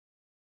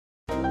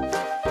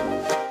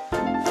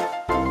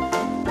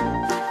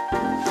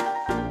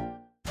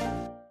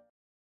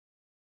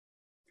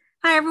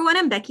Hi everyone,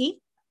 I'm Becky.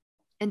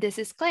 And this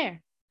is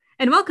Claire.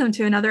 And welcome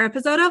to another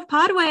episode of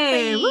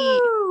Podway.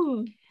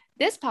 Woo!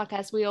 This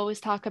podcast, we always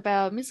talk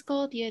about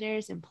musical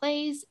theaters and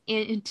plays.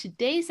 And in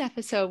today's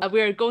episode, we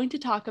are going to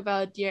talk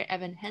about Dear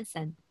Evan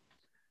Hansen.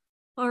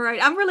 All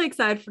right, I'm really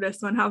excited for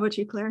this one. How about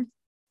you, Claire?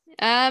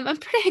 I'm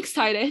pretty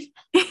excited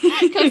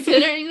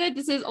considering that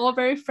this is all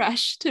very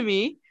fresh to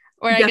me,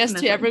 or I guess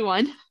to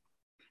everyone.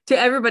 To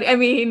everybody. I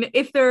mean,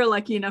 if they're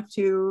lucky enough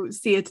to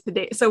see it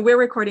today. So we're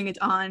recording it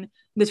on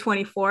the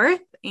 24th.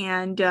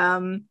 And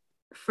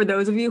for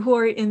those of you who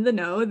are in the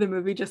know, the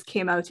movie just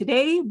came out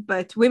today,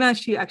 but we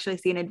managed to actually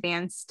see an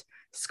advanced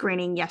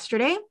screening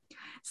yesterday.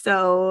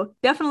 So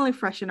definitely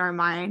fresh in our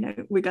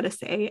mind, we gotta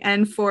say.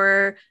 And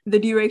for the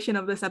duration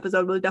of this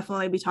episode, we'll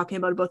definitely be talking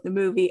about both the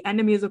movie and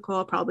the musical.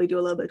 I'll probably do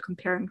a little bit of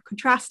comparing and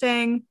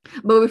contrasting.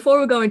 But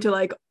before we go into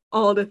like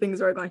all the things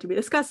we're going to be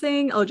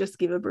discussing, I'll just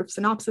give a brief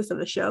synopsis of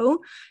the show.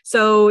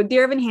 So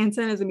Dear Evan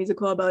Hansen is a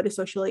musical about a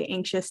socially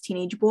anxious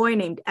teenage boy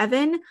named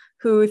Evan,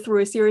 who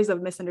through a series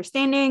of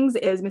misunderstandings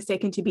is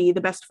mistaken to be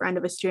the best friend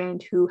of a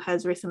student who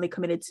has recently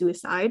committed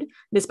suicide,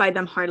 despite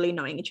them hardly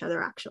knowing each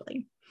other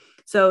actually.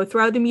 So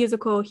throughout the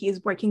musical, he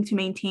is working to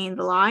maintain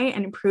the lie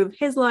and improve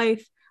his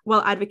life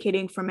while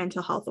advocating for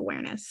mental health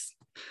awareness.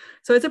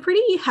 So it's a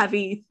pretty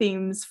heavy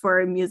themes for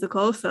a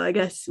musical. So I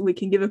guess we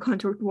can give a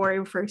contour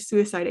warning for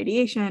suicide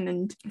ideation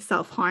and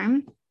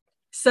self-harm.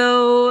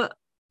 So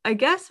I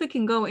guess we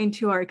can go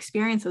into our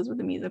experiences with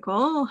the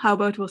musical. How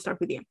about we'll start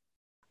with you?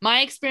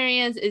 My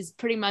experience is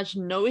pretty much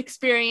no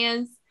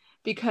experience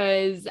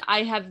because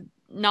I have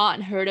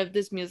not heard of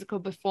this musical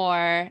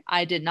before.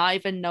 I did not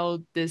even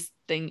know this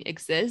thing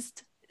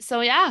exists.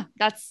 So yeah,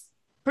 that's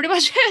pretty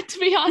much it, to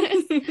be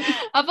honest.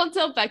 Up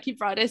until Becky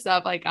brought this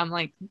up, I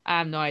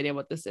have no idea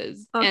what this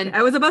is. Okay. And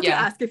I was about to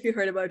ask if you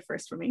heard about it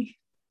first from me.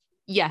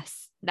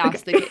 Yes,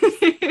 that's the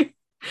case.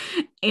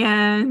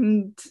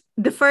 And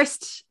the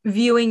first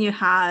viewing you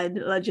had,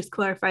 let's just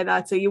clarify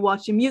that. So you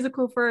watched the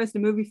musical first, the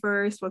movie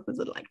first. What was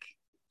it like?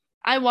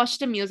 I watched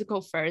the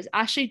musical first,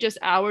 actually just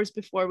hours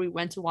before we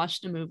went to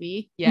watch the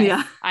movie. Yes,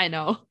 yeah. I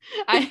know.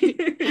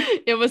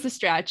 It was a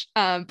stretch,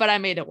 but I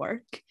made it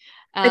work.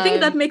 I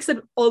think that makes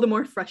it all the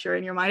more fresher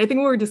in your mind. I think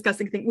we were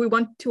discussing things. We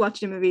want to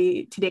watch the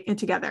movie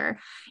together.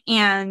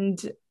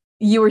 And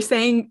you were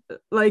saying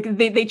like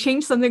they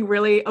changed something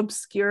really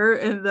obscure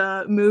in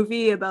the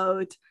movie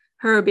about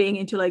her being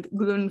into like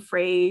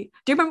gluten-free.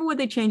 Do you remember what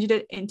they changed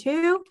it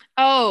into?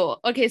 Oh,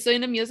 okay. So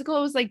in the musical,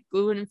 it was like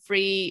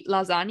gluten-free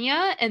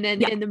lasagna. And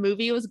then in the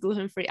movie, it was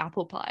gluten-free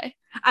apple pie.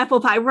 Apple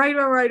pie.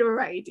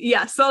 Right.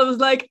 Yeah. So I was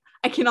like,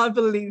 I cannot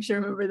believe she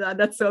remembered that.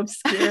 That's so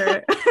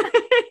obscure.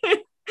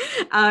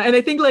 And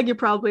I think like you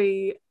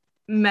probably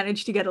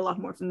managed to get a lot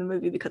more from the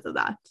movie because of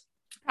that.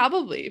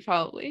 Probably.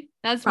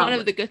 That's one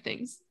of the good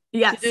things.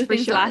 Yes, to do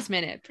things last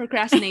minute.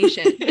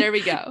 Procrastination. There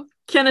we go.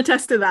 Can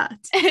attest to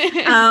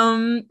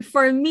that.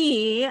 For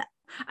me,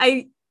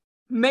 I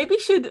maybe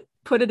should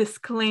put a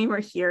disclaimer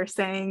here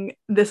saying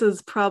this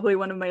is probably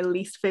one of my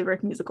least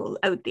favorite musicals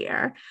out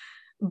there,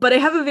 but I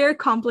have a very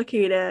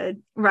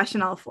complicated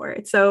rationale for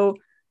it. So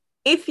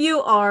if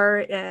you are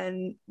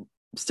in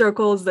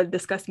circles that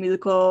discuss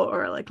musical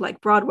or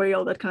like Broadway,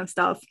 all that kind of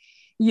stuff,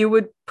 you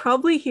would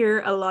probably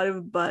hear a lot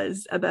of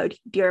buzz about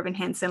Dear Evan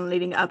Hansen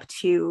leading up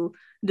to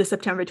the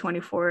September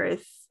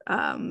 24th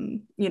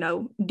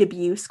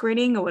debut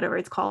screening or whatever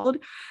it's called.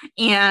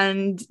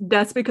 And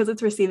that's because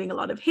it's receiving a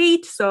lot of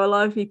hate. So a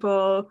lot of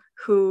people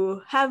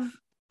who have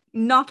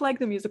not liked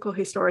the musical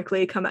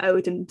historically come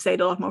out and say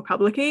it a lot more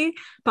publicly.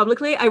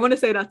 I want to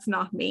say that's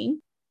not me.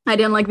 I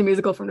didn't like the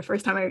musical from the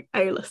first time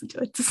I listened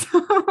to it.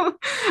 So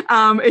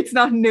it's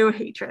not new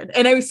hatred.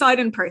 And I saw it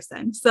in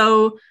person.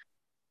 So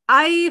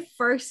I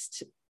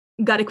first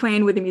got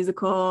acquainted with the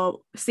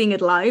musical seeing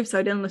it live. So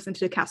I didn't listen to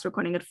the cast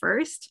recording at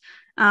first.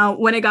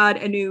 When I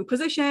got a new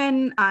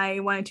position, I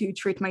wanted to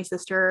treat my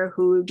sister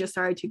who just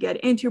started to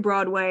get into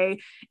Broadway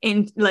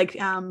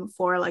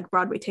for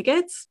Broadway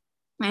tickets.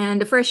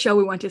 And the first show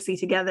we went to see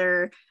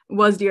together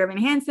was Dear Evan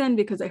Hansen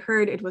because I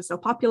heard it was so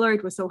popular.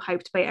 It was so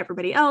hyped by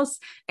everybody else.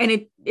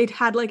 And it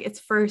had like its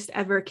first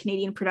ever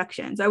Canadian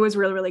production. So I was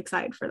really, really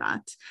excited for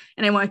that.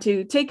 And I wanted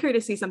to take her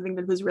to see something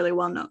that was really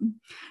well known.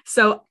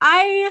 So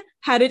I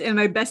had it in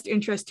my best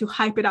interest to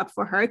hype it up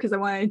for her because I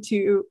wanted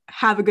to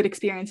have a good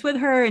experience with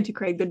her and to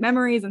create good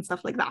memories and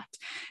stuff like that.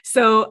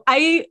 So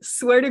I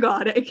swear to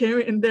God, I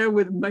came in there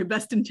with my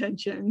best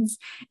intentions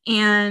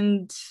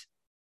and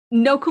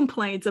no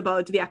complaints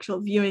about the actual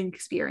viewing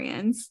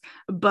experience,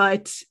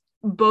 but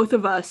both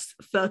of us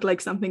felt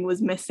like something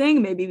was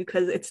missing, maybe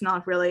because it's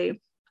not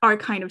really our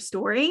kind of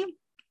story.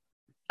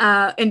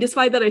 And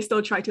despite that, I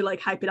still try to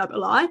hype it up a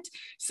lot.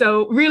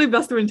 So really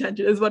best of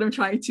intention is what I'm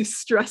trying to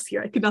stress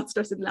here. I could not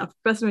stress it enough.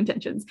 Best of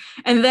intentions.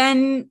 And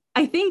then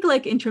I think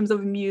in terms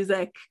of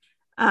music,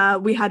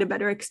 we had a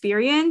better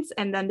experience.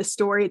 And then the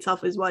story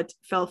itself is what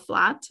fell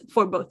flat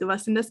for both of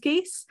us in this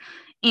case.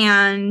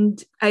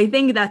 And I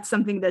think that's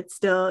something that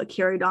still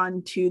carried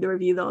on to the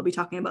review that I'll be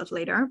talking about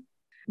later.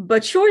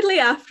 But shortly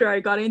after, I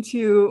got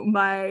into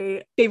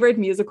my favorite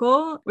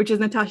musical, which is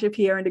Natasha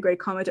Pierre and the Great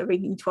Comet of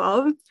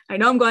 1812. I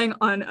know I'm going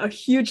on a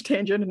huge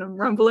tangent and I'm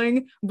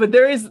rumbling, but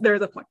there's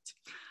a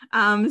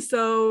point.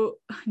 So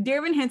Dear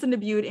Evan Hansen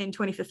debuted in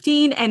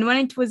 2015, and when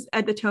it was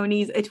at the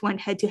Tonys, it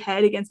went head to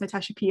head against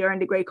Natasha Pierre and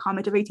the Great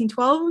Comet of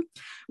 1812,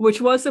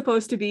 which was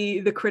supposed to be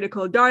the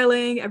critical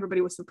darling.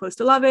 Everybody was supposed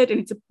to love it, and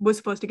it was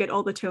supposed to get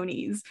all the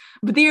Tonys.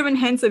 But Dear Evan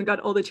Hansen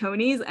got all the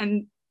Tonys,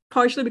 and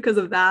partially because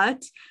of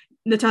that,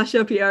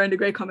 Natasha Pierre and the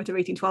Great Comet of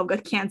 1812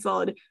 got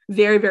canceled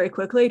very, very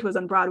quickly. It was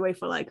on Broadway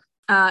for like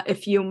a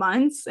few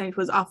months, and it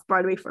was off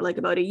Broadway for like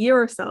about a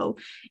year or so.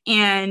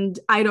 And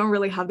I don't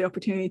really have the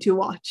opportunity to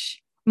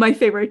watch my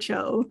favorite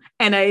show.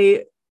 And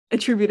I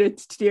attribute it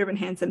to Dear Evan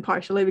Hansen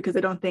partially because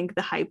I don't think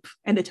the hype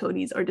and the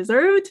Tonys are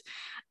deserved.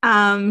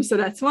 So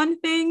that's one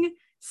thing.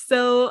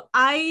 So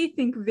I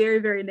think very,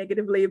 very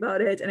negatively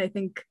about it. And I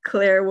think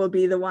Claire will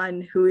be the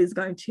one who is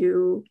going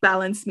to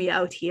balance me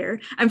out here.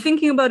 I'm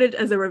thinking about it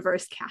as a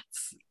reverse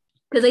Cats.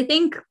 Because I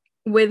think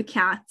with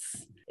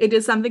Cats, it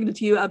is something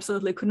that you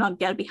absolutely could not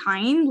get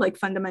behind, like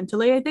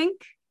fundamentally, I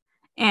think.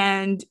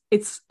 And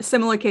it's a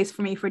similar case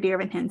for me for Dear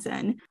Evan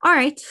Hansen. All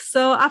right.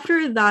 So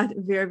after that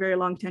very, very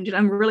long tangent,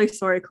 I'm really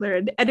sorry,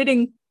 Claire. The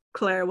editing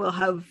Claire will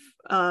have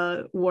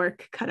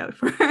work cut out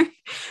for her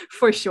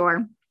for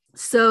sure.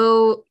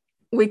 So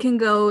we can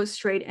go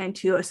straight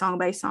into a song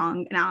by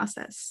song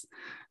analysis.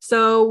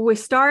 So we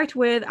start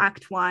with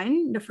Act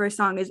 1. The first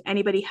song is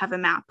Anybody Have a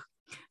Map?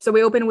 So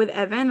we open with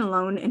Evan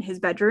alone in his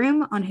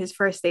bedroom on his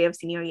first day of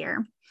senior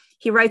year.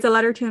 He writes a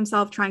letter to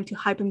himself trying to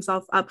hype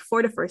himself up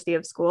for the first day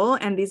of school,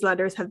 and these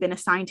letters have been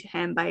assigned to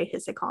him by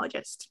his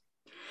psychologist.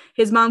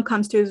 His mom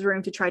comes to his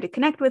room to try to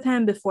connect with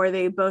him before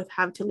they both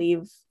have to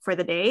leave for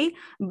the day,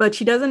 but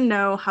she doesn't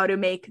know how to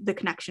make the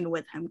connection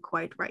with him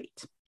quite right.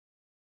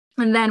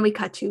 And then we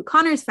cut to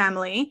Connor's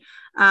family.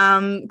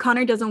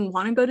 Connor doesn't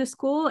want to go to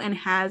school and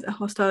has a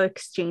hostile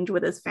exchange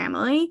with his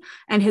family.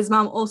 And his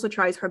mom also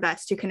tries her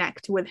best to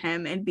connect with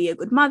him and be a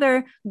good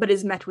mother, but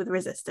is met with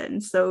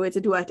resistance. So it's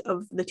a duet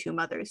of the two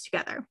mothers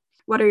together.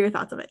 What are your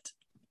thoughts of it?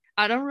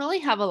 I don't really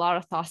have a lot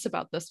of thoughts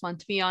about this one,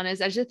 to be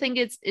honest. I just think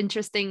it's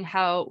interesting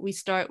how we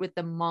start with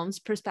the mom's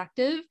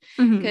perspective,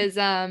 because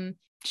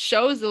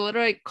show is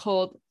literally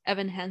called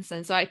Evan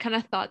Hansen. So I kind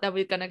of thought that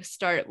we're going to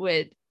start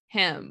with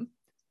him.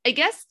 I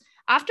guess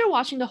after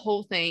watching the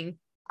whole thing,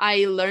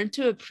 I learned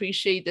to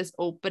appreciate this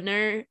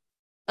opener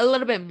a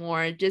little bit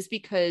more, just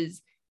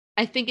because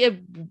I think it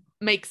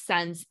makes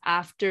sense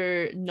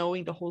after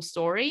knowing the whole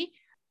story.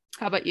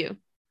 How about you?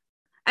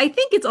 I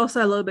think it's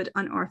also a little bit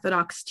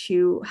unorthodox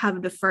to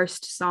have the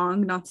first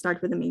song not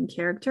start with the main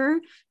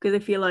character, because I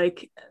feel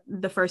like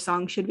the first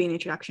song should be an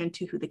introduction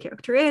to who the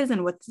character is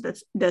and what's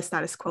the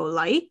status quo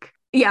like.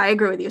 Yeah, I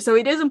agree with you. So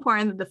it is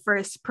important that the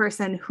first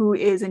person who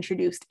is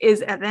introduced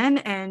is Evan,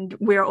 and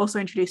we're also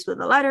introduced with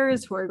the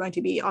letters, who are going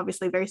to be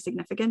obviously very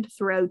significant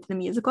throughout the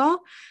musical.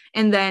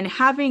 And then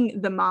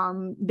having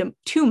the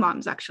two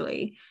moms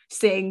actually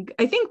sing,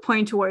 I think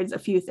point towards a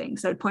few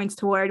things. So it points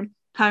toward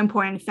how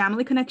important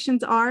family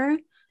connections are,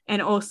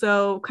 and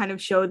also kind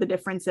of show the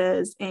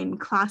differences in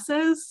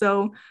classes.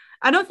 So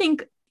I don't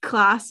think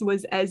class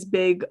was as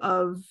big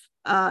of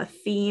a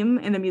theme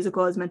in the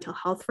musical as mental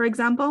health, for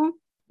example,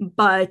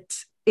 but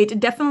it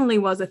definitely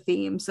was a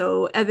theme.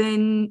 So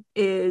Evan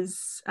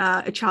is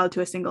a child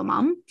to a single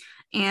mom,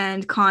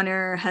 and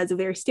Connor has a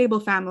very stable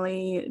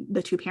family.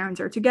 The two parents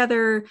are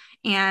together,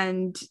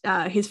 and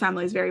his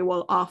family is very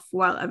well off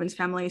while Evan's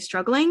family is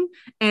struggling.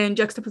 And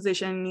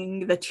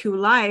juxtapositioning the two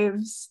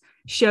lives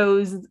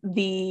shows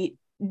the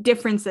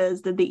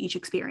differences that they each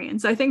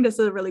experience. So I think this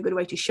is a really good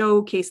way to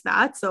showcase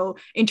that. So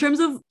in terms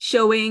of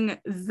showing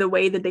the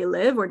way that they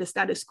live or the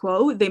status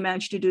quo, they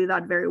managed to do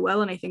that very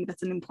well. And I think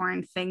that's an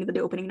important thing that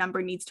the opening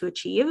number needs to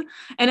achieve.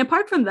 And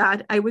apart from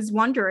that, I was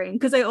wondering,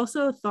 because I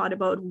also thought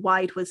about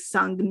why it was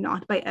sung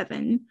not by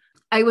Evan.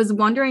 I was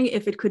wondering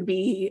if it could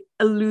be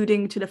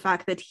alluding to the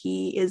fact that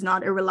he is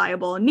not a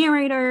reliable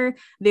narrator.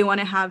 They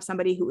want to have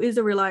somebody who is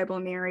a reliable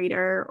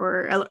narrator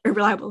or a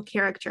reliable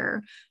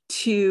character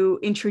to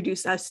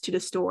introduce us to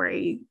the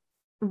story,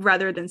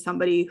 rather than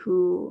somebody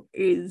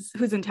whose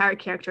entire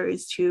character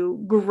is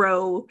to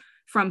grow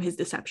from his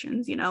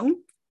deceptions, you know?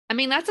 I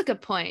mean, that's a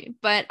good point,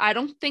 but I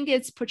don't think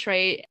it's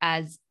portrayed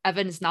as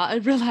Evan is not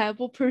a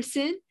reliable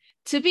person.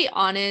 To be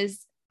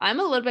honest, I'm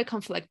a little bit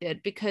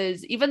conflicted,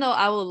 because even though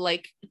I would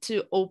like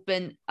to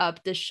open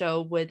up the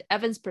show with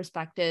Evan's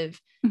perspective,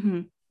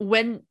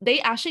 when they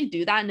actually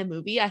do that in the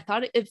movie, I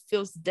thought it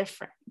feels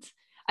different.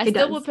 I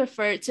still would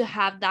prefer to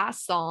have that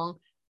song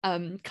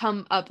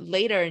come up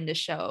later in the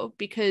show,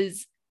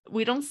 because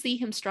we don't see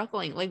him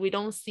struggling. Like, we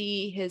don't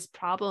see his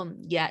problem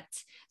yet.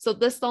 So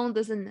this song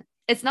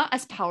it's not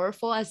as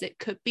powerful as it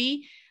could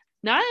be.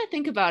 Now that I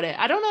think about it,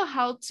 I don't know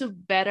how to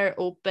better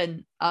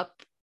open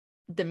up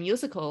the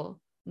musical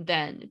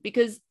then,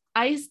 because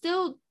I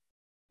still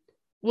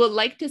would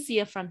like to see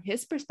it from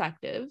his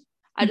perspective.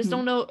 I just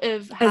don't know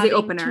if as the having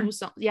opener.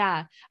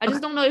 I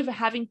just don't know if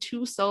having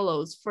two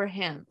solos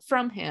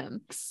from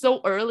him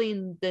so early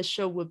in the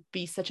show would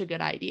be such a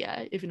good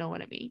idea, if you know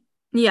what I mean.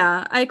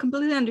 Yeah, I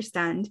completely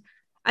understand.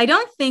 I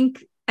don't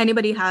think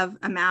Anybody Have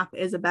a Map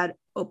is a bad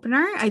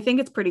opener. I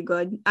think it's pretty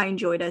good. I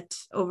enjoyed it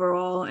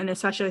overall, and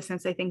especially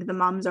since I think the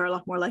moms are a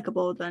lot more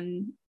likable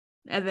than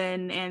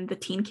Evan and the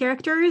teen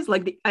characters.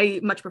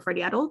 I much prefer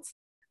the adults.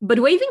 But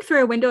Waving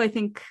Through a Window, I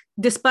think,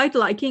 despite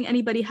liking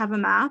Anybody Have a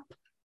Map,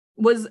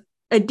 was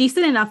a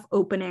decent enough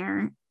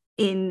opener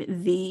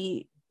in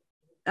the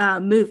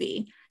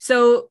movie.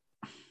 So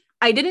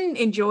I didn't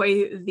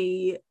enjoy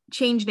the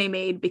change they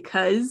made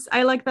because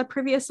I liked that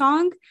previous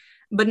song,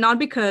 but not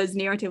because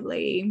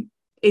narratively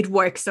it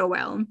works so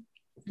well.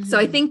 Mm-hmm. So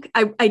I think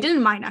I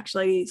didn't mind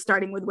actually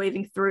starting with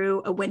Waving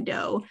Through a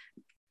Window.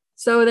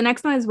 So the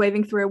next one is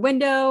Waving Through a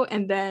Window,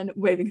 and then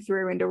Waving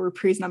Through a Window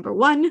reprise number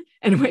 1,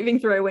 and Waving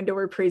Through a Window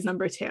reprise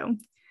number 2.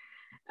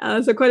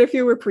 So quite a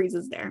few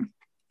reprises there.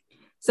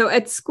 So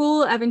at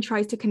school, Evan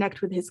tries to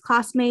connect with his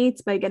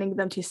classmates by getting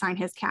them to sign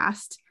his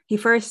cast. He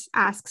first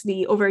asks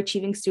the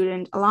overachieving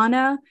student,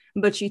 Alana,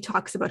 but she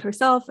talks about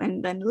herself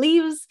and then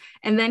leaves.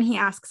 And then he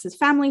asks his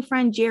family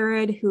friend,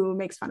 Jared, who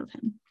makes fun of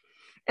him.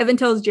 Evan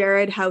tells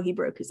Jared how he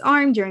broke his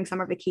arm during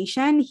summer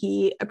vacation.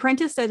 He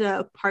apprenticed as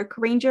a park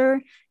ranger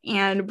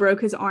and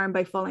broke his arm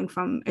by falling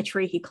from a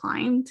tree he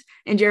climbed.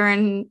 And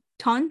Jared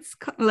taunts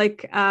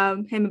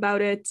him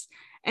about it.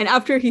 And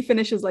after he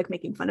finishes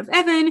making fun of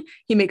Evan,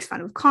 he makes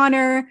fun of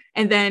Connor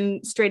and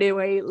then straight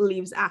away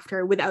leaves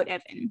after without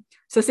Evan.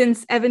 So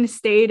since Evan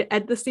stayed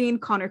at the scene,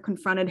 Connor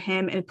confronted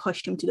him and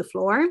pushed him to the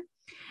floor.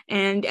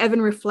 And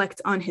Evan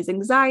reflects on his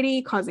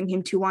anxiety, causing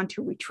him to want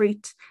to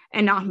retreat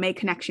and not make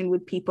connection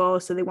with people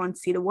so they won't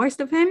see the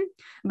worst of him,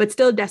 but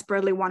still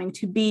desperately wanting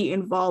to be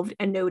involved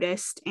and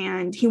noticed.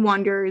 And he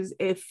wonders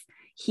if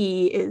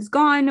he is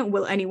gone,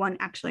 will anyone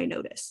actually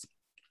notice?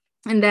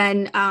 And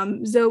then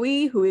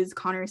Zoe, who is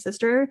Connor's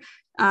sister,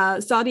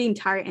 saw the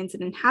entire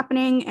incident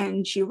happening,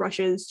 and she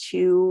rushes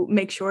to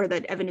make sure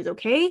that Evan is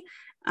okay.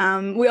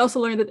 We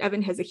also learned that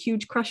Evan has a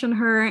huge crush on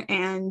her,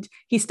 and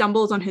he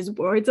stumbles on his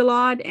words a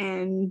lot.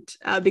 And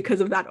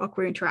because of that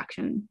awkward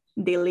interaction,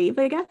 they leave,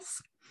 I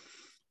guess.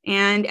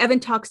 And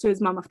Evan talks to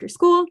his mom after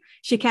school.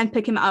 She can't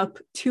pick him up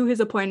to his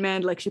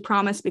appointment like she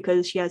promised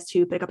because she has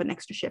to pick up an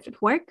extra shift at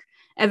work.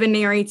 Evan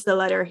narrates the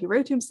letter he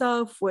wrote to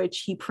himself, which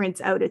he prints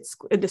out at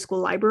the school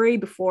library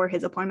before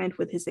his appointment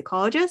with his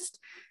psychologist.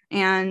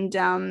 And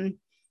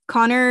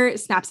Connor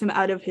snaps him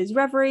out of his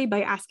reverie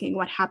by asking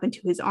what happened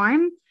to his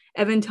arm.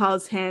 Evan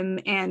tells him,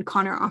 and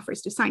Connor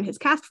offers to sign his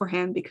cast for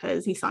him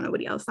because he saw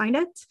nobody else sign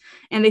it.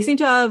 And they seem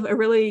to have a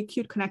really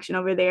cute connection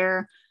over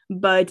there.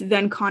 But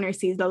then Connor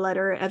sees the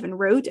letter Evan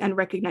wrote and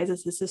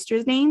recognizes his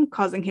sister's name,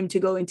 causing him to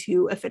go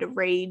into a fit of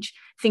rage,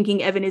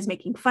 thinking Evan is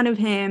making fun of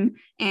him.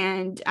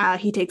 And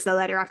he takes the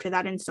letter after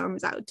that and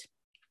storms out.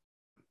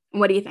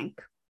 What do you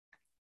think?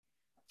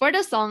 For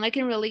the song, I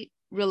can really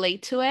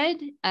relate to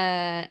it.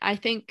 I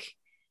think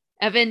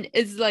Evan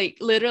is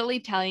literally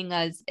telling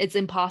us it's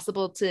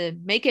impossible to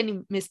make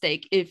any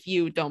mistake if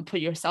you don't put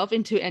yourself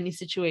into any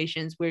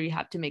situations where you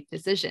have to make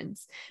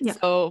decisions. Yeah.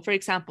 So, for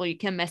example, you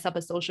can mess up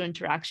a social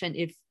interaction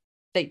if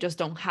they just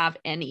don't have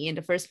any in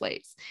the first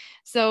place.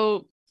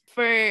 So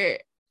for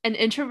an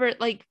introvert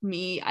like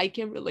me, I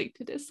can relate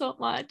to this so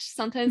much.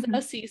 Sometimes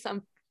I'll see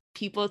some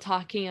people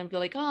talking and be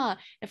like,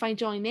 if I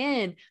join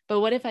in,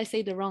 but what if I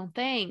say the wrong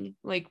thing?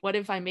 What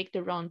if I make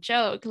the wrong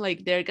joke?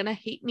 They're gonna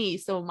hate me,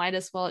 so might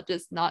as well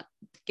just not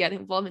get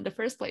involved in the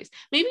first place.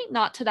 Maybe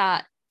not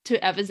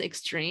to Evan's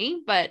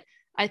extreme, but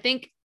I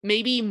think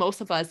maybe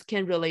most of us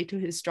can relate to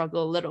his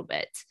struggle a little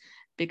bit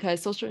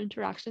because social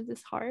interactions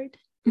is hard.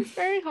 It's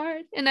very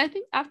hard. And I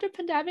think after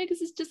pandemic,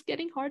 this is just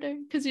getting harder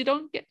because you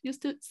don't get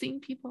used to seeing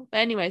people. But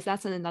anyways,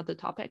 that's another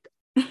topic.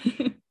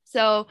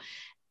 So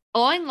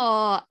all in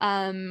all,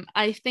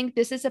 I think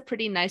this is a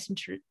pretty nice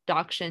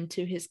introduction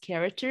to his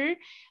character.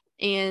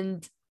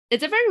 And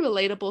it's a very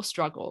relatable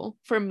struggle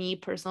for me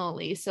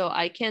personally. So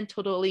I can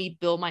totally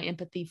build my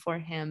empathy for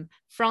him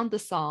from the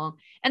song.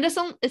 And the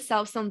song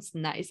itself sounds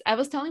nice. I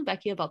was telling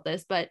Becky about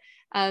this, but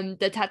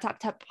the tap, tap,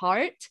 tap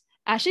part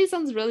actually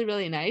sounds really,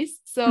 really nice.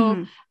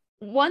 So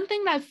one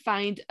thing that I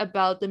find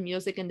about the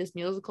music in this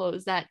musical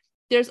is that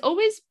there's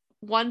always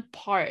one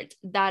part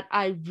that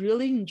I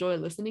really enjoy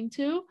listening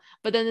to,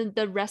 but then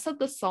the rest of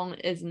the song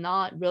is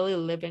not really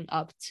living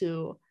up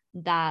to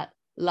that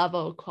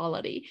level of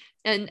quality.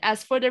 And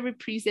as for the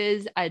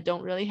reprises, I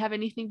don't really have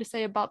anything to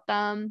say about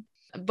them.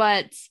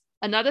 But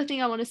another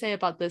thing I want to say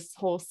about this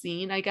whole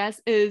scene, I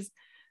guess, is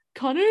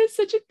Connor is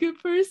such a good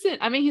person.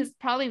 I mean, he's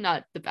probably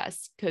not the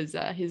best because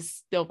he's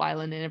still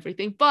violent and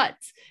everything. But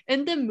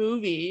in the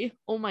movie,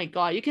 oh my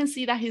God, you can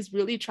see that he's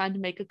really trying to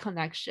make a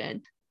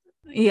connection.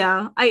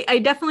 Yeah, I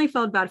definitely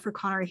felt bad for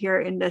Connor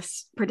here in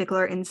this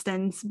particular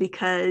instance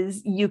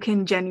because you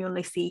can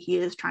genuinely see he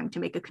is trying to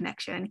make a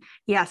connection.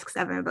 He asks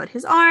Evan about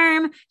his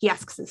arm, he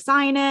asks to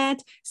sign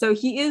it. So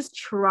he is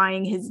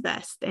trying his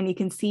best, and you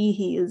can see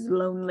he is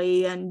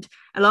lonely, and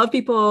a lot of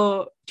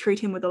people treat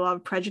him with a lot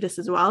of prejudice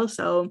as well.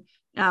 So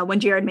When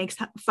Jared makes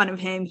fun of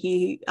him,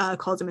 he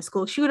calls him a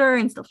school shooter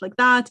and stuff like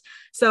that.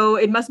 So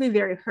it must be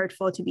very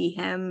hurtful to be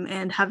him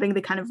and having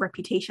the kind of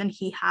reputation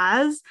he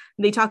has.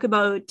 They talk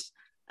about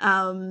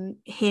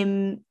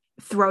him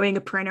throwing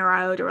a printer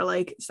out or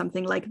like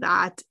something like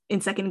that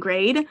in second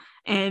grade,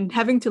 and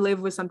having to live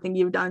with something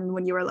you've done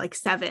when you were like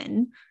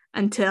 7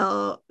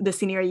 until the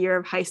senior year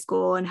of high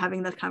school, and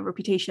having that kind of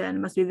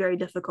reputation must be very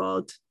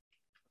difficult.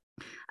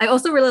 I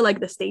also really like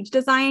the stage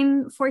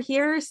design for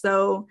here.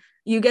 So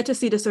you get to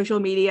see the social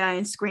media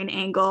and screen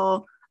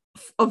angle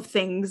of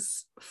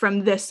things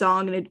from this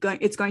song, and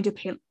it's going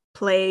to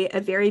play a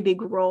very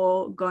big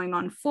role going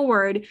on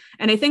forward.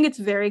 And I think it's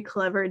very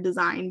clever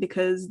design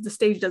because the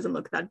stage doesn't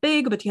look that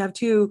big, but you have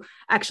to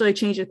actually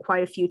change it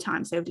quite a few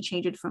times. So you have to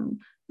change it from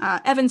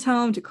Evan's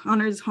home to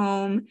Connor's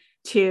home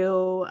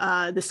to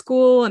the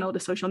school and all the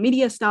social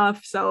media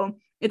stuff. So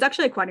it's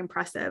actually quite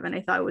impressive, and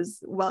I thought it was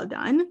well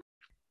done.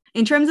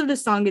 In terms of the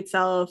song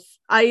itself,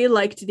 I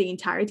liked the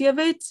entirety of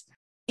it.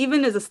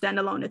 Even as a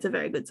standalone, it's a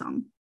very good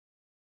song.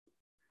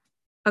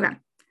 Okay,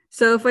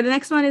 so for the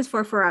next one is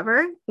For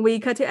Forever. We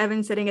cut to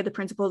Evan sitting at the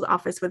principal's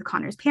office with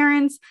Connor's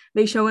parents.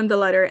 They show him the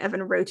letter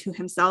Evan wrote to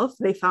himself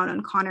they found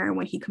on Connor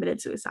when he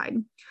committed suicide.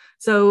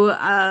 So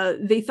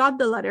they thought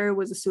the letter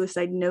was a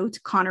suicide note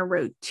Connor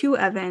wrote to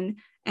Evan,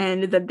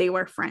 and that they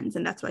were friends,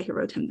 and that's why he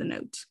wrote him the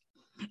note.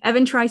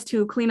 Evan tries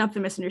to clean up the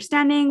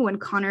misunderstanding when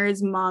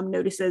Connor's mom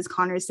notices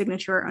Connor's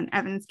signature on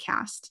Evan's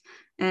cast,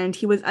 and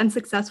he was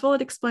unsuccessful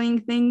at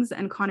explaining things,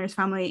 and Connor's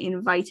family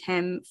invite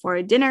him for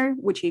a dinner,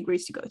 which he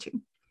agrees to go to.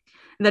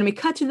 And then we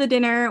cut to the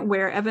dinner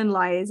where Evan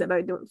lies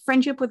about the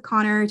friendship with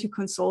Connor to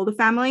console the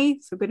family,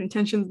 so good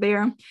intentions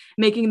there,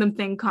 making them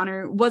think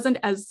Connor wasn't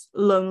as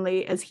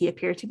lonely as he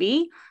appeared to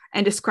be,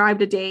 and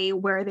described a day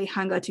where they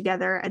hung out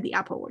together at the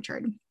apple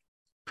orchard.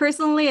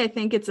 Personally, I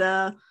think it's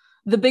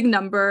the big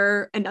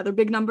number, another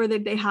big number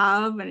that they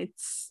have, and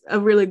it's a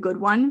really good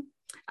one.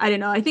 I don't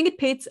know. I think it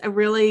paints a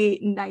really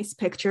nice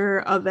picture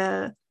of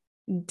a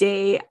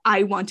day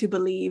I want to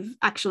believe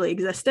actually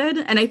existed.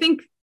 And I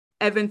think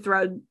Evan,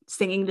 throughout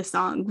singing the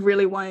song,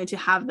 really wanted to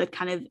have that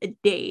kind of a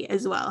day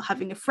as well,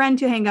 having a friend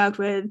to hang out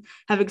with,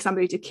 having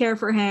somebody to care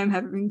for him,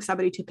 having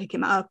somebody to pick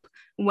him up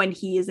when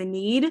he is in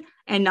need,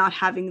 and not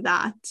having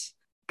that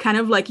kind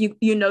of like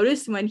you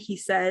notice when he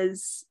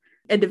says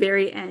at the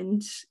very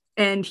end,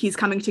 and he's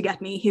coming to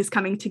get me,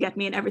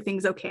 and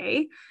everything's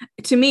okay.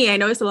 To me, I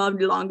noticed a lot of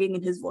longing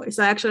in his voice.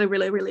 I actually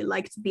really, really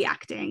liked the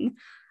acting.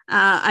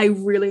 I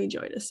really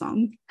enjoyed this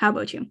song. How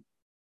about you?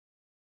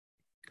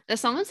 The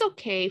song is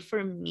okay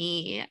for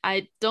me.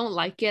 I don't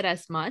like it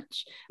as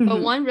much. But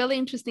one really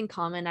interesting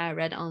comment I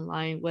read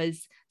online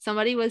was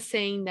somebody was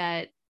saying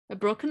that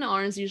broken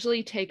arms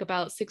usually take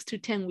about 6 to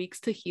 10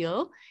 weeks to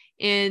heal.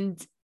 And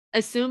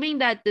assuming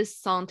that this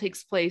song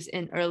takes place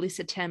in early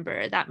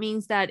September, that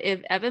means that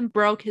if Evan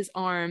broke his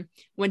arm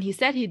when he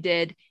said he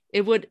did,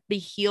 it would be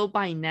healed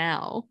by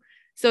now.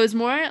 So it's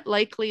more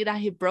likely that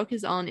he broke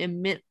his arm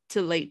in mid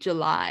to late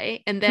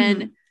July. And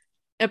then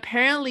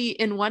apparently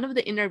in one of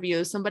the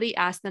interviews, somebody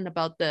asked them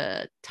about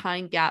the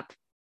time gap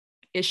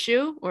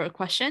issue or a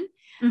question.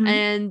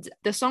 And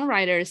the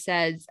songwriter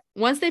says,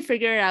 once they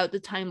figure out the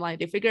timeline,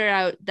 they figure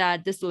out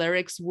that this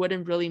lyrics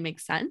wouldn't really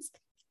make sense,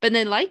 but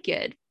they like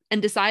it,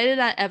 and decided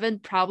that Evan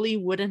probably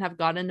wouldn't have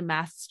gotten the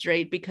math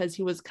straight because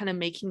he was kind of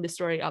making the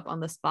story up on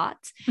the spot.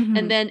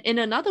 And then in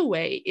another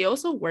way, it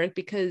also worked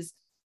because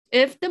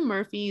if the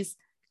Murphys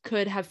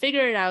could have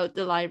figured out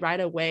the lie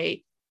right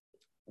away,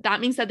 that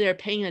means that they're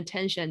paying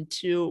attention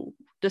to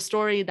the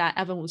story that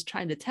Evan was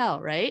trying to tell,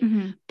 right?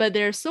 But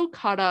they're so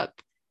caught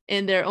up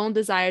in their own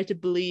desire to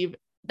believe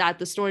that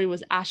the story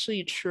was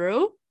actually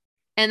true.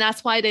 And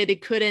that's why they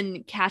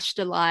couldn't catch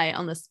the lie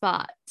on the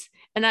spot.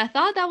 And I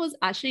thought that was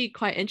actually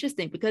quite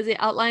interesting because it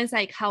outlines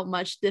like how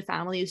much the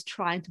family is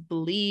trying to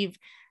believe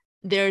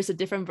there's a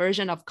different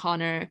version of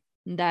Connor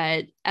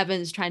that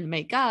Evan is trying to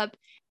make up.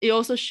 It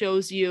also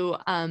shows you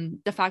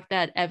the fact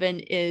that Evan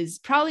is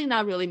probably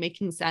not really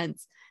making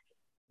sense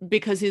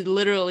because he's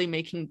literally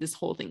making this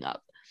whole thing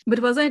up. But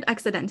wasn't it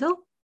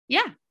accidental?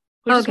 Yeah,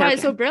 which is why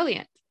it's so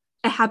brilliant.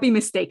 A happy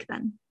mistake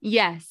then.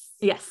 Yes,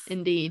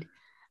 indeed.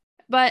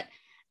 But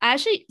I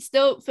actually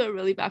still feel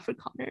really bad for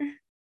Connor.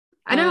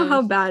 I don't know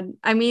how bad.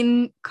 I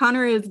mean,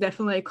 Connor is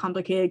definitely a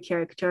complicated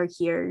character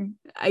here.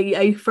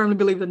 I firmly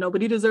believe that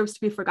nobody deserves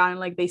to be forgotten,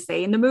 like they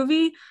say in the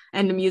movie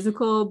and the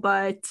musical,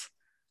 but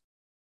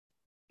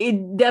he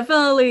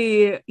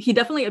definitely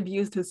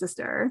abused his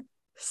sister.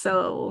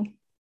 So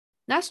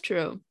that's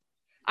true.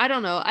 I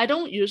don't know. I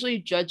don't usually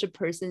judge a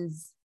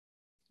person's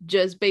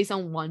just based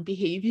on one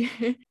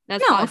behavior.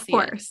 That's no, of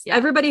course. Yeah.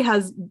 Everybody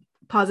has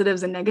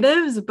positives and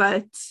negatives,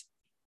 but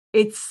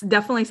it's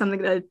definitely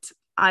something that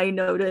I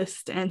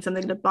noticed and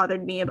something that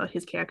bothered me about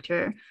his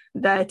character,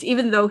 that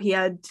even though he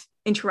had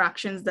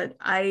interactions that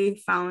I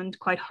found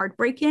quite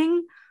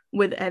heartbreaking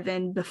with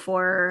Evan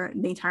before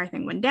the entire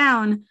thing went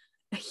down,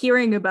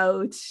 hearing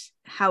about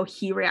how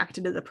he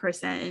reacted as a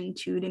person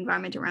to the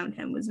environment around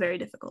him was very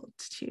difficult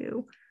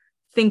to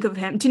think of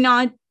him, to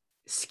not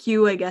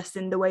skew, I guess,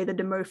 in the way that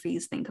the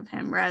Murphys think of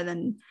him rather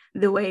than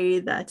the way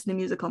that the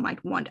musical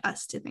might want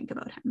us to think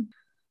about him.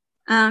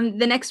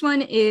 The next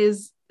one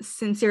is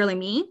Sincerely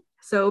Me.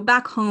 So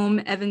back home,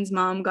 Evan's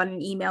mom got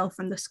an email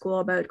from the school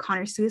about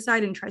Connor's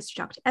suicide and tries to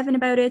talk to Evan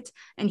about it,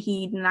 and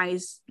he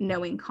denies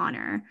knowing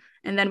Connor.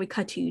 And then we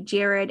cut to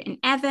Jared and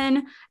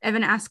Evan.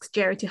 Evan asks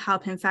Jared to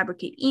help him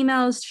fabricate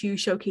emails to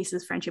showcase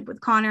his friendship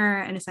with Connor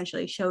and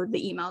essentially show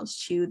the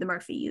emails to the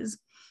Murphys.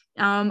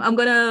 I'm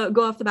gonna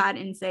go off the bat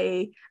and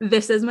say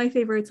this is my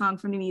favorite song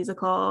from the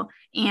musical,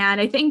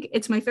 and I think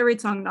it's my favorite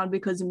song not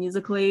because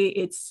musically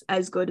it's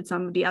as good as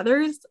some of the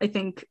others. I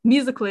think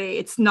musically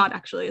it's not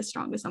actually as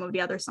strong as some of the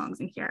other songs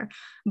in here,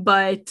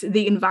 but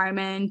the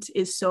environment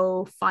is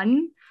so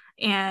fun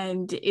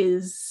and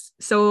is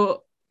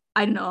so,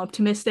 I don't know,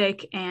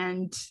 optimistic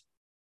and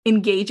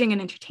engaging and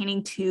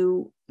entertaining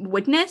to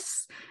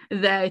witness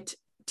that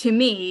to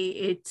me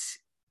it's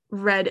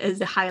read as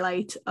the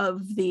highlight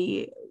of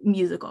the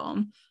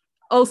musical.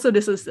 Also,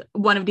 this is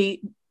one of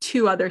the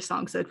two other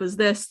songs. So it was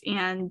this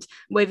and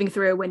Waving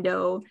Through a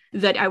Window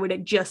that I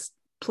would just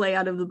play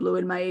out of the blue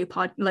in my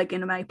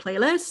in my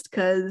playlist,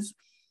 because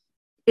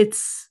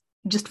it's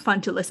just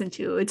fun to listen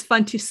to. It's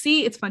fun to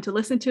see, it's fun to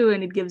listen to,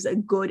 and it gives a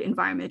good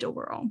environment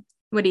overall.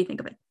 What do you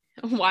think of it?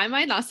 Why am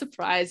I not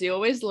surprised? You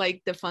always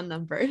like the fun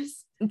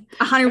numbers.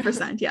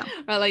 100%, yeah.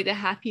 Or like the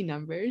happy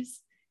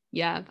numbers.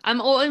 Yeah,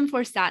 I'm all in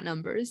for sad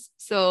numbers.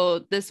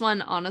 So this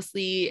one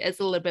honestly is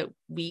a little bit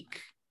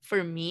weak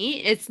for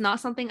me. It's not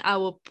something I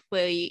will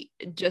play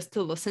just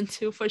to listen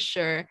to for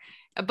sure.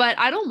 But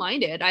I don't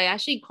mind it. I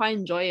actually quite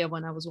enjoy it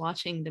when I was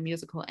watching the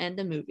musical and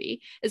the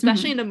movie,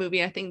 especially in the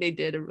movie. I think they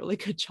did a really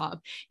good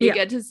job. You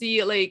get to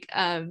see like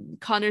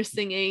Connor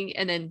singing,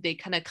 and then they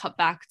kind of cut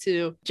back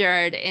to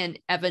Jared and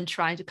Evan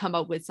trying to come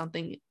up with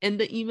something in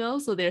the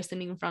email. So they're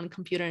sitting in front of a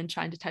computer and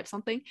trying to type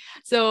something.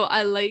 So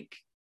I like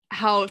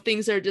how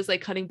things are just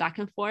like cutting back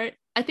and forth.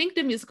 I think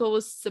the musical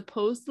was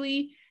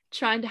supposedly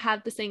trying to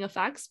have the same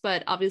effects,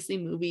 but obviously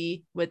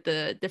movie with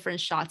the different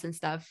shots and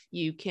stuff,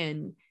 you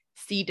can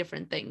see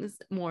different things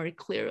more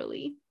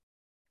clearly.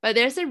 But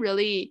there's a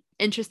really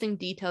interesting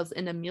details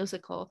in the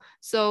musical.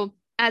 So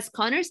as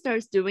Connor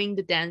starts doing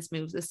the dance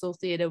moves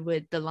associated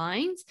with the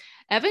lines,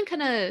 Evan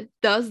kind of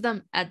does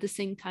them at the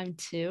same time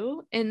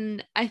too.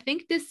 And I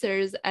think this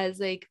serves as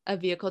like a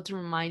vehicle to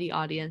remind the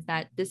audience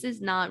that this is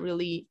not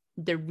really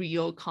the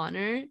real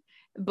Connor,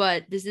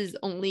 but this is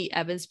only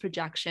Evan's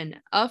projection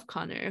of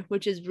Connor,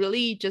 which is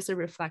really just a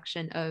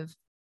reflection of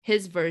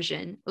his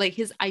version, like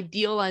his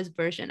idealized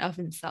version of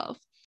himself.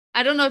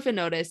 I don't know if you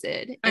noticed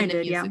it in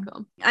the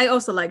musical. Yeah. I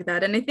also like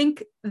that. And I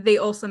think they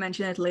also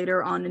mention it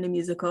later on in the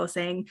musical,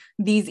 saying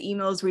these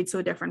emails read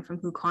so different from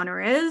who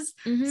Connor is.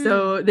 Mm-hmm.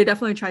 So they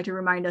definitely try to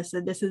remind us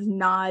that this is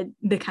not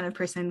the kind of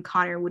person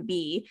Connor would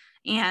be,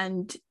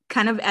 and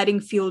kind of adding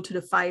fuel to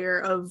the fire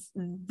of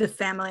the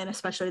family, and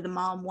especially the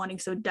mom wanting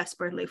so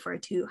desperately for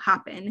it to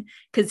happen,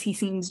 because he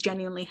seems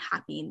genuinely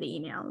happy in the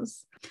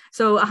emails.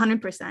 So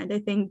 100%, I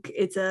think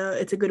it's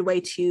a good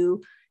way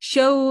to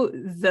show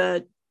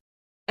the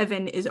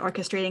Evan is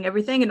orchestrating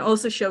everything, and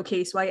also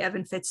showcase why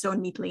Evan fits so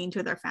neatly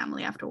into their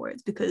family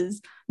afterwards,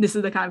 because this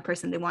is the kind of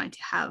person they wanted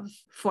to have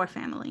for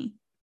family.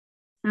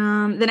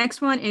 The next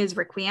one is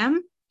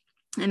Requiem,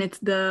 and it's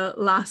the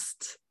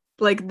last,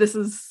 like, this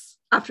is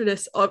after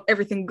this,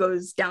 everything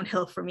goes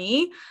downhill for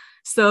me.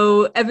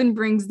 So Evan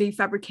brings the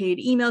fabricated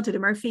email to the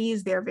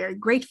Murphys. They're very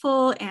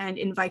grateful and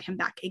invite him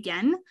back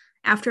again.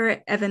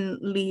 After Evan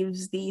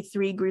leaves, the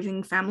three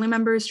grieving family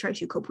members try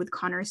to cope with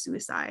Connor's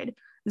suicide.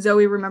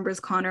 Zoe remembers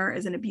Connor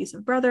as an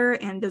abusive brother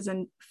and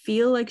doesn't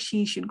feel like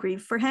she should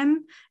grieve for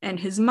him. And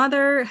his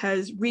mother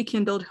has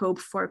rekindled hope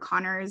for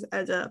Connors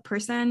as a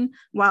person,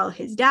 while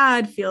his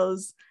dad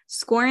feels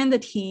scorned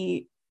that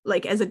he,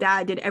 like, as a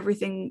dad, did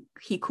everything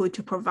he could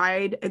to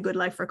provide a good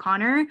life for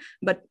Connor,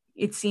 but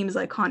it seems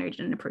like Connor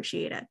didn't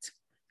appreciate it.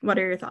 What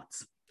are your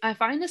thoughts? I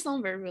find the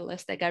song very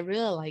realistic. I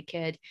really like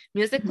it.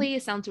 Musically,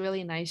 it sounds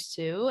really nice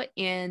too.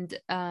 And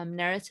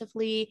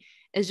narratively,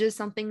 it's just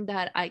something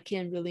that I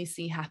can really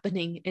see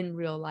happening in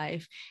real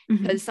life.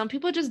 Because some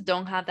people just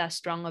don't have that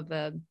strong of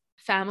a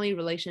family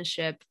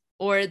relationship,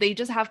 or they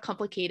just have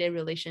complicated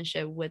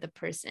relationship with a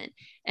person.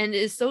 And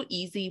it's so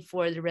easy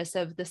for the rest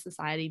of the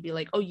society to be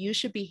like, oh, you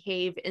should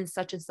behave in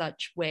such and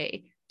such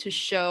way to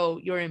show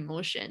your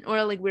emotion.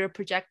 Or like we're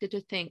projected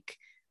to think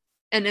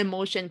an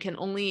emotion can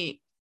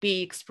only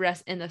be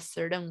expressed in a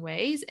certain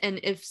ways. And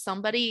if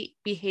somebody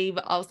behave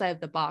outside of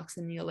the box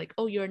and you're like,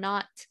 oh, you're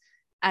not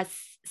as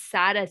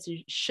sad as you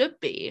should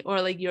be,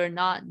 or like you're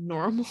not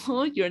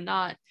normal, you're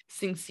not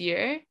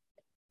sincere.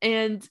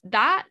 And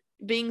that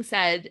being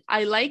said,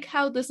 I like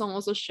how the song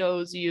also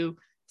shows you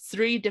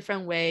 3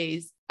 different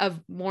ways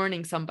of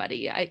mourning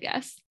somebody, I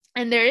guess.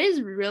 And there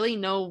is really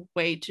no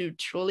way to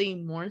truly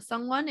mourn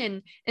someone.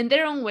 And in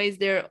their own ways,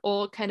 they're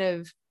all kind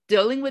of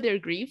dealing with their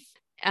grief.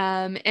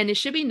 And it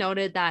should be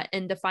noted that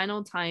in the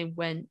final time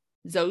when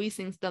Zoe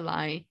sings the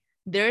line,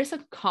 there is a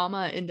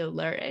comma in the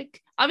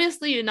lyric.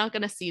 Obviously, you're not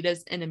going to see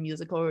this in a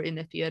musical or in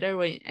a theater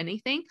or in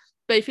anything,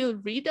 But if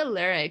you read the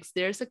lyrics,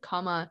 there's a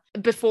comma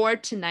before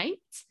tonight.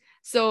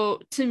 So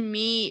to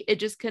me, it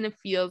just kind of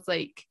feels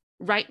like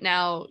right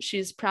now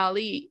she's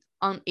probably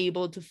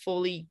unable to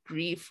fully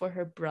grieve for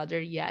her brother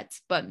yet,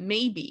 but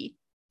maybe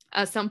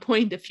at some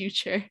point in the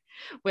future,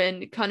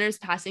 when Connor's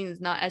passing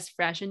is not as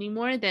fresh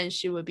anymore, then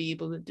she would be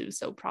able to do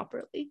so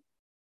properly.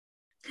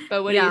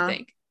 But what do you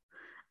think?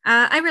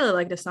 I really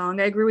like the song.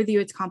 I agree with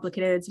you. It's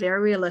complicated. It's very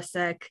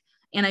realistic.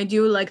 And I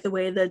do like the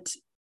way that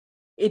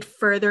it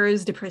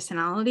furthers the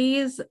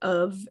personalities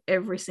of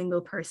every single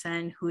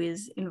person who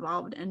is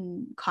involved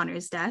in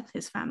Connor's death,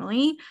 his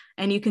family.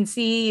 And you can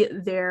see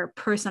their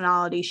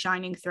personality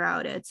shining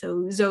throughout it.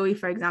 So Zoe,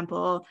 for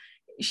example,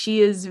 she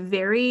has a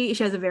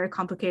very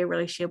complicated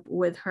relationship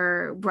with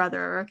her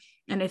brother.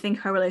 And I think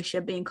her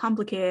relationship being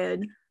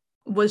complicated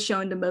was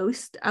shown the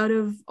most out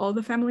of all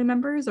the family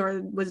members,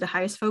 or was the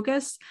highest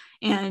focus.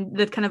 And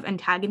the kind of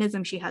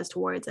antagonism she has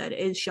towards it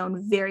is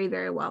shown very,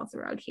 very well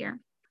throughout here.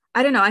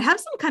 I don't know. I have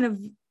some kind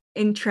of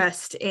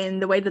interest in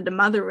the way that the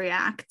mother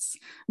reacts,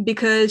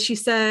 because she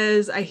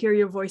says, I hear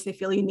your voice, I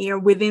feel you near.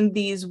 Within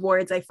these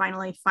words, I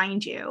finally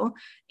find you.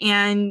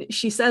 And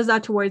she says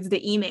that towards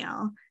the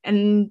email.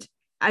 And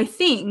I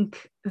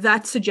think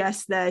that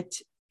suggests that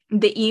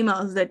the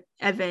emails that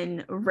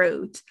Evan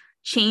wrote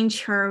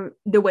changed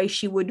the way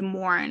she would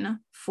mourn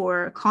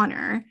for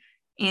Connor.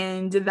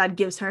 And that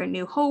gives her a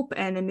new hope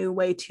and a new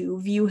way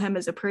to view him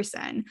as a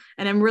person.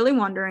 And I'm really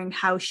wondering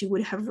how she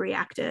would have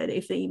reacted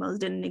if the emails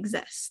didn't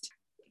exist.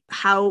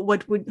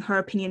 What would her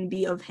opinion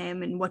be of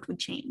him, and what would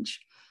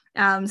change?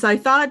 So I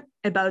thought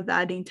about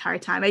that the entire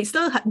time. I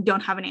still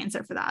don't have an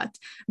answer for that.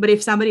 But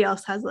if somebody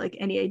else has like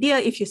any idea,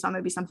 if you saw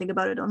maybe something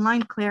about it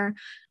online, Claire,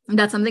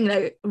 that's something that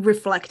I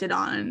reflected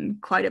on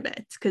quite a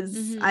bit,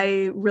 because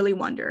I really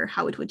wonder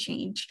how it would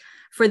change.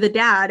 For the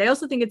dad, I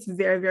also think it's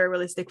very, very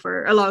realistic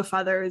for a lot of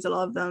fathers. A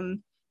lot of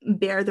them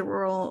bear the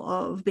role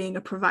of being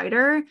a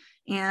provider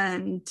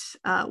and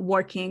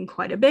working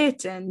quite a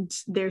bit, and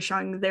they're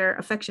showing their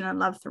affection and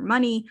love through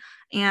money.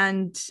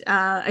 And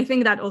I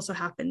think that also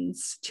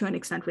happens to an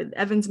extent with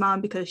Evan's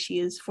mom, because she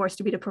is forced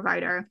to be the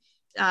provider.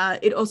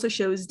 It also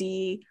shows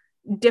the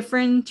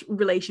different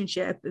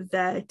relationship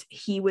that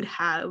he would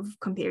have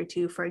compared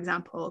to, for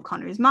example,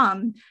 Connor's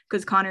mom,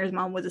 because Connor's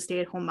mom was a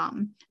stay-at-home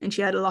mom, and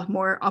she had a lot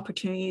more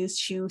opportunities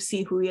to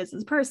see who he is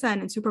as a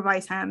person and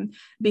supervise him,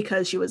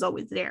 because she was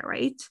always there,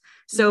 right?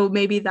 So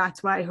maybe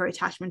that's why her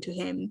attachment to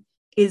him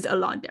is a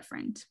lot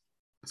different.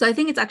 So I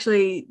think it's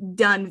actually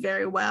done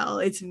very well.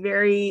 It's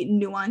very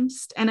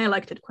nuanced, and I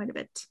liked it quite a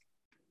bit.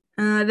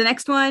 The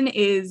next one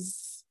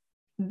is,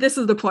 this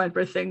is the point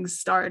where things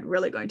start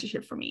really going to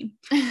shift for me.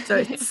 So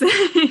it's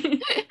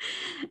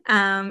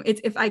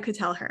it's If I Could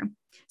Tell Her.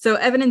 So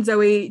Evan and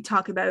Zoe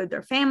talk about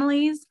their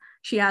families.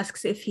 She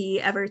asks if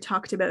he ever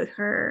talked about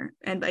her,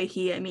 and by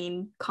he I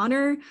mean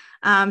Connor,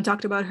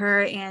 talked about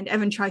her, and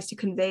Evan tries to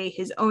convey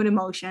his own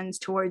emotions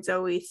towards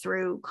Zoe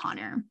through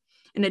Connor.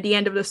 And at the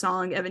end of the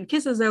song, Evan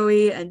kisses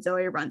Zoe and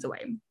Zoe runs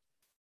away.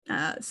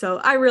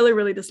 So I really,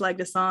 really dislike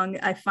the song.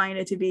 I find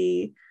it to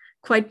be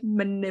quite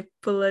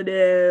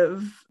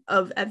manipulative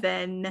of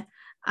Evan.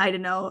 I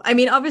don't know. I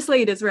mean,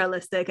 obviously it is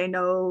realistic. I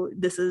know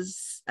this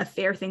is a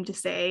fair thing to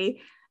say,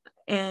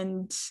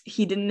 and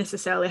he didn't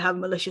necessarily have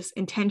malicious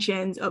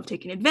intentions of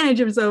taking advantage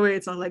of Zoe.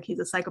 It's not like he's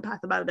a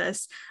psychopath about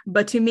this,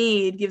 but to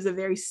me it gives a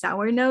very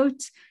sour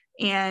note,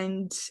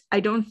 and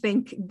I don't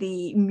think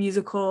the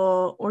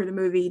musical or the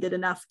movie did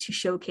enough to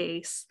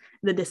showcase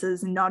that this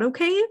is not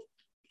okay.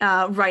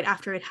 Right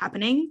after it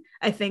happening,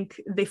 I think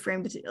they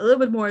framed it a little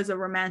bit more as a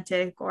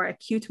romantic or a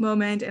cute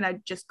moment, and I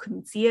just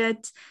couldn't see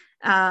it.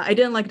 I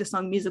didn't like the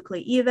song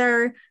musically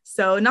either,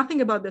 so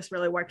nothing about this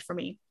really worked for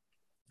me.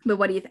 But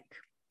what do you think?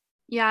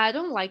 Yeah, I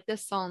don't like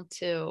this song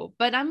too,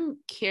 but I'm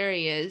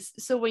curious.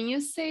 So when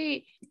you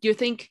say you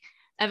think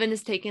Evan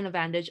is taking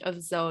advantage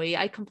of Zoe,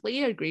 I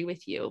completely agree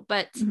with you.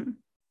 But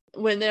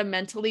when they're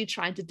mentally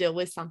trying to deal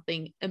with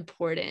something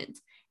important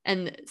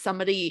and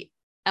somebody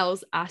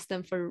else asks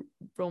them for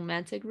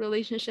romantic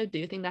relationship, do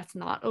you think that's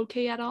not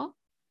okay at all?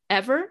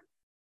 Ever?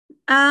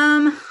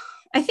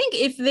 I think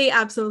if they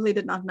absolutely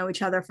did not know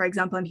each other, for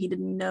example, and he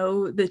didn't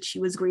know that she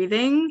was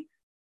grieving,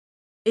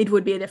 it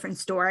would be a different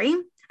story.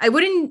 I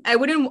wouldn't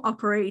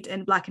operate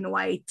in black and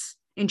white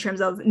in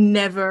terms of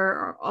never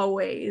or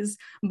always,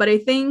 but I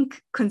think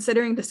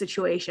considering the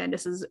situation,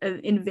 this is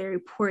in very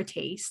poor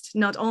taste,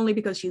 not only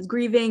because she's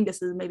grieving,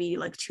 this is maybe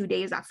like 2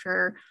 days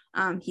after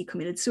he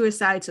committed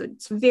suicide, so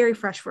it's very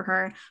fresh for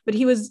her, but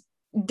he was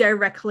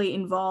directly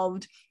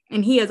involved,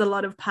 and he has a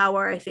lot of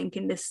power, I think,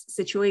 in this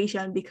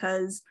situation,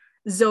 because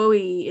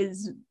Zoe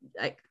is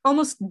like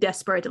almost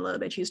desperate a little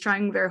bit. She's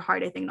trying very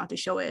hard, I think, not to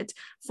show it,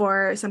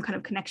 for some kind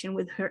of connection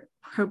with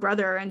her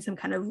brother and some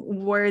kind of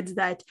words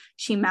that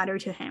she matter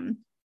to him.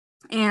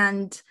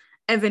 And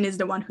Evan is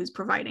the one who's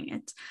providing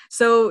it.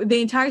 So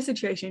the entire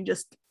situation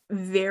just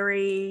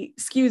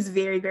skews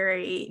very,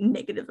 very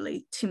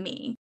negatively to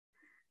me.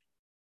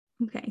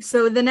 Okay,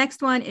 so the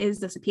next one is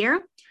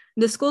Disappear.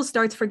 The school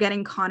starts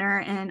forgetting Connor,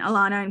 and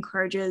Alana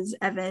encourages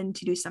Evan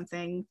to do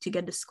something to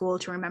get the school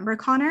to remember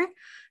Connor.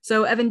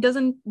 So Evan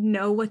doesn't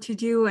know what to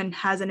do and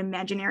has an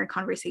imaginary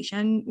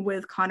conversation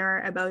with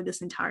Connor about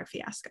this entire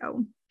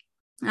fiasco.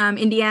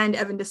 In the end,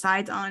 Evan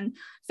decides on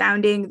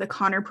founding the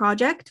Connor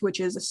Project, which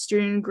is a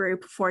student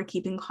group for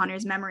keeping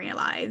Connor's memory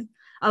alive.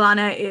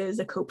 Alana is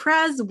a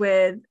co-pres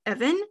with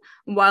Evan,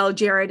 while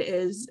Jared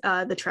is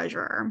the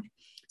treasurer.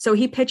 So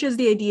he pitches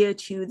the idea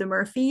to the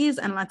Murphys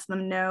and lets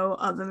them know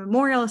of a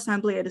memorial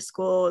assembly at a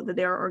school that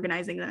they are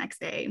organizing the next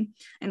day.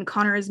 And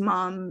Connor's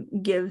mom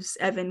gives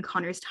Evan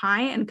Connor's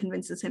tie and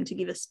convinces him to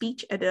give a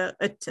speech at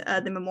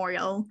the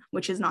memorial,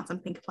 which is not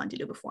something he planned to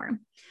do before.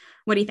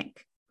 What do you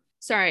think?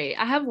 Sorry,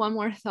 I have one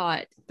more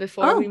thought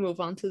before we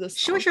move on to the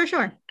song.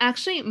 Sure.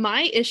 Actually,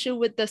 my issue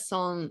with the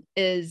song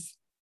is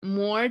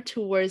more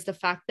towards the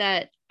fact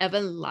that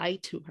Evan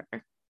lied to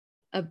her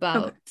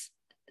about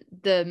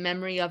the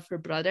memory of her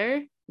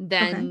brother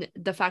than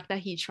the fact that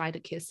he tried to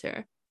kiss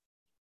her.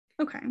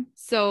 Okay.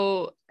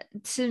 So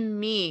to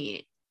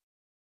me,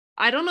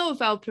 I don't know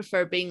if I'll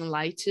prefer being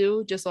lied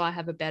to just so I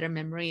have a better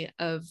memory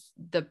of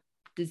the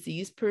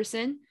deceased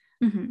person.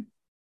 Mm-hmm.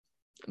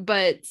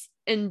 But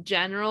in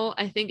general,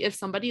 I think if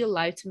somebody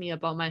lied to me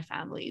about my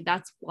family,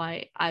 that's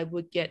why I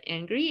would get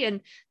angry.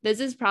 And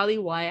this is probably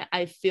why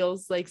I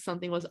feels like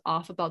something was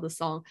off about the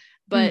song.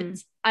 But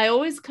I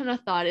always kind of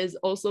thought is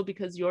also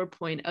because your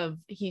point of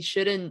he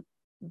shouldn't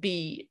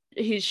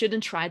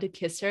try to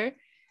kiss her.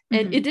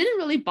 And it didn't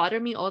really bother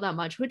me all that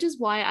much, which is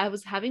why I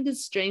was having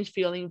this strange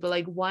feeling, but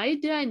like, why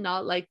did I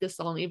not like the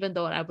song, even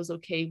though I was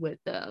okay with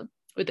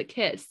the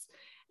kiss?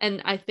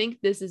 And I think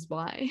this is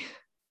why.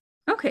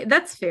 Okay,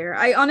 that's fair.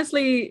 I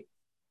honestly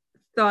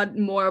thought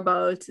more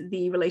about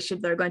the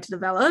relationship they're going to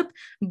develop,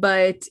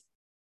 but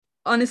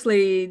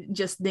honestly,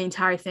 just the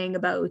entire thing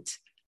about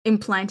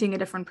implanting a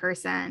different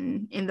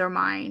person in their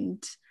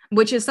mind,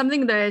 which is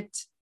something that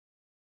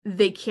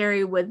they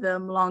carry with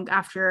them long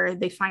after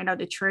they find out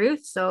the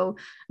truth. So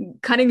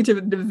cutting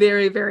to the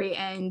very, very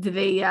end,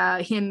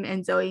 him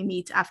and Zoe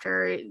meet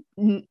after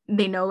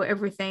they know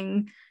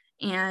everything.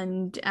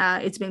 And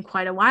it's been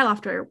quite a while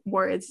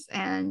afterwards.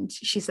 And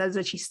she says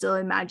that she still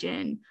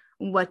imagine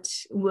what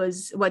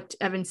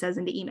Evan says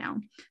in the email.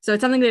 So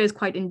it's something that is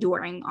quite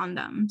enduring on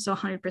them. So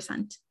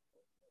 100%.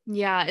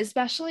 Yeah,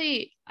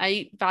 especially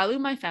I value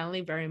my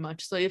family very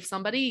much. So if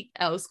somebody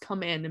else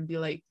come in and be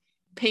like,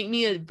 paint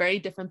me a very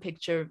different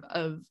picture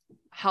of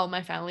how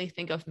my family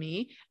think of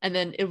me, and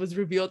then it was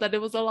revealed that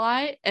it was a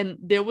lie, and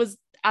there was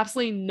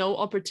absolutely no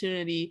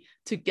opportunity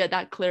to get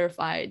that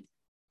clarified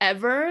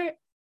ever,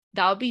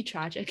 that would be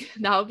tragic.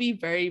 That would be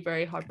very,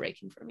 very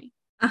heartbreaking for me.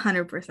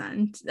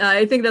 100%.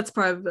 I think that's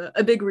part of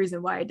a big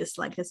reason why I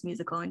dislike this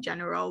musical in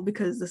general,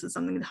 because this is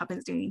something that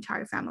happens to the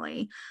entire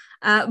family.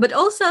 But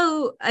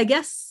also, I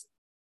guess,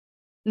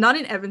 not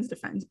in Evan's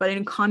defense, but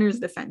in Connor's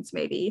defense,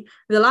 maybe.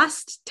 The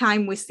last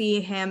time we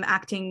see him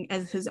acting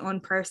as his own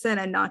person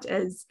and not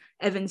as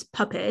Evan's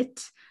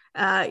puppet,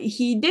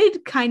 he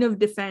did kind of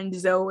defend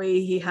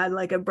Zoe. He had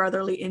like a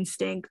brotherly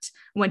instinct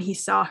when he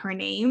saw her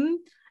name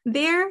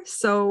there.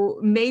 So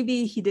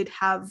maybe he did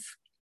have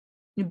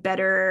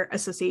better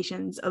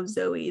associations of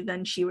Zoe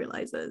than she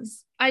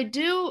realizes. I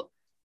do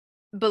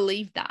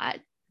believe that.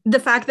 The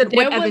fact that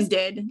Evan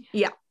did.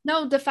 Yeah.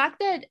 No, the fact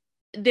that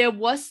there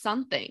was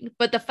something,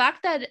 but the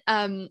fact that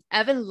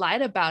Evan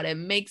lied about it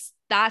makes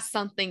that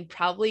something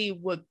probably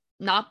would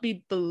not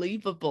be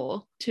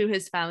believable to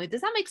his family. Does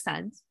that make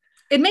sense?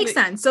 It makes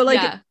sense. So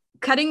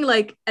cutting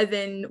like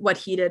Evan, what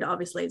he did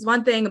obviously is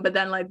one thing, but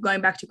then like going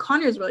back to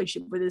Connor's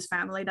relationship with his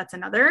family, that's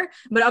another.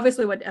 But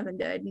obviously what Evan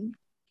did,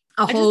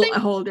 a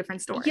whole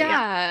different story.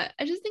 Yeah.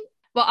 I just think,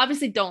 well,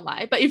 obviously don't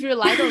lie, but if you're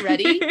lied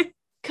already,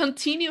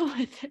 continue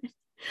with it.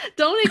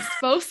 Don't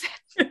expose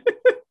it.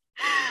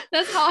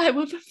 That's how I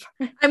would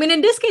prefer. I mean,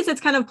 in this case, it's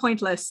kind of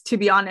pointless, to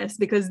be honest,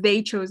 because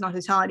they chose not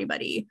to tell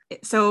anybody.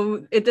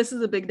 So this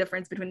is a big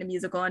difference between the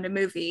musical and the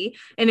movie.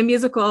 In a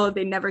musical,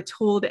 they never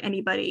told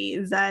anybody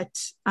that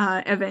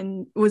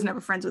Evan was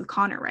never friends with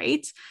Connor,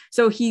 right?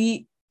 So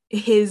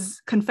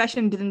his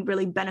confession didn't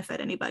really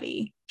benefit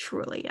anybody,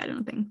 truly, I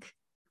don't think.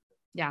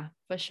 Yeah,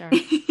 for sure.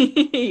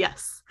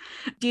 Yes.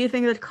 Do you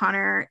think that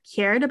Connor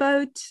cared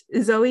about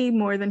Zoe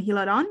more than he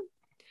let on?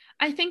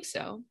 I think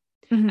so.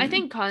 Mm-hmm. I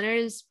think Connor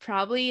is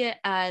probably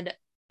at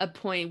a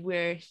point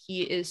where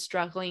he is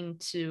struggling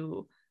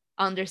to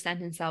understand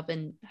himself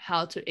and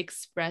how to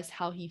express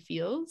how he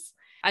feels.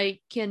 I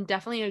can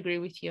definitely agree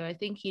with you. I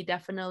think he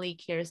definitely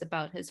cares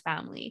about his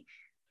family.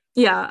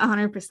 Yeah,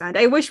 100%.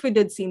 I wish we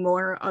did see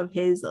more of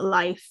his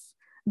life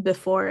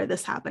before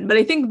this happened, but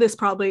I think this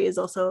probably is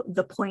also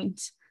the point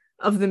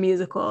of the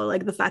musical,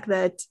 like the fact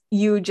that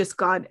you just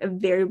got a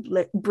very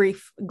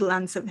brief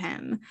glance of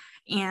him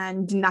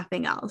and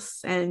nothing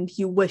else, and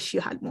you wish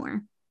you had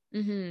more.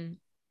 Mm-hmm.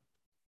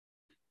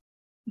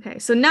 Okay,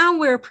 so now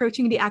we're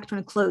approaching the Act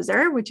 1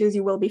 closer, which is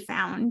You Will Be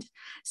Found.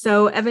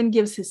 So Evan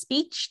gives his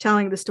speech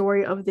telling the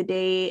story of the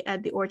day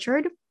at the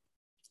orchard.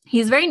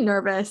 He's very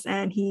nervous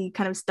and he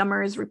kind of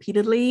stammers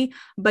repeatedly,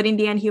 but in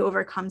the end, he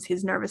overcomes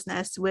his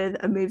nervousness with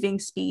a moving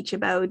speech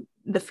about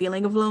the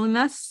feeling of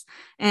loneliness.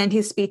 And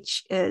his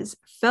speech is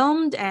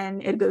filmed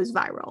and it goes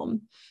viral.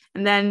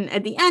 And then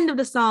at the end of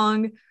the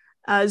song,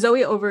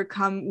 Zoe,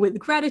 overcome with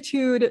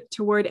gratitude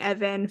toward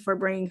Evan for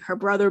bringing her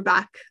brother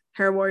back,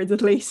 her words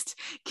at least,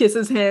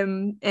 kisses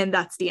him, and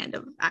that's the end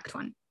of Act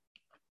One.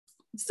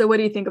 So, what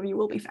do you think of You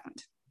Will Be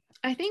Found?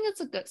 I think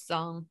it's a good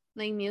song.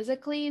 Like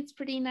musically, it's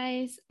pretty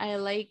nice. I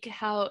like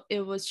how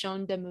it was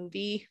shown the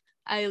movie.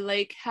 I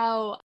like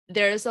how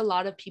there's a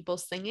lot of people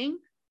singing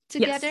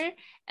together. Yes.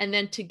 And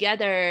then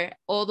together,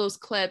 all those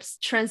clips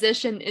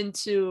transition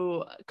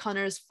into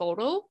Connor's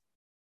photo.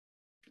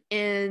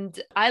 And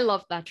I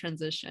love that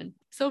transition.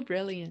 So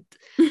brilliant.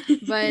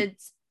 But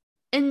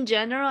in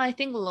general, I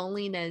think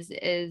loneliness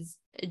is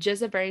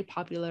just a very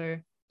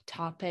popular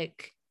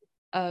topic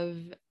of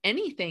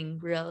anything,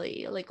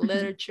 really, like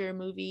literature,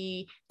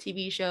 movie,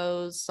 TV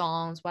shows,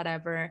 songs,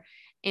 whatever.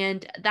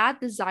 And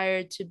that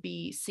desire to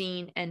be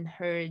seen and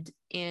heard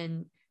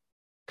and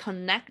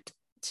connect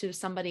to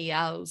somebody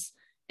else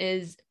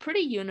is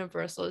pretty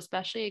universal,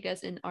 especially I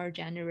guess in our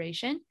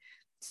generation.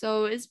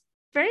 So it's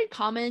very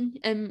common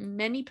in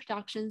many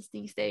productions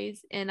these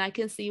days, and I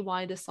can see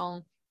why the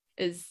song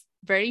is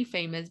very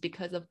famous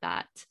because of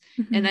that.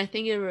 And I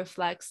think it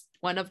reflects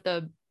one of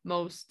the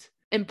most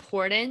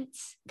important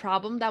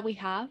problem that we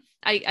have.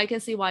 I can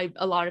see why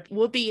a lot of people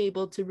will be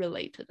able to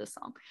relate to the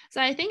song.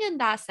 So I think in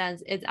that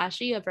sense, it's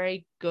actually a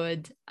very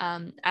good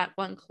Act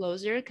One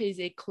closer, because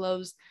it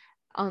closed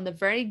on the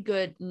very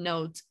good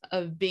note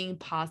of being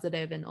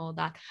positive and all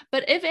that.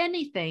 But if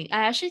anything,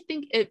 I actually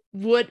think it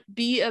would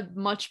be a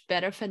much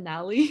better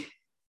finale.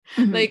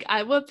 Like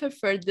I would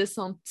prefer this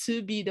song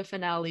to be the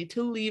finale,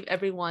 to leave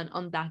everyone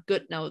on that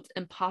good note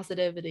and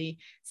positivity,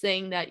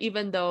 saying that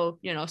even though,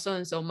 you know, so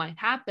and so might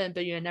happen,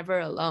 but you're never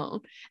alone.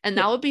 And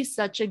that would be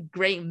such a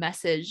great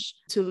message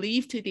to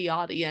leave to the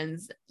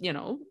audience, you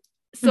know.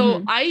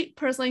 So I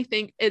personally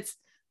think it's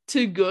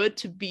too good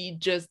to be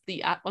just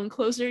the Act One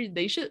closer.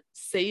 They should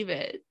save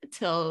it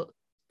till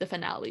the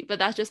finale. But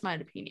that's just my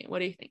opinion. What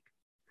do you think?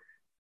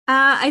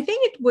 I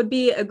think it would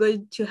be a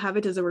good to have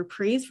it as a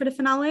reprise for the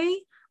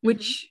finale,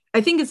 which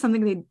I think is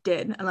something they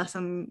did, unless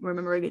I'm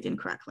remembering it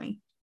incorrectly.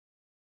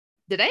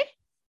 Did they?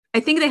 I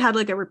think they had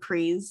like a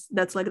reprise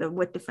that's like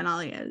what the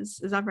finale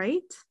is. Is that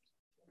right?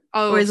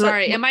 Oh,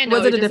 sorry. In my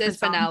note, it just says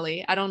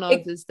finale. I don't know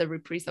if it's the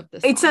reprise of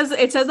this. It says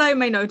that in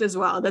my note as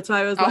well. That's why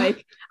I was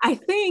like, I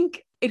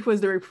think it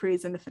was the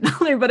reprise in the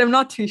finale, but I'm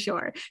not too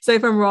sure. So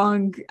if I'm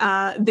wrong,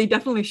 they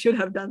definitely should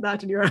have done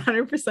that, and you're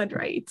 100%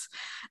 right.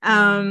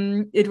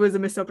 It was a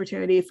missed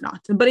opportunity if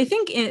not. But I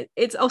think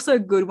it's also a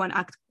good one,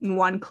 Act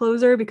One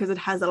closer, because it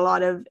has a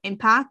lot of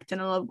impact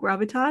and a lot of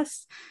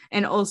gravitas,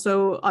 and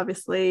also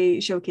obviously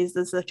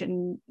showcases such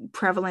a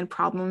prevalent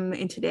problem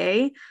in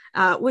today.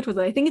 Which was,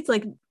 I think it's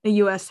like the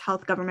US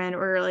health government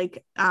or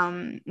like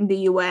the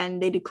UN,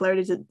 they declared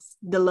it as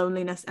the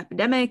loneliness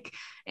epidemic,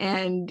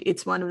 and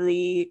it's one of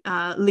the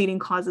leading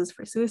causes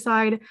for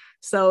suicide.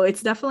 So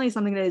it's definitely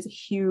something that is a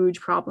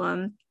huge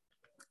problem,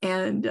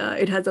 and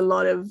it has a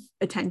lot of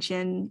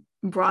attention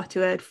brought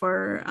to it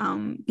for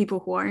people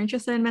who are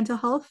interested in mental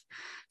health.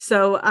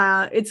 So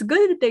it's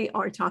good that they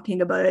are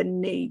talking about it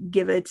and they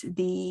give it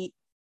the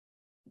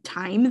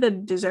time that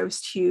it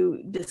deserves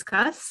to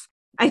discuss.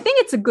 I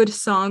think it's a good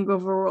song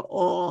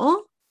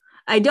overall.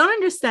 I don't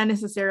understand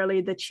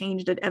necessarily the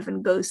change that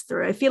Evan goes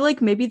through. I feel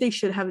like maybe they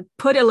should have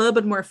put a little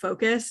bit more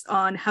focus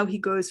on how he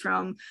goes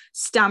from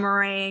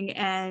stammering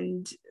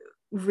and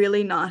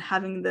really not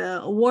having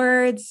the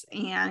words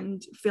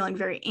and feeling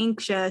very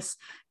anxious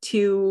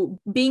to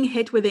being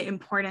hit with the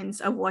importance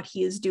of what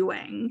he is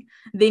doing.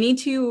 They need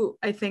to,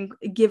 I think,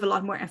 give a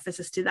lot more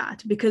emphasis to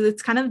that, because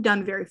it's kind of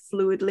done very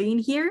fluidly in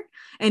here.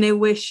 And I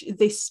wish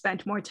they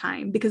spent more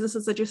time, because this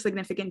is such a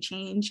significant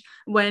change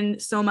when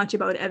so much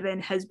about Evan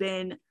has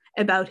been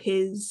about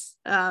his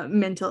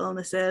mental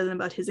illnesses and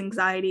about his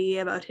anxiety,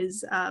 about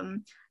his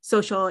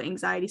social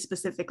anxiety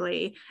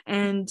specifically,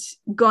 and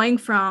going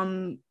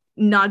from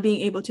not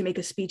being able to make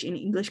a speech in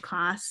English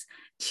class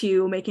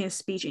to making a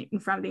speech in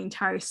front of the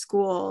entire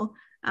school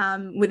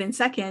within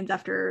seconds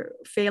after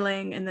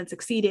failing and then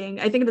succeeding.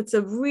 I think that's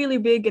a really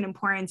big and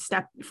important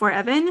step for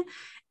Evan.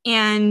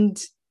 And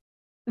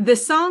the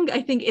song,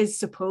 I think, is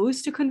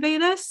supposed to convey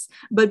this,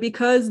 but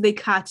because they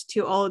cut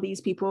to all of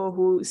these people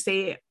who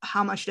say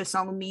how much the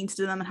song means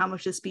to them and how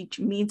much the speech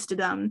means to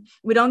them,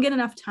 we don't get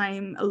enough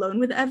time alone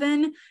with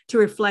Evan to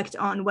reflect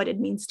on what it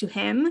means to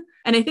him.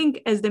 And I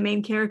think as the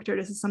main character,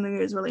 this is something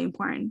that is really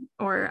important,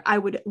 or I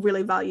would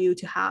really value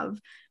to have,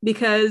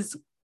 because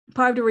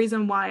part of the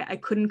reason why I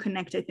couldn't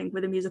connect, I think,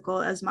 with the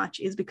musical as much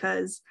is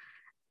because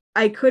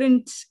I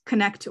couldn't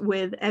connect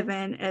with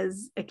Evan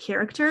as a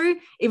character,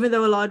 even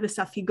though a lot of the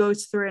stuff he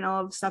goes through and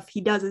all of the stuff he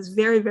does is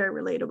very,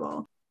 very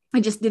relatable. I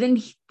just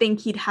didn't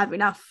think he'd have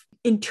enough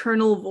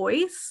internal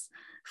voice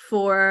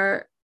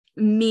for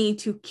me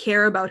to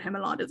care about him a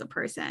lot as a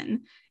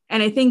person.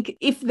 And I think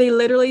if they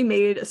literally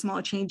made a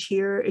small change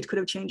here, it could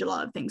have changed a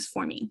lot of things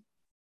for me.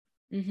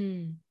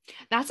 Mm-hmm.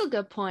 That's a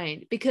good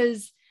point,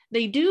 because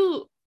they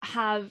do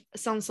have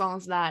some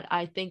songs that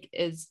I think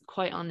is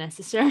quite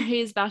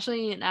unnecessary,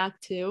 especially in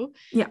Act Two.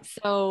 Yeah.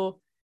 So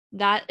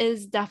that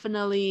is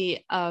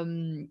definitely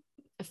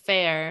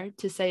fair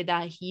to say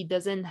that he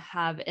doesn't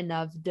have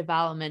enough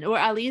development, or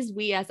at least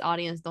we as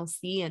audience don't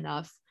see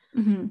enough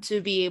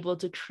to be able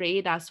to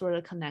create that sort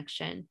of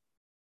connection.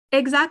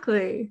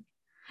 Exactly.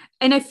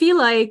 And I feel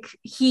like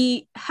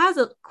he has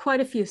quite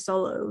a few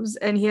solos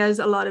and he has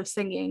a lot of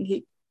singing.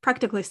 He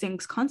practically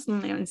sings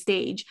constantly on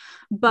stage,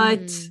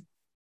 but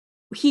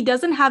he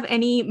doesn't have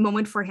any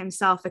moment for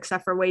himself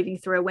except for waving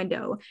through a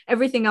window.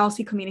 Everything else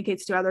he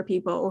communicates to other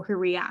people or he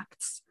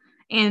reacts.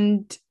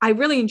 And I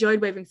really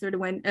enjoyed waving through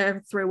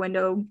through a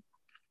window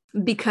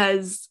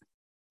because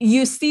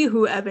you see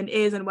who Evan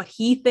is and what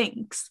he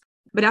thinks.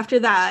 But after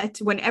that,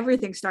 when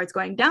everything starts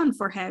going down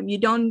for him, you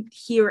don't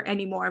hear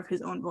any more of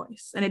his own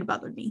voice. And it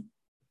bothered me.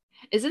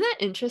 Isn't it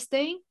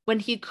interesting when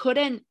he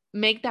couldn't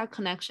make that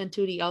connection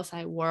to the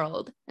outside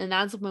world? And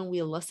that's when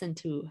we listen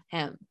to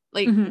him.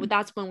 Like,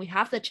 that's when we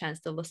have the chance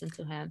to listen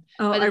to him.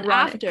 Oh, but then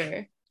ironic.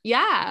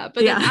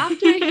 then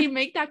after he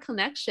make that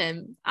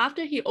connection,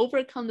 after he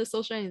overcome the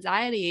social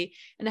anxiety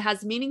and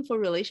has meaningful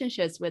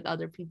relationships with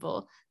other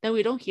people, then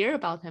we don't hear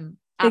about him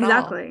at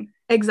all.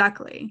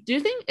 Exactly. Do you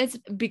think it's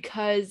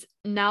because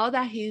now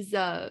that he's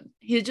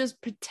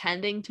just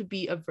pretending to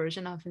be a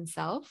version of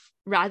himself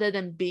rather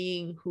than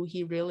being who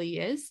he really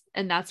is,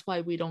 and that's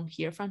why we don't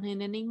hear from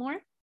him anymore?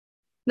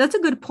 That's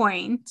a good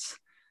point.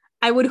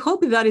 I would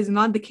hope that is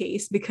not the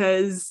case,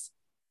 because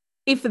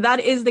if that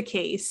is the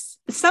case,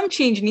 some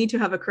change need to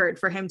have occurred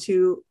for him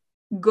to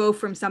go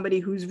from somebody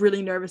who's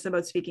really nervous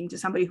about speaking to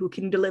somebody who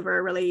can deliver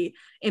a really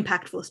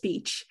impactful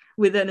speech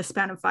within a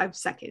span of 5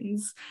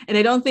 seconds. And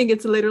I don't think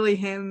it's literally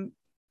him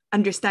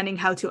understanding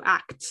how to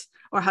act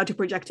or how to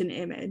project an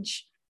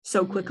image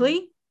so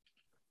quickly.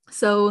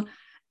 So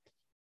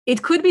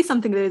it could be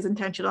something that is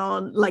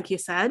intentional, like you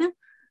said,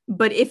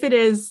 but if it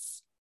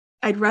is,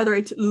 I'd rather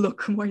it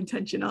look more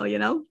intentional, you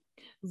know?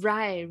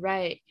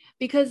 Right.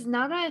 Because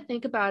now that I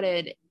think about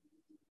it,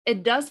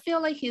 it does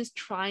feel like he's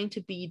trying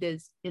to be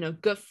this,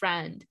 good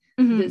friend,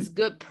 this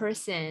good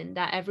person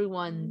that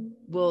everyone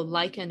will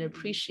like and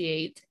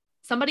appreciate,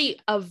 somebody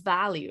of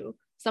value,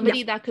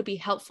 somebody that could be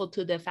helpful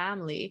to their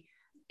family.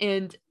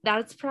 And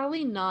that's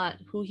probably not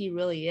who he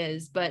really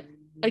is. But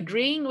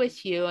agreeing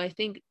with you, I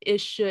think it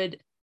should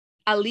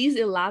at least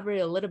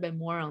elaborate a little bit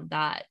more on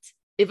that,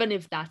 even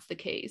if that's the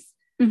case,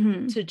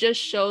 to just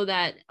show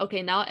that,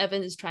 okay, now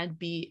Evan is trying to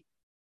be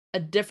a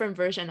different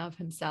version of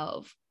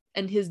himself.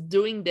 And he's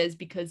doing this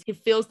because he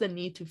feels the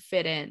need to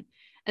fit in.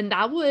 And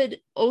that would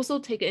also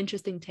take an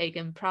interesting take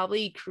and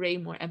probably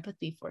create more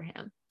empathy for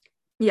him.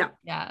 Yeah,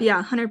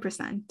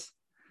 100%.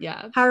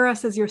 Yeah. Hire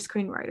us as your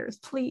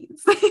screenwriters,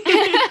 please.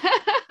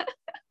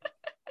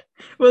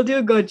 We'll do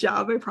a good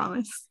job, I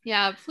promise.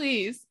 Yeah,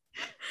 please.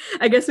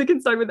 I guess we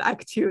can start with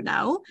Act 2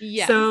 now.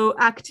 Yeah. So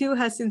Act 2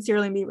 has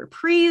Sincerely Me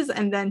Reprise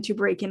and then To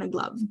Break in a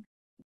Glove.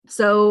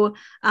 So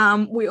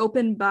we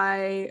open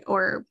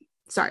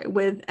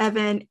with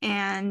Evan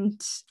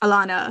and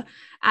Alana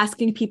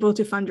asking people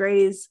to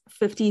fundraise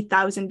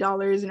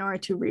 $50,000 in order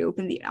to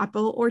reopen the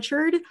apple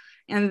orchard.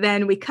 And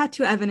then we cut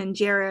to Evan and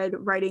Jared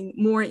writing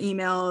more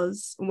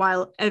emails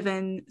while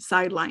Evan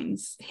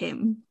sidelines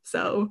him.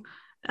 So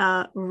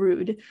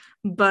rude.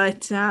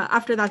 But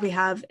after that, we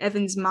have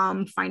Evan's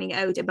mom finding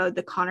out about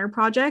the Connor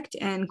project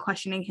and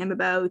questioning him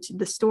about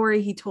the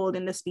story he told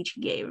in the speech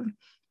he gave.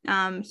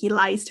 He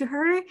lies to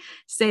her,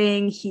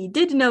 saying he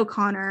did know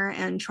Connor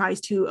and tries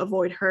to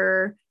avoid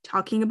her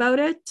talking about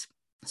it.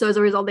 So as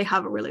a result, they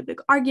have a really big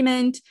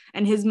argument,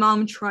 and his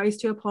mom tries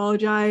to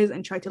apologize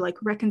and try to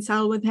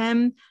reconcile with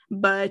him,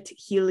 but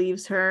he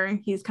leaves her.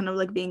 He's kind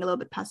of being a little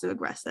bit passive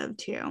aggressive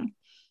too.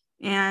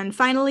 And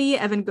finally,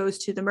 Evan goes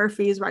to the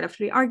Murphys right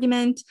after the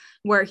argument,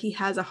 where he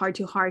has a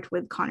heart-to-heart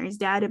with Connor's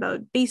dad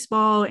about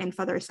baseball and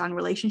father-son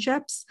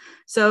relationships.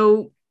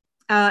 So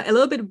a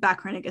little bit of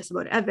background, I guess,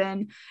 about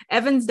Evan.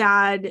 Evan's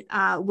dad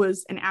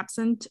was an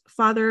absent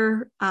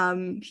father.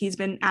 He's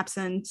been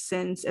absent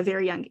since a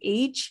very young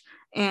age.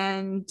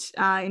 And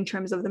in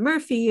terms of the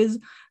Murphys,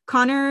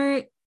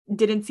 Connor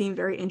didn't seem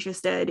very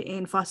interested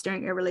in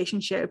fostering a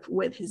relationship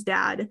with his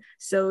dad.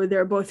 So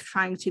they're both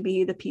trying to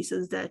be the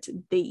pieces that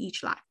they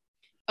each lack.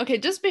 Okay,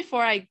 just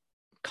before I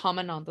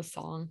comment on the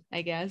song,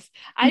 I guess,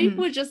 I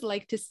would just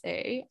like to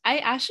say, I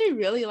actually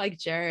really like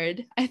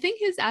Jared. I think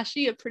he's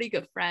actually a pretty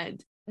good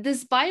friend.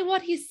 Despite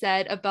what he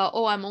said about,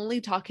 oh, I'm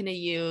only talking to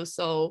you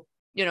so,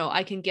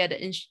 I can get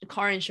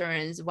car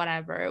insurance,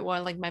 whatever,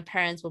 or my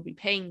parents will be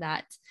paying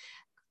that.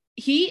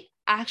 He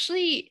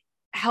actually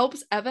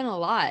helps Evan a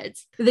lot.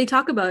 They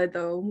talk about it,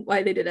 though,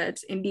 why they did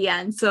it in the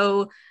end.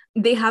 So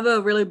they have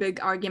a really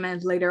big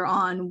argument later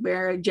on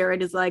where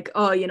Jared is like,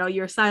 oh,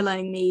 you're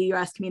sidelining me. You're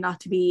asking me not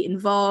to be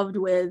involved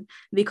with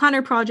the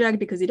Connor project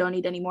because you don't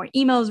need any more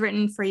emails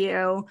written for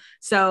you.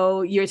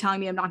 So you're telling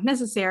me I'm not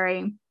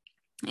necessary.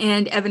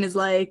 And Evan is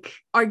like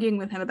arguing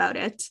with him about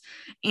it.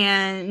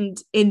 And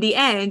in the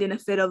end, in a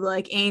fit of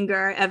like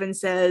anger, Evan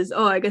says,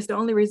 "Oh, I guess the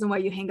only reason why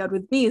you hang out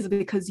with me is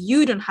because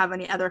you don't have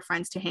any other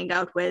friends to hang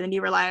out with and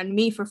you rely on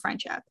me for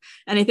friendship."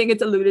 And I think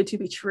it's alluded to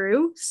be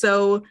true.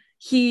 So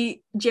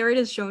Jared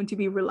is shown to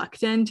be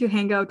reluctant to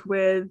hang out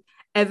with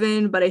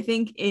Evan, but I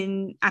think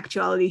in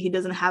actuality, he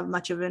doesn't have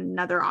much of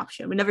another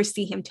option. We never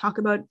see him talk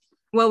about,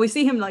 well, we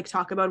see him like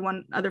talk about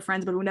one other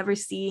friends, but we never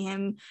see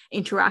him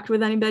interact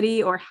with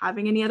anybody or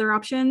having any other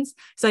options.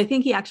 So I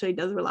think he actually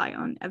does rely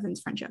on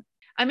Evan's friendship.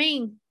 I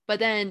mean, but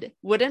then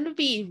wouldn't it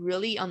be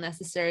really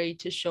unnecessary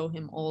to show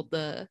him all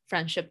the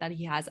friendship that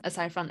he has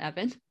aside from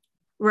Evan?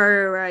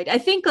 Right. I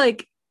think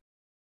like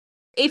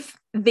if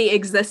they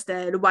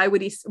existed, why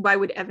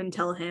would Evan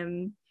tell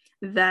him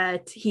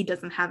that he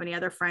doesn't have any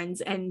other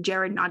friends and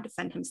Jared not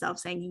defend himself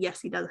saying,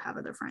 yes, he does have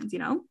other friends, you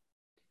know?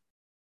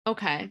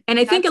 Okay. And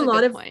I think a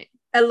lot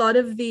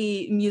of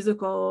the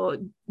musical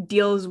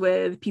deals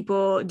with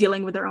people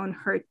dealing with their own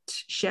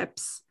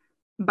hardships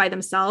by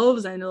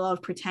themselves and a lot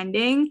of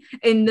pretending.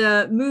 In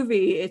the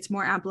movie, it's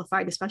more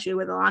amplified, especially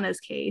with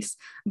Alana's case.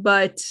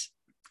 But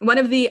one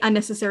of the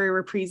unnecessary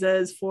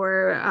reprises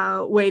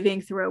for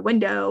waving through a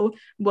window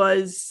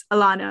was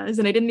Alana's,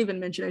 and I didn't even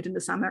mention it in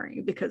the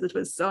summary because it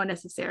was so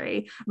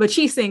unnecessary. But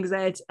she sings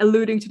it,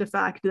 alluding to the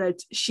fact that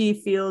she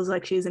feels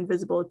like she's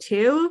invisible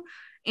too.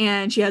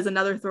 And she has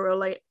another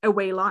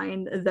throwaway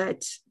line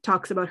that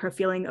talks about her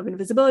feeling of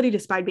invisibility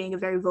despite being a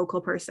very vocal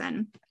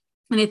person.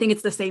 And I think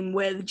it's the same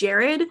with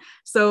Jared.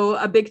 So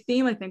a big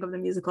theme, I think, of the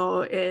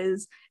musical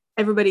is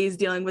everybody's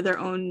dealing with their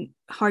own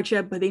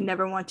hardship, but they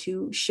never want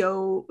to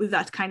show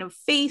that kind of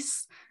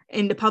face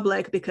in the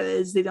public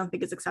because they don't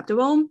think it's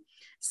acceptable.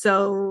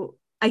 So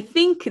I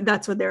think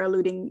that's what they're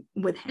alluding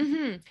with him.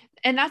 Mm-hmm.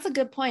 And that's a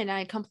good point.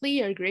 I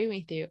completely agree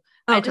with you.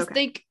 I just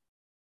think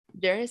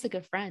Jared is a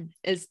good friend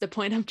is the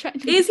point I'm trying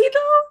to make. Is he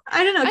though?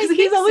 I don't know, because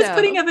he's always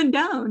putting Evan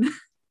down.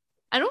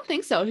 I don't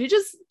think so. He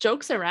just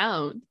jokes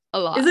around a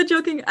lot. Is it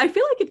joking? I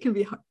feel like it can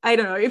be hard. I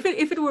don't know. If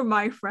it were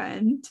my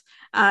friend,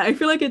 I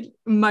feel like it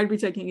might be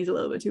taking it a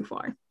little bit too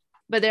far.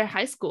 But they're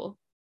high school.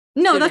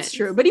 No, students. That's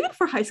true. But even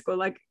for high school,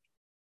 like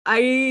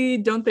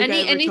I don't think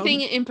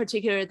anything in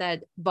particular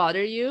that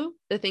bothered you,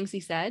 the things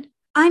he said.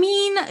 I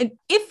mean,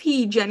 if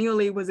he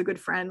genuinely was a good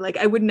friend, like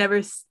I would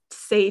never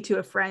say to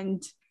a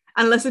friend,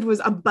 unless it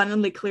was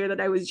abundantly clear that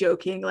I was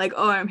joking, like,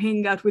 oh, I'm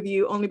hanging out with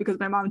you only because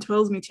my mom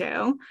tells me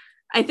to.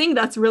 I think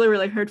that's really,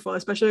 really hurtful,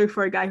 especially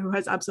for a guy who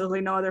has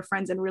absolutely no other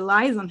friends and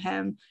relies on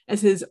him as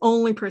his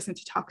only person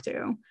to talk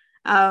to.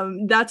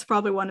 That's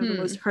probably one of the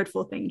most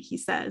hurtful things he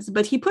says.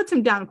 But he puts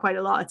him down quite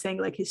a lot, saying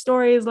like his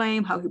story is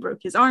lame, how he broke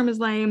his arm is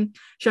lame,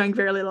 showing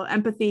very little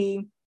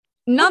empathy.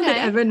 Not that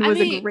Evan was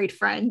a great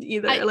friend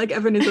either.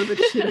 Evan is a bit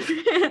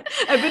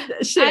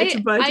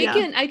shit.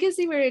 I can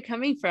see where you're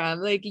coming from.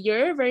 Like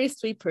you're a very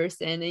sweet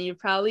person and you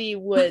probably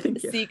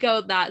would seek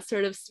out that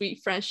sort of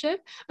sweet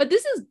friendship. But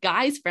this is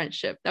guys'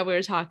 friendship that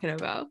we're talking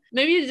about.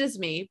 Maybe it's just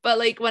me, but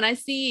like when I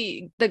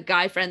see the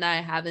guy friend that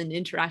I have and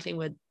interacting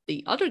with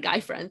the other guy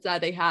friends that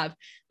they have,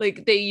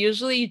 like they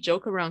usually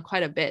joke around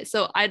quite a bit.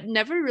 So I'd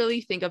never really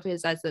think of him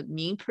as a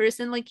mean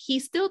person. Like he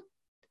still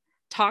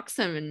talks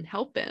to him and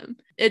help him.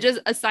 It's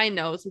just a side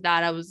note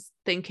that I was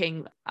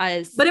thinking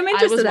but I'm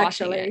interested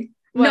actually.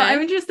 No,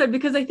 I'm interested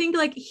because I think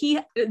like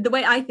the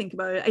way I think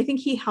about it, I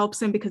think he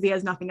helps him because he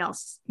has nothing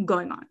else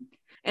going on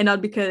and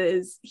not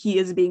because he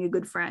is being a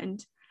good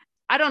friend.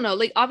 I don't know.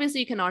 Like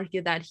obviously you can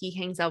argue that he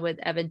hangs out with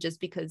Evan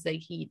just because like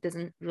he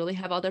doesn't really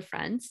have other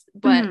friends,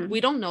 but we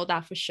don't know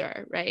that for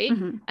sure, right?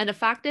 And the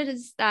fact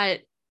is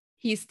that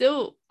he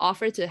still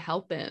offered to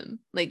help him.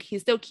 Like he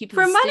still keeps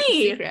for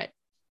money secret.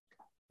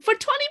 For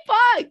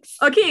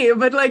 $20. Okay,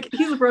 but like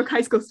he's a broke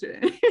high school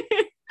student.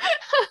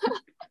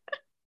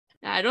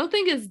 I don't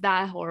think it's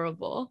that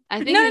horrible. I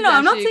think no,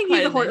 I'm not saying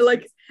he's a horrible.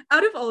 Like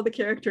out of all the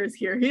characters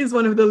here, he's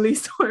one of the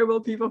least horrible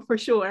people for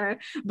sure.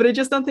 But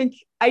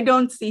I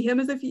don't see him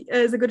as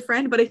a good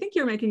friend. But I think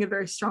you're making a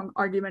very strong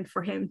argument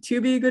for him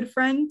to be a good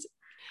friend.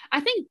 I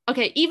think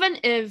even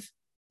if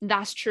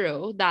that's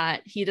true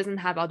that he doesn't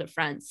have other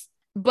friends,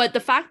 but the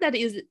fact that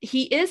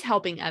he is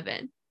helping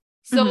Evan.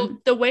 So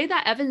the way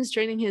that Evan is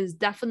treating him is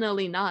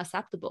definitely not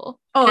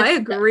acceptable. Oh, I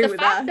agree with that.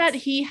 The fact that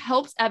he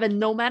helps Evan,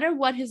 no matter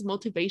what his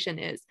motivation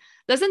is,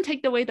 doesn't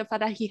take away the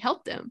fact that he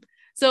helped him.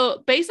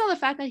 So based on the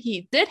fact that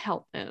he did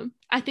help him,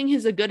 I think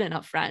he's a good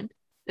enough friend,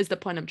 is the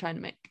point I'm trying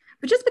to make.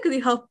 But just because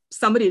you help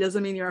somebody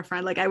doesn't mean you're a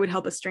friend. Like I would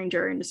help a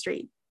stranger in the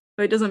street,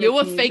 but it doesn't. You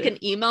would fake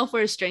an email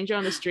for a stranger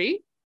on the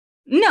street?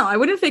 No, I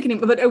wouldn't fake an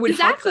email, but I would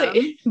help them.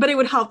 But I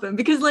would help them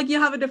because like you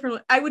have a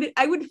different. I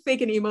would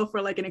fake an email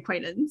for like an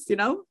acquaintance, you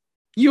know.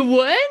 You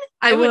would?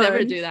 I would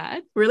never do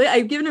that. Really?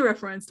 I've given a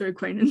reference to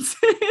acquaintances.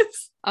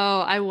 Oh,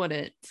 I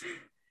wouldn't.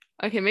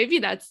 Okay, maybe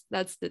that's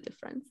the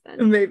difference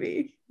then.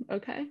 Maybe.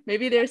 Okay.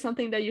 Maybe there's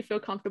something that you feel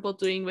comfortable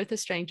doing with a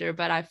stranger,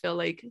 but I feel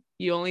like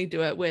you only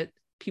do it with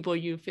people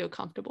you feel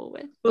comfortable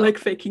with. Like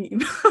faking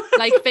emails.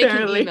 Like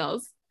faking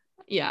emails.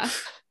 Yeah.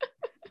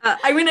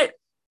 I mean,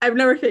 I've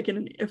never faked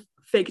an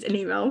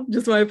email.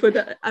 Just want to put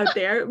that out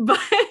there. But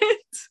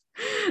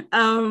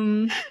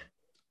um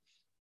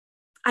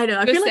I don't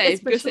know. I Good feel like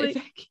save. Good save.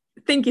 especially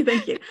thank you,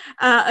 thank you.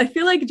 I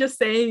feel like just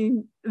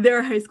saying there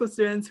are high school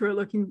students who are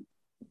looking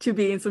to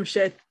be in some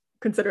shit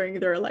considering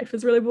their life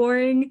is really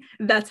boring.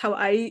 That's how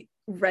I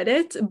read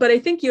it. But I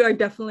think you are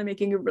definitely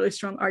making a really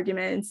strong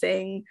argument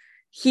saying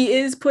he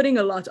is putting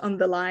a lot on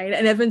the line,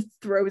 and Evan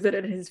throws it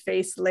in his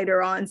face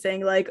later on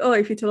saying like, oh,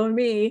 if you tell on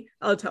me,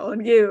 I'll tell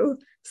on you.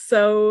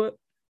 So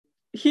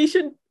he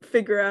should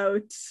figure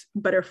out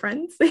better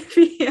friends if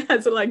he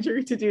has a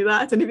luxury to do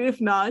that. And even if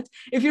not,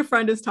 if your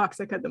friend is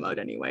toxic, cut them out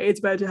anyway.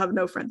 It's better to have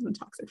no friends than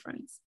toxic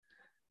friends.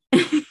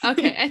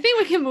 Okay, I think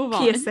we can move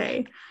on.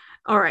 PSA.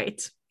 All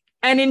right.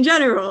 And in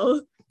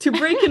general, to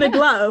break in a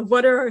glove,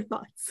 what are our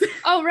thoughts?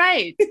 Oh,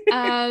 right.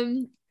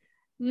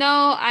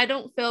 No, I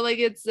don't feel like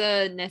it's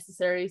a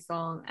necessary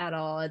song at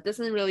all. It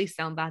doesn't really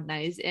sound that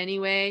nice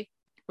anyway.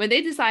 When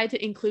they decide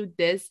to include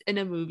this in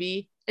a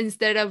movie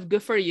instead of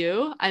Good For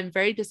You, I'm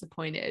very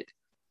disappointed.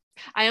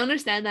 I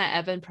understand that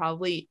Evan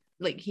probably,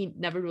 like, he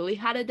never really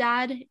had a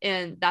dad,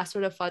 and that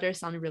sort of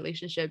father-son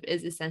relationship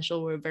is essential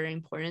or very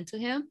important to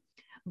him.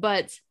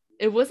 But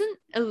it wasn't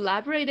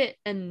elaborated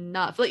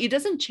enough. Like, it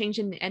doesn't change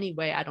in any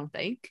way, I don't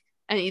think.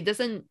 And it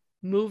doesn't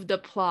move the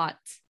plot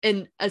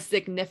in a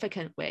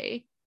significant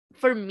way.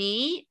 For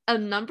me, a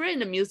number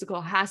in a musical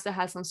has to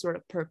have some sort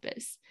of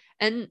purpose.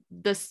 And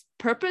the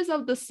purpose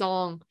of the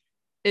song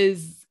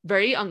is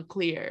very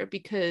unclear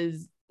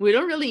because we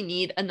don't really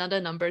need another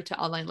number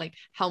to outline like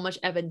how much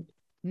Evan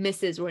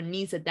misses or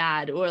needs a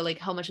dad, or like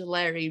how much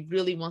Larry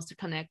really wants to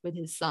connect with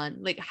his son.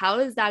 Like, how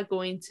is that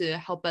going to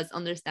help us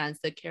understand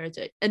the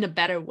character in a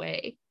better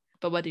way?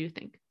 But what do you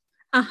think?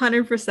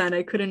 100%.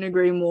 I couldn't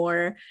agree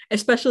more,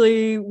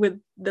 especially with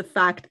the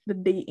fact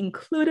that they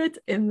include it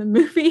in the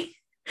movie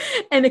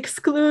and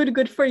exclude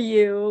Good For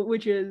You,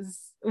 which is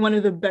one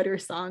of the better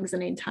songs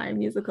in a time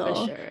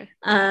musical. For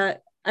sure.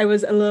 I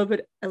was a little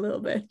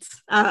bit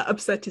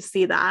upset to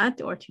see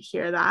that or to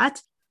hear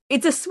that.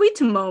 It's a sweet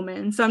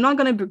moment, so I'm not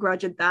going to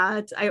begrudge it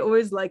that. I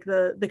always like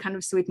the kind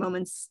of sweet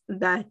moments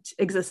that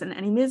exist in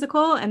any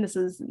musical, and this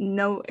is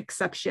no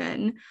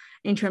exception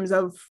in terms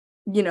of,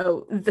 you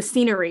know, the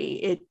scenery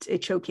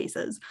it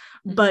showcases.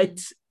 Mm-hmm.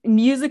 But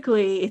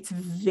musically, it's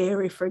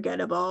very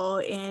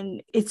forgettable,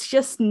 and it's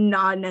just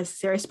not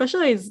necessary,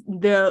 especially as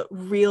the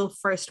real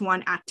first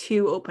one, Act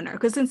 2 opener,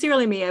 because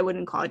Sincerely Me, I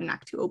wouldn't call it an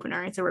Act 2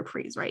 opener. It's a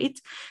reprise, right?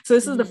 So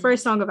this is the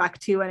first song of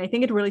Act 2, and I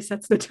think it really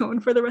sets the tone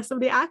for the rest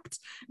of the act,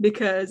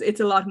 because it's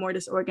a lot more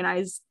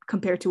disorganized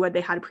compared to what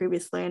they had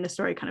previously, and the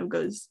story kind of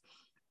goes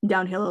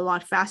downhill a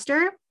lot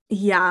faster.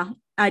 Yeah,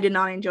 I did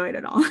not enjoy it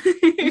at all.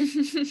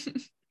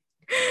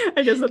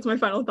 I guess that's my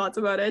final thoughts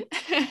about it.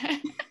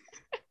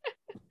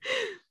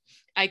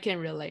 I can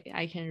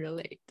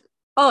relate.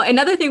 Oh,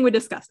 another thing we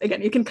discussed,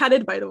 again, you can cut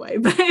it by the way,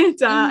 but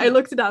I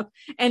looked it up,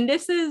 and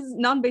this is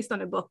not based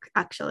on a book,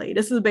 actually.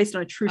 This is based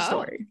on a true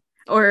story.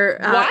 Or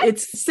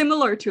it's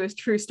similar to a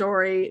true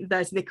story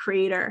that the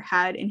creator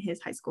had in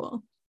his high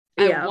school.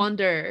 I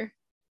wonder,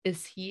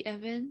 is he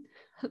Evan?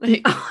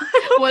 Like,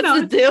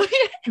 what's the deal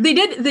here?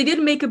 They did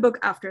make a book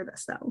after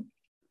this though.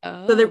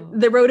 Oh. So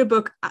they wrote a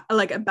book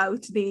like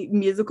about the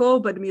musical,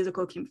 but the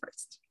musical came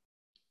first.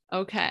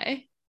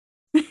 Okay.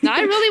 Now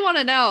I really want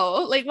to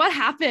know, like, what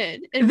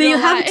happened. They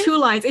have 2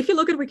 lines. If you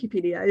look at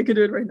Wikipedia, you can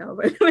do it right now,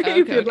 by the way,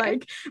 if you'd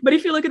like. But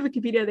if you look at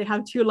Wikipedia, they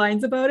have 2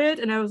 lines about it,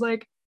 and I was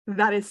like,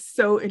 that is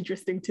so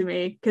interesting to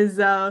me, because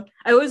I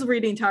was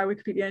reading the entire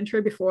Wikipedia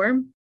entry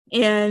before,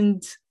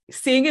 and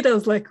seeing it, I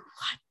was like,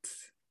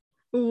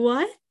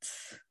 what?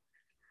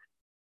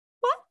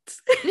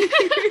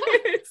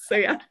 So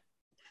yeah.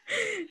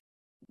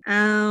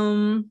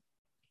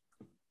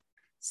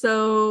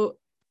 So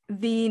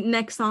the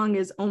next song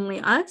is Only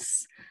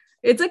Us.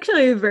 It's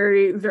actually a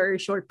very, very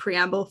short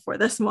preamble for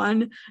this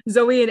one.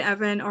 Zoe and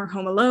Evan are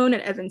home alone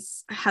at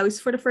Evan's house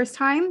for the first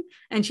time,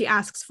 and she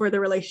asks for the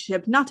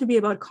relationship not to be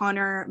about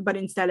Connor, but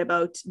instead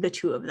about the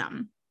 2 of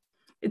them.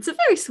 It's a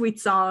very sweet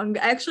song.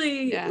 I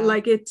actually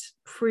like it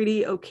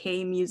pretty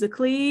okay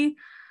musically.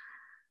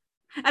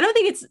 I don't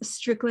think it's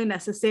strictly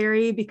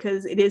necessary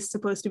because it is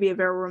supposed to be a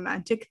very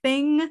romantic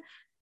thing,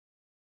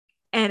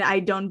 and I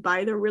don't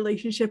buy the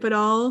relationship at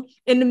all.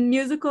 In the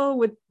musical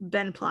with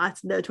Ben Platt,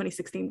 the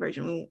 2016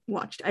 version we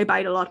watched, I buy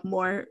it a lot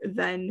more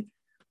than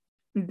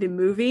the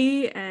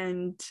movie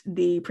and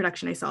the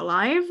production I saw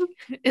live.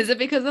 Is it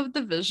because of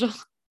the visual,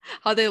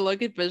 how they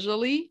look it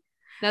visually?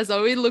 That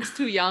Zoe looks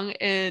too young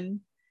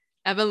and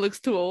Evan looks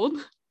too old?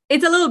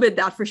 It's a little bit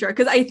that for sure,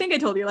 because I think I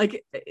told you,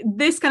 like,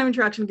 this kind of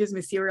interaction gives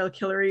me serial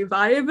killery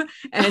vibe,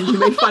 and you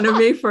make fun of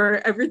me for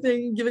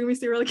everything giving me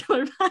serial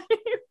killer vibe.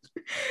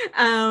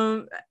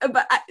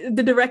 But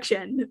the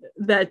direction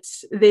that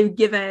they've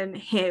given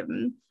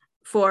him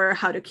for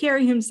how to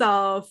carry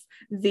himself,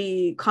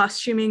 the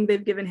costuming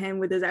they've given him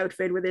with his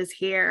outfit, with his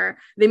hair,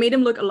 they made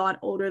him look a lot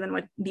older than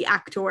what the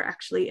actor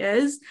actually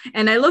is.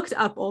 And I looked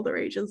up older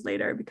ages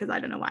later because I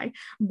don't know why,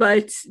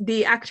 but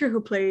the actor who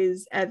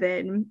plays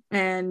Evan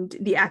and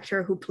the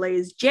actor who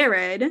plays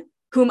Jared,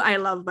 whom I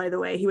love, by the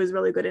way, he was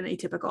really good in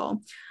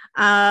Atypical,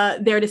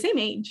 they're the same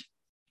age.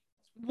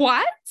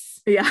 What?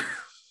 Yeah.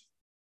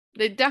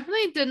 They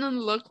definitely didn't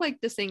look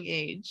like the same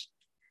age.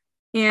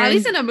 And at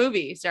least in a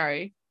movie,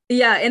 sorry.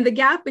 Yeah, and the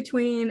gap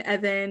between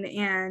Evan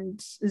and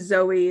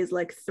Zoe is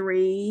like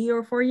 3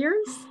 or 4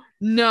 years.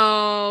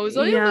 No,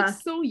 Zoe Yeah,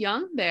 looks so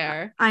young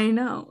there. I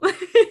know.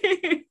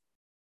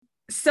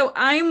 So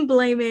I'm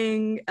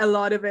blaming a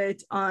lot of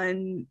it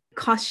on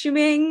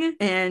costuming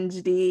and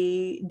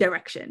the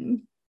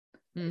direction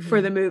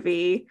for the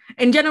movie.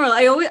 In general,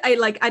 I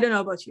don't know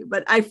about you,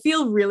 but I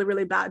feel really,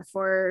 really bad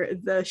for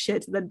the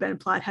shit that Ben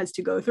Platt has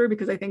to go through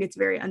because I think it's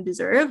very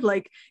undeserved.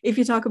 Like, if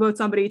you talk about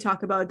somebody,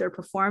 talk about their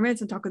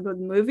performance and talk about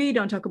the movie,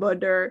 don't talk about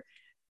their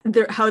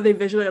how they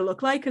visually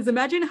look like. Because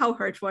imagine how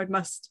hurtful it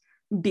must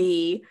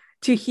be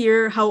to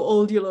hear how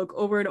old you look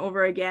over and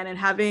over again and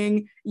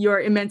having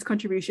your immense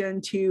contribution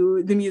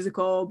to the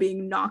musical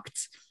being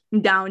knocked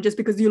down just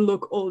because you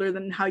look older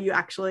than how you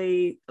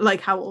actually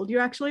like how old you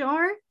actually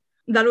are.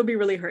 That would be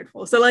really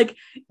hurtful. So like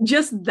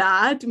just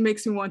that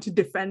makes me want to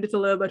defend it a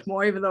little bit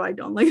more, even though I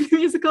don't like the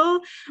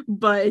musical.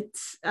 But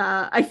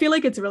I feel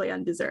like it's really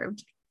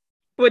undeserved.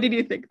 What did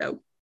you think though?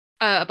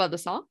 About the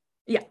song?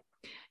 Yeah.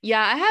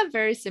 Yeah, I have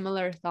very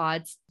similar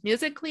thoughts.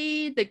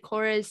 Musically, the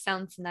chorus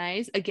sounds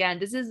nice. Again,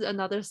 this is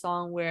another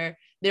song where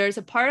there's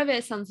a part of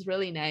it sounds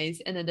really nice,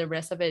 and then the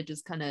rest of it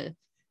just kind of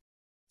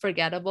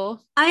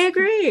forgettable. I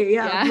agree.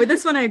 Yeah. Yeah. With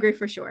this one, I agree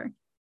for sure.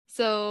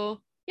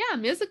 So yeah,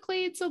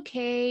 musically it's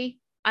okay.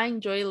 I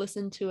enjoy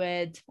listening to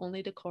it,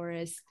 only the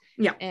chorus.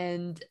 Yeah.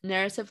 And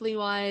narratively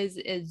wise,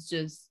 it's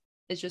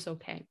just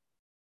okay.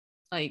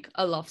 Like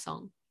a love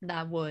song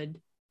that would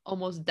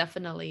almost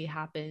definitely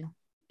happen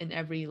in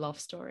every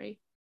love story.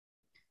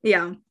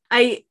 Yeah,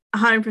 I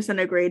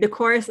 100% agree. The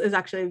chorus is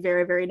actually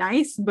very, very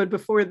nice, but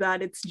before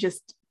that, it's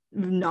just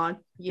not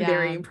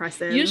very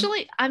impressive.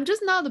 Usually, I'm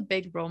just not a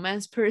big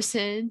romance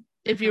person,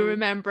 if you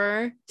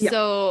remember. Yeah.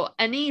 So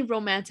any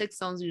romantic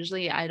songs,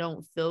 usually I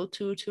don't feel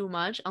too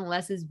much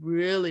unless it's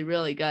really,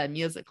 really good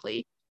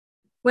musically.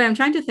 Wait, I'm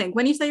trying to think.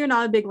 When you say you're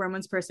not a big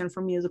romance person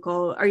for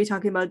musical, are you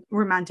talking about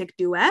romantic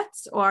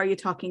duets or are you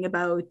talking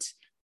about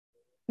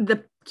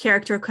the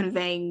character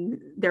conveying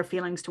their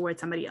feelings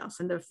towards somebody else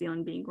and their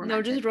feeling being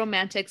romantic? No, just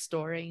romantic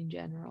story in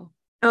general.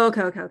 Oh,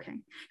 okay.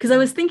 Because I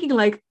was thinking,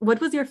 like,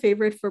 what was your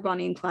favorite for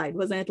Bonnie and Clyde?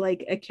 Wasn't it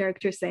like a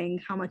character saying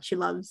how much she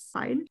loves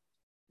Clyde?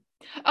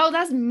 Oh,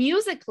 that's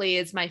musically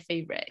is my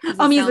favorite.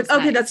 Oh, music.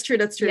 Okay, nice. that's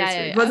true. Yeah.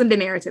 It wasn't the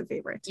narrative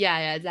favorite.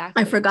 Yeah,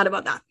 exactly. I forgot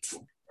about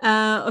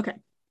that. Okay.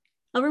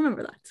 I'll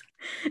remember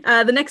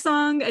that. The next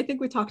song, I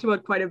think we talked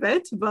about quite a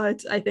bit,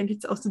 but I think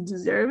it's also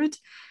deserved.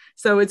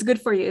 So it's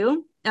Good For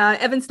You.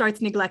 Evan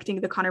starts neglecting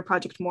the Connor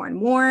project more and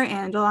more,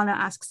 and Alana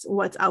asks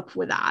what's up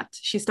with that.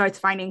 She starts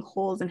finding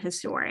holes in his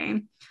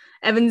story.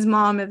 Evan's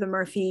mom and the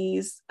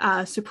Murphys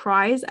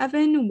surprise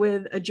Evan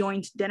with a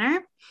joint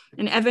dinner,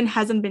 and Evan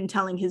hasn't been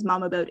telling his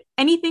mom about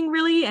anything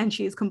really, and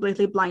she's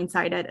completely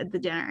blindsided at the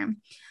dinner.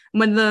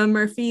 When the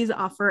Murphys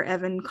offer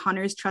Evan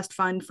Connor's trust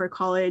fund for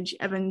college,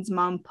 Evan's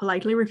mom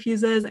politely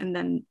refuses and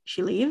then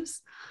she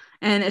leaves.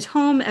 And at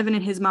home, Evan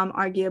and his mom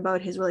argue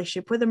about his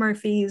relationship with the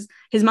Murphys.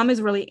 His mom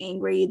is really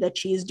angry that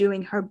she's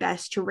doing her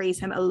best to raise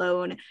him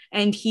alone,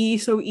 and he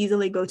so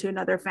easily go to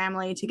another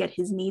family to get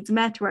his needs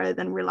met rather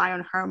than rely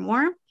on her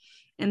more.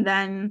 And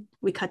then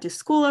we cut to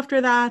school after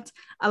that.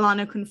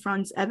 Alana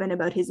confronts Evan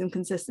about his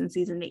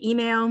inconsistencies in the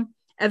email.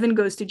 Evan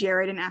goes to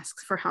Jared and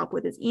asks for help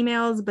with his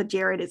emails, but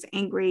Jared is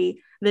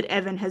angry that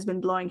Evan has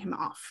been blowing him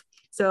off.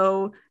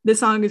 So this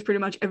song is pretty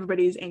much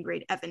everybody's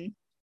angry at Evan.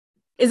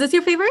 Is this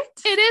your favorite?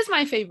 It is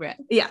my favorite.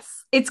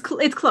 Yes, it's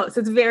close.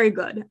 It's very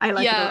good. I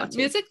like it a lot too.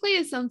 Musically,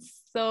 it sounds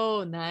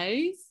so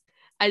nice.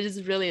 I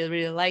just really,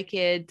 really like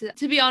it.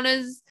 To be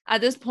honest,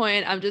 at this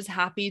point, I'm just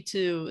happy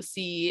to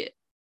see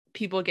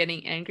people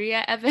getting angry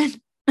at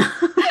Evan.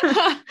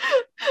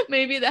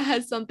 Maybe that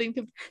has something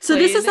to so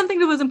this is something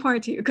that was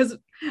important to you because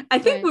I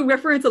think we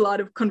reference a lot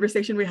of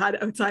conversation we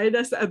had outside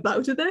us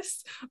about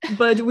this,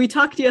 but we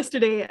talked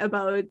yesterday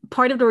about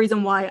part of the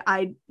reason why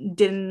I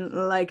didn't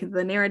like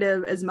the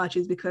narrative as much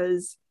is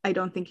because I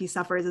don't think he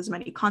suffers as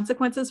many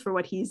consequences for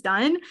what he's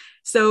done.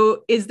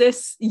 So is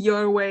this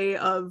your way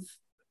of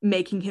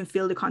making him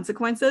feel the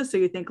consequences? So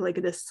you think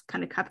like this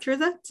kind of captures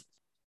it?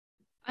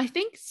 I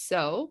think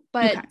so,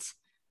 but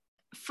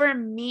for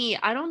me,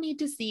 I don't need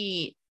to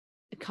see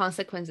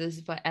consequences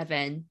for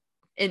Evan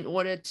in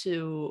order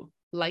to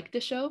like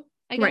the show,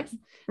 I guess.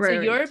 So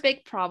your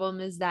big problem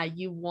is that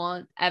you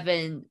want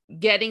Evan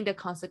getting the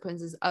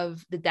consequences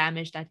of the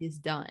damage that he's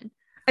done.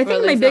 I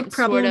think my big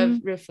problem sort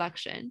of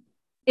reflection.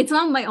 It's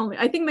not my only.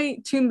 I think my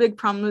two big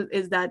problems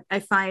is that I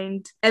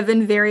find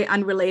Evan very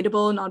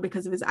unrelatable, not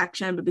because of his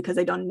action, but because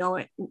I don't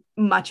know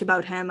much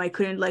about him. I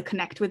couldn't like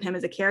connect with him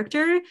as a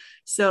character.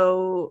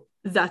 So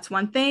that's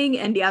one thing.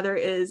 And the other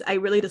is I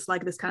really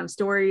dislike this kind of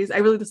stories. I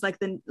really dislike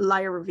the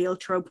liar reveal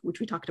trope,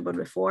 which we talked about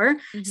before.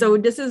 So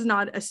this is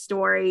not a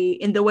story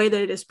in the way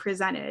that it is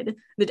presented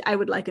that I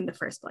would like in the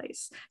first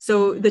place.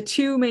 So the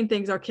two main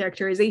things are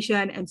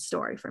characterization and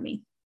story for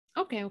me.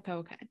 Okay.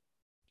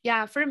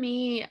 Yeah, for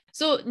me,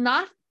 so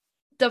not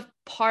the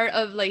part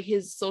of like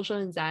his social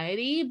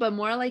anxiety, but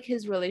more like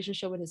his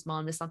relationship with his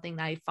mom is something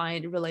that I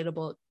find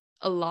relatable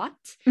a lot.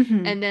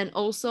 And then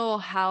also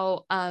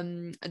how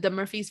the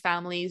Murphy's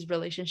family's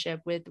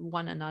relationship with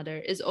one another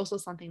is also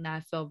something that I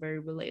feel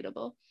very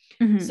relatable.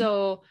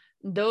 So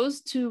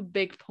those two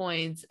big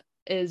points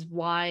is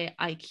why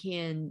I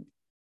can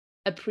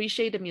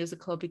appreciate the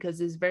musical,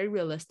 because it's very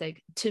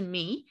realistic to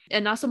me,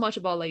 and not so much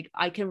about like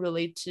I can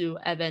relate to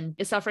Evan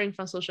is suffering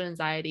from social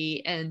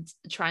anxiety and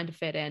trying to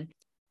fit in.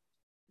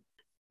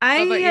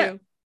 How about you?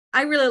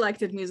 I really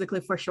liked it musically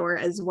for sure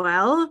as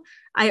well.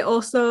 I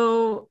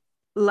also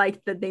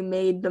liked that they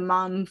made the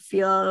mom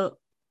feel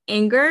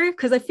anger,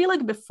 because I feel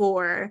like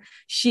before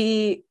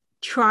she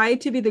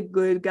tried to be the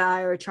good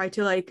guy or tried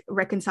to like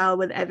reconcile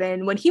with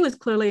Evan when he was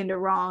clearly in the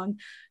wrong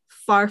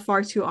far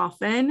too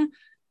often.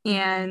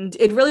 And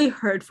it really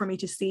hurt for me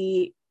to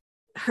see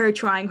her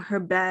trying her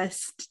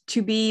best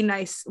to be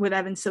nice with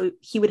Evan so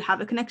he would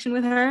have a connection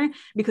with her,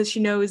 because she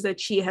knows that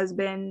she hasn't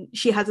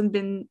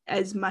been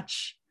as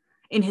much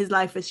in his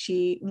life as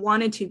she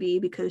wanted to be,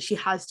 because she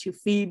has to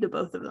feed the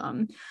both of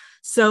them.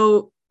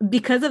 So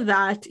because of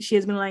that, she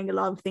has been letting a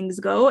lot of things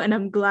go, and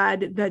I'm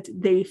glad that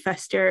they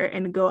fester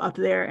and go up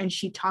there and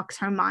she talks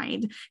her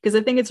mind, because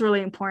I think it's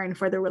really important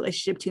for the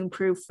relationship to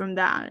improve from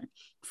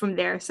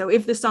there. So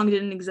if the song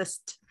didn't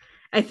exist,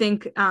 I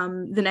think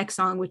the next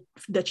song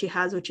that she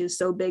has, which is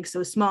So Big,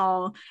 So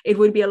Small, it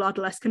would be a lot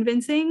less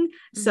convincing.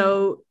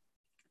 So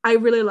I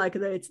really like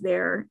that it's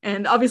there.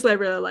 And obviously I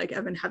really like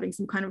Evan having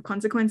some kind of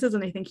consequences,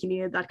 and I think he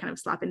needed that kind of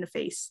slap in the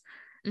face.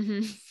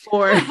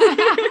 Or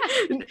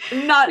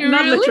not you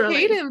not really literally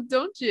hate him,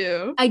 don't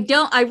you?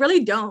 I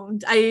really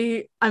don't.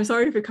 I'm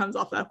sorry if it comes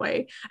off that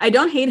way. I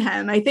don't hate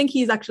him. I think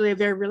he's actually a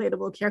very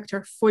relatable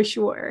character for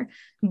sure.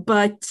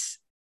 But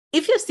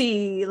if you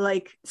see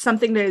like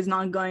something that is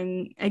not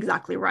going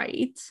exactly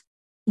right,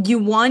 you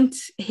want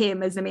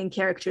him as the main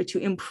character to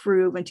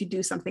improve and to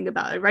do something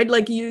about it, right?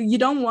 Like you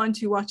don't want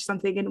to watch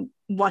something and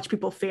watch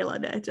people fail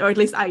at it, or at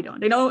least I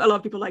don't. I know a lot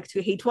of people like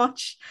to hate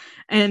watch,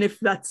 and if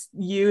that's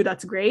you,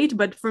 that's great.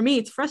 But for me,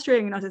 it's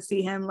frustrating not to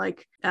see him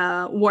like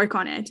work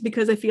on it,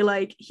 because I feel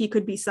like he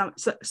could be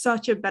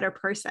such a better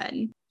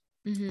person.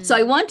 So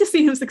I want to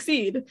see him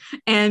succeed.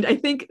 And I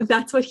think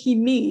that's what he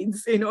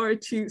needs in order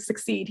to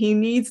succeed. He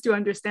needs to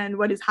understand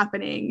what is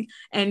happening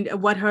and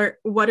what are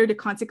the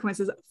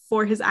consequences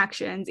for his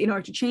actions in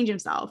order to change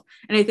himself.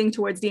 And I think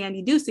towards the end,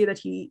 you do see that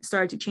he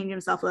started to change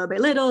himself little by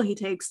little. He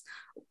takes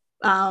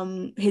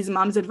his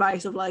mom's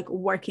advice of like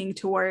working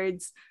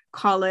towards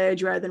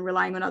college rather than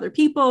relying on other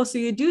people. So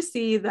you do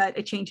see that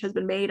a change has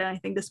been made. And I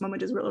think this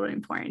moment is really, really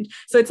important.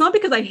 So it's not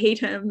because I hate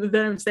him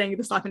that I'm saying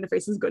the slap in the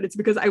face is good. It's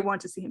because I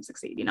want to see him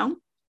succeed, you know?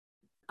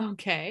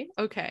 Okay.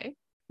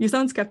 You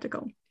sound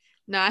skeptical.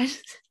 No,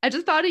 I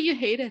just thought that you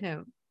hated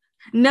him.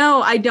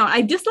 No, I don't.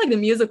 I dislike the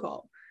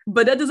musical,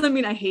 but that doesn't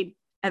mean I hate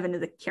Evan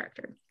as a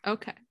character.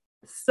 Okay.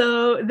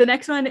 So the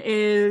next one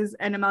is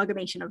an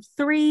amalgamation of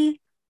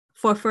three: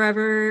 For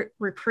Forever,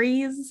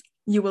 Reprise,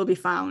 You Will Be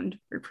Found,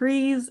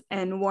 Reprise,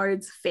 and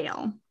Words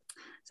Fail.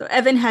 So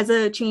Evan has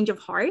a change of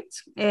heart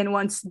and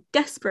wants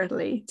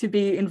desperately to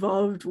be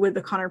involved with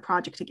the Connor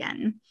project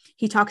again.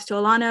 He talks to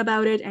Alana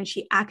about it, and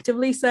she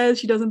actively says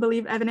she doesn't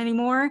believe Evan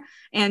anymore.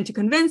 And to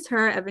convince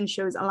her, Evan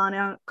shows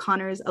Alana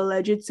Connor's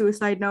alleged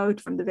suicide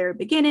note from the very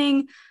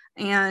beginning,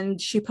 and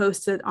she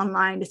posts it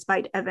online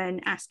despite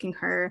Evan asking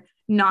her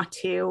not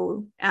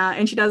to.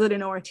 And she does it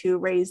in order to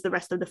raise the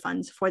rest of the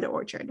funds for the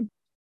orchard.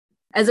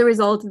 As a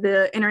result,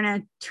 the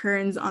internet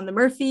turns on the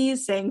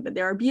Murphys, saying that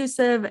they're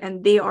abusive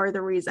and they are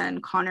the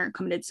reason Connor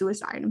committed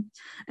suicide.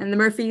 And the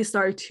Murphys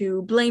start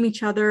to blame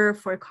each other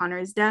for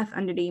Connor's death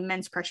under the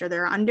immense pressure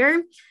they're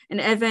under.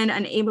 And Evan,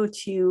 unable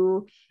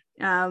to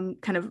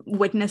kind of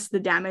witness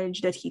the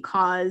damage that he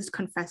caused,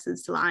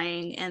 confesses to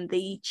lying, and they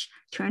each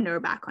turn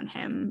their back on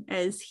him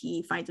as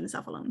he finds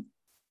himself alone.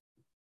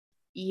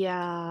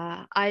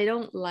 Yeah, I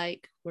don't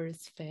like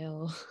Words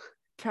Fail.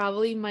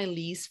 Probably my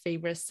least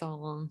favorite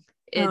song.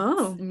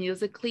 It's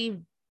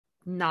musically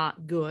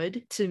not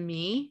good to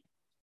me.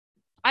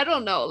 I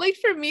don't know. Like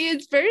for me,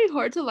 it's very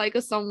hard to like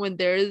a song when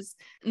there's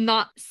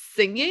not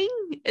singing.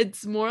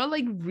 It's more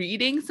like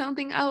reading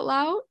something out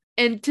loud.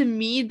 And to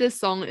me, this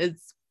song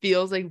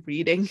feels like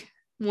reading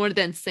more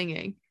than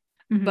singing.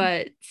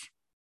 But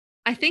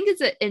I think it's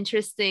an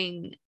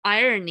interesting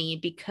irony,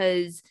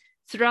 because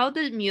throughout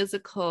the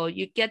musical,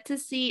 you get to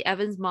see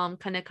Evan's mom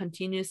kind of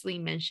continuously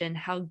mention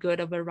how good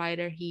of a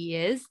writer he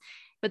is.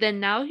 But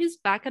then now he's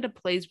back at a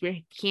place where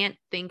he can't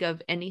think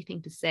of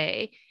anything to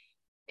say.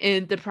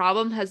 And the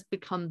problem has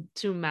become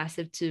too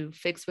massive to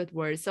fix with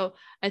words. So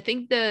I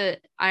think the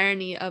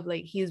irony of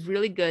like, he's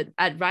really good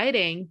at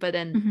writing, but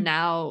then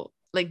now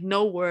like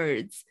no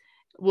words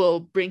will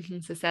bring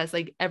him success.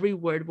 Like every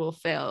word will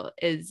fail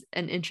is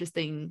an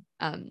interesting,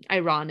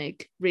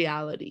 ironic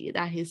reality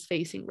that he's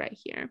facing right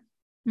here.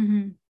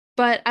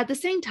 But at the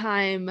same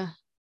time,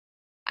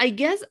 I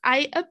guess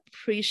I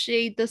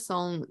appreciate the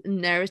song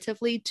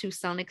narratively to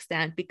some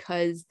extent,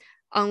 because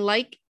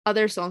unlike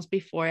other songs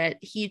before it,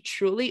 he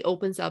truly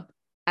opens up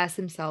as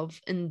himself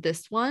in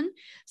this one.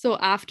 So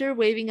after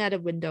waving at a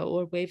window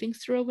or waving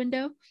through a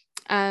window,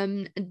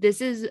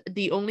 this is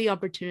the only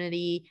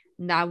opportunity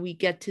that we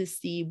get to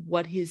see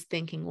what he's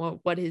thinking or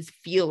what he's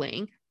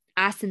feeling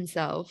as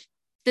himself.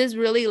 This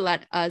really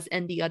let us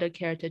and the other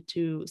character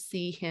to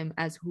see him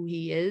as who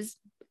he is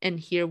and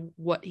hear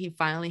what he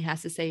finally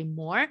has to say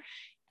more.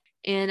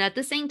 And at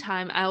the same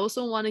time, I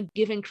also want to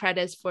give him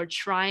credits for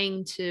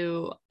trying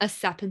to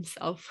accept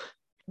himself,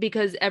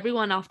 because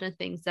everyone often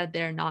thinks that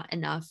they're not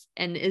enough.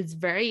 And it's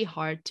very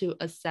hard to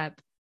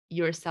accept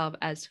yourself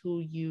as who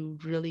you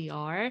really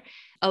are.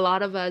 A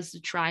lot of us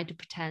try to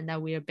pretend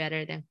that we are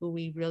better than who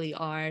we really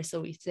are.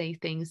 So we say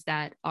things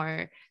that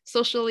are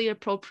socially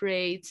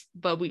appropriate,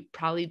 but we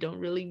probably don't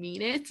really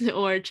mean it,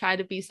 or try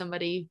to be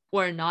somebody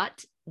we're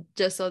not,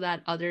 just so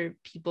that other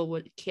people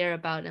would care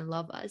about and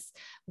love us.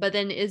 But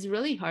then it's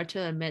really hard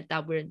to admit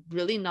that we're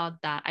really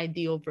not that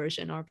ideal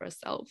version of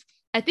ourselves.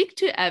 I think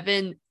to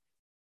Evan,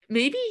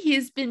 maybe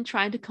he's been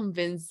trying to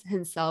convince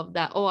himself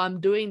that, oh, I'm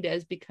doing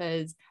this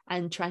because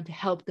I'm trying to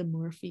help the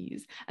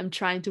Murphys. I'm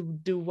trying to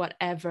do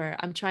whatever.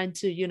 I'm trying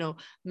to,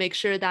 make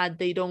sure that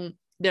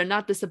they're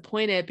not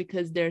disappointed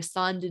because their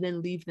son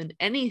didn't leave them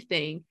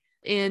anything.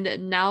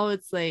 And now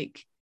it's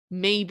like,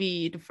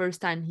 maybe the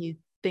first time he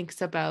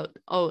thinks about,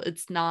 oh,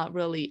 it's not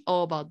really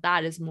all about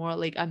that. It's more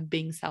like, I'm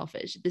being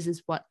selfish. This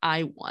is what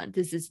I want.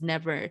 This is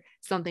never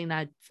something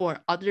that for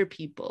other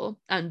people.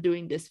 I'm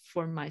doing this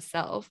for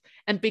myself.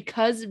 And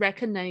because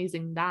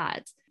recognizing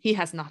that, he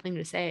has nothing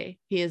to say.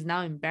 He is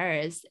now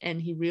embarrassed, and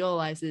he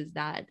realizes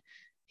that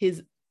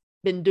he's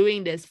been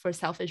doing this for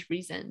selfish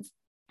reasons.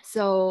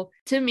 So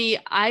to me,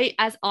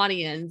 as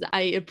audience,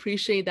 I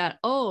appreciate that,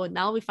 oh,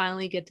 now we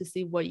finally get to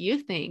see what you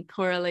think,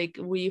 or like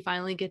we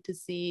finally get to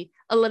see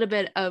a little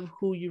bit of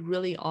who you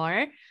really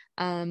are,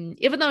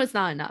 even though it's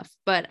not enough,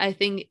 but I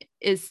think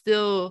it's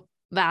still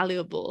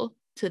valuable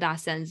to that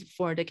sense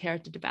for the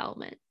character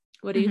development.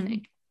 What do you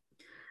think?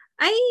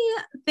 I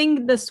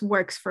think this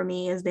works for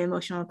me as the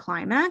emotional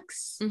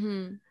climax.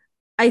 Mm-hmm.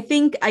 I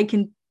think I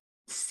can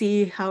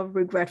see how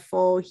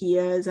regretful he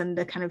is and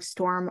the kind of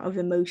storm of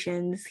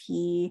emotions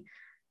he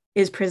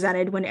is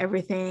presented when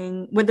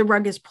the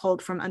rug is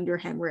pulled from under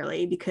him,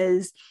 really,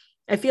 because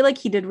I feel like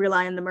he did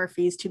rely on the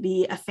Murphys to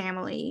be a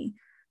family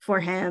for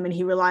him, and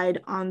he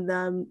relied on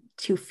them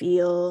to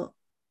feel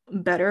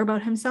better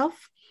about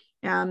himself.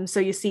 So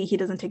you see, he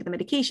doesn't take the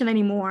medication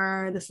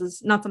anymore. This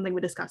is not something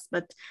we discussed,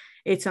 but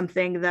it's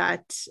something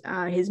that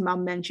his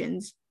mom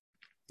mentions.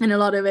 And a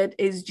lot of it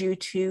is due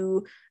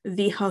to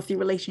the healthy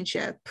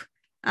relationship,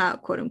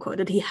 quote unquote,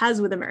 that he has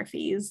with the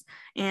Murphys,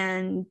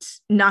 and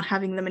not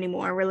having them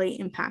anymore really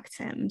impacts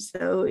him.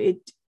 So it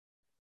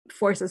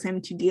forces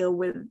him to deal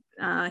with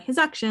his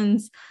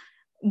actions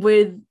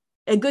with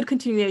a good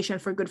continuation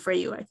for good for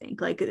you. I think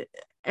like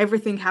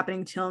everything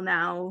happening till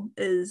now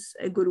is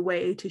a good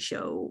way to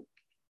show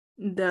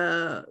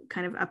the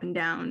kind of up and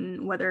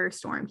down weather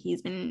storm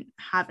he's been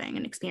having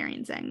and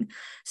experiencing.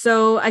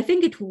 So I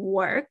think it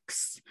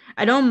works.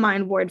 I don't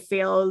mind words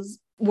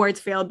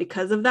fail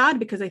because of that,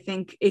 because I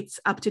think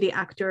it's up to the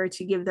actor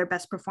to give their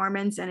best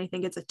performance, and I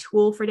think it's a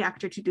tool for the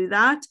actor to do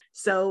that.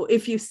 So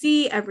if you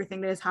see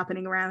everything that is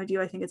happening around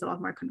you, I think it's a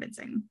lot more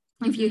convincing.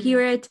 Mm-hmm. If you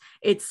hear it,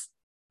 it's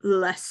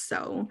less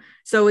so.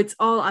 So it's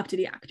all up to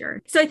the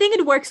actor. So I think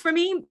it works for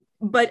me,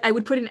 but I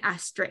would put an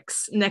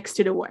asterisk next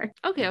to the work.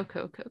 Okay.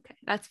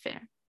 That's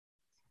fair.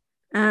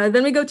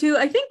 Then we go to,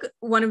 I think,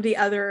 one of the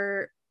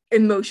other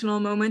emotional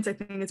moments. I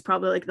think it's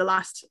probably like the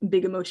last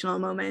big emotional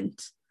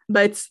moment,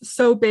 but it's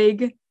so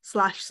big /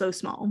 so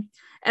small.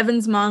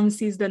 Evan's mom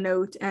sees the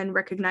note and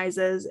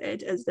recognizes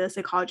it as the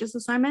psychologist's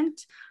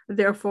assignment,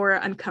 therefore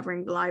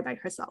uncovering the lie by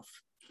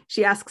herself.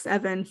 She asks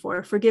Evan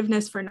for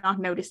forgiveness for not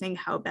noticing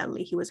how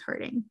badly he was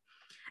hurting.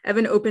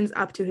 Evan opens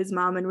up to his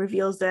mom and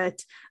reveals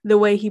that the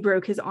way he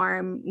broke his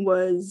arm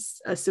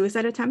was a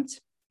suicide attempt.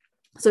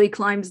 So he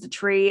climbs the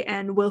tree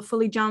and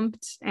willfully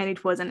jumped, and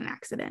it wasn't an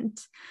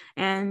accident.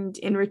 And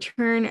in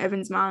return,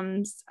 Evan's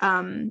mom's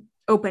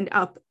opened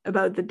up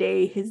about the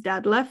day his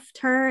dad left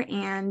her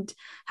and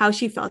how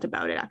she felt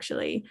about it,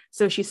 actually.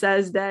 So she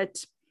says that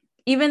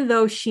even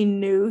though she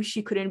knew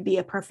she couldn't be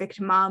a perfect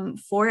mom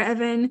for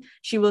Evan,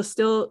 she will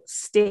still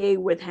stay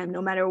with him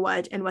no matter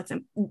what. And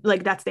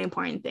that's the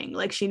important thing.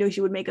 Like, she knew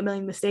she would make a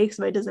million mistakes,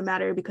 but it doesn't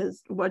matter,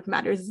 because what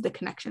matters is the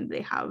connection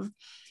they have.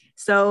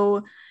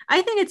 So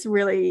I think it's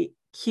really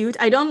cute.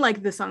 I don't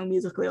like the song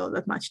musically all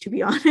that much, to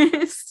be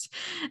honest,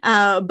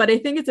 but I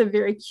think it's a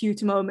very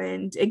cute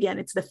moment. Again,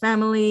 it's the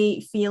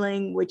family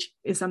feeling, which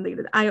is something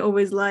that I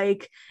always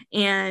like,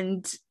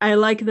 and I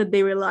like that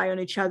they rely on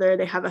each other.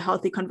 They have a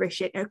healthy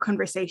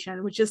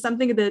conversation, which is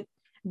something that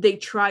they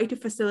try to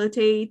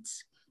facilitate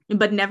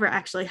but never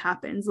actually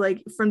happens.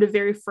 Like, from the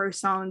very first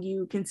song,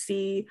 you can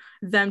see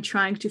them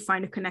trying to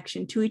find a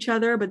connection to each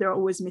other, but they're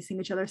always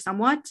missing each other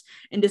somewhat.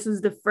 And this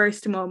is the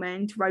first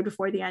moment right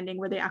before the ending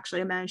where they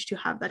actually manage to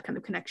have that kind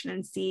of connection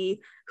and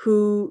see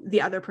who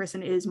the other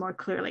person is more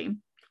clearly.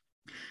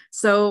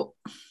 So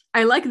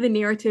I like the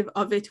narrative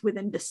of it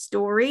within the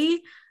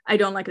story. I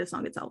don't like the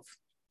song itself.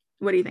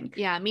 What do you think?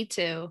 Yeah, me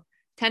too.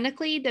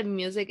 technically the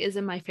music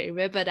isn't my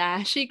favorite, but I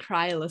actually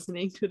cry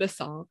listening to the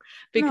song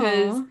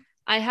because Aw.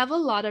 I have a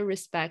lot of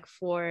respect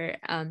for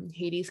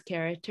Heidi's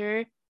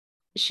character.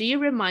 She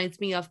reminds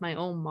me of my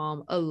own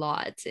mom a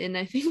lot. And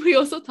I think we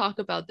also talk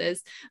about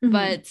this, Mhm.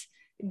 but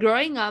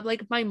growing up,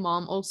 like my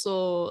mom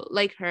also,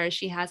 like her,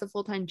 she has a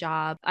full-time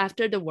job.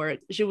 After the work,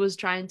 she was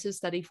trying to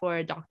study for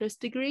a doctor's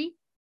degree.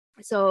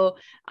 So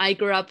I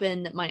grew up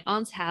in my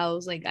aunt's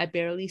house. Like I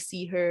barely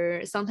see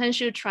her. Sometimes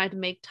she would try to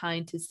make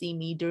time to see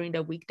me during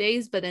the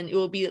weekdays, but then it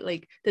will be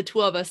like the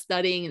two of us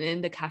studying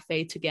in the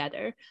cafe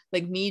together.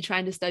 Like me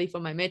trying to study for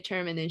my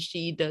midterm, and then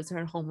she does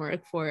her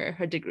homework for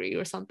her degree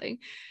or something.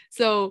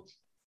 So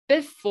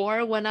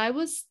before, when I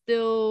was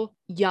still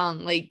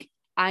young, like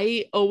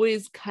I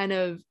always kind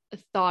of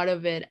thought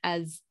of it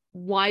as,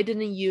 why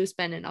didn't you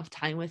spend enough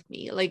time with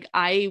me? Like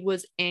I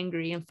was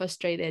angry and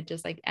frustrated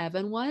just like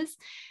Evan was.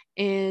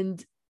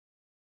 And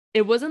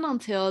it wasn't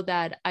until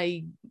that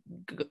I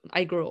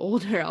grew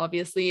older,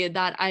 obviously,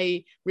 that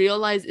I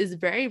realized it's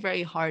very,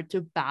 very hard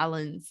to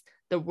balance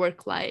the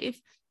work life,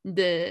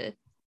 the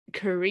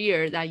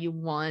career that you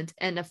want,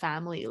 and the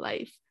family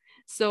life.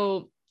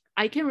 So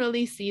I can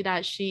really see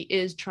that she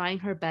is trying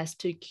her best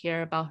to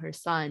care about her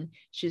son.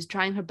 She's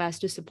trying her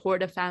best to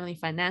support the family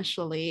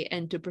financially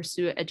and to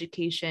pursue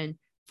education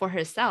for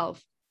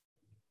herself.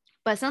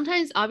 But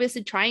sometimes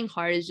obviously trying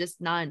hard is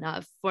just not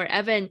enough. For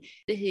Evan,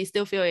 he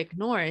still feel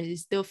ignored. He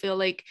still feel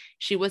like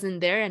she wasn't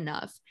there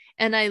enough.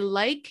 And I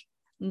like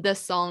the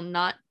song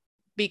not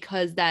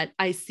because that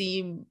I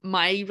see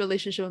my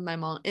relationship with my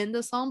mom in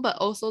the song, but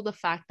also the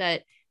fact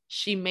that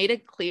she made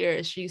it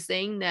clear. She's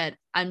saying that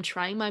I'm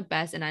trying my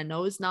best and I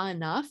know it's not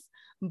enough,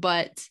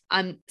 but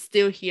I'm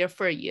still here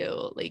for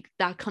you. Like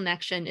that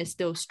connection is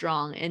still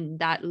strong, and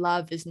that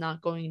love is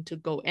not going to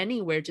go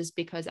anywhere just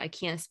because I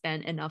can't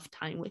spend enough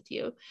time with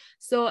you.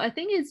 So I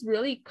think it's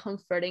really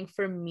comforting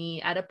for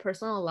me at a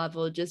personal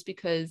level, just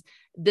because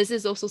this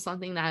is also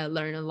something that I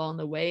learned along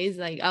the ways.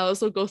 Like I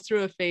also go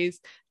through a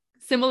phase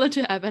similar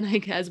to Evan, I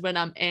guess, when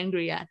I'm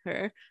angry at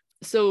her.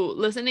 So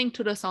listening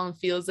to the song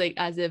feels like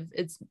as if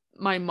it's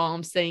my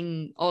mom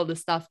saying all the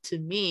stuff to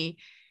me.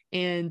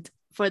 And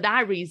for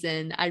that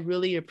reason, I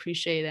really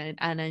appreciate it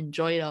and I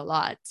enjoy it a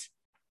lot.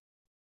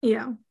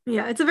 Yeah,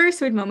 yeah, it's a very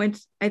sweet moment,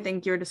 I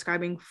think you're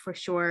describing for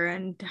sure.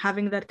 And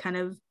having that kind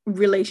of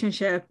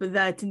relationship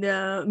that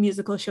the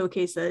musical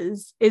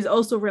showcases is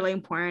also really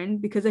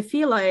important because I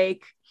feel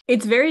like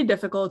it's very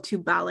difficult to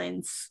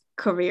balance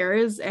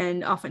careers,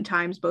 and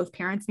oftentimes both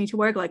parents need to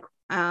work. Like,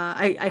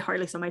 I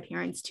hardly saw my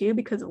parents too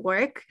because of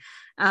work.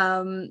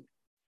 Um,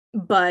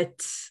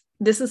 but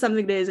this is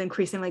something that is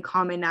increasingly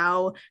common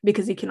now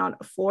because you cannot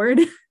afford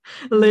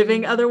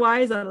living Mm-hmm.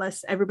 otherwise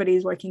unless everybody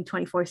is working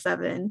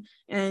 24/7.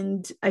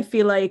 And I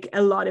feel like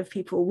a lot of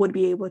people would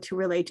be able to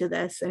relate to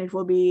this, and it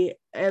will be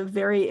a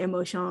very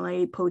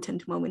emotionally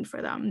potent moment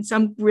for them. So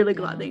I'm really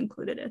glad Yeah. they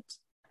included it.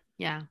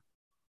 Yeah.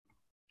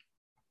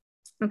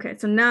 Okay,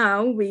 so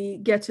now we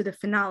get to the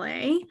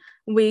finale.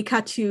 We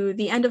cut to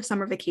the end of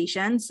summer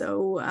vacation,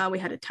 so we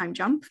had a time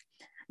jump.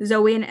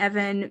 Zoe and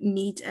Evan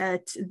meet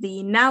at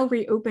the now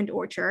reopened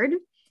orchard.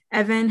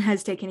 Evan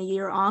has taken a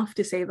year off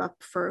to save up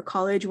for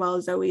college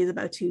while Zoe is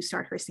about to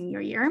start her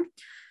senior year.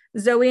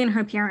 Zoe and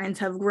her parents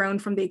have grown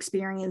from the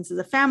experience as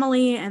a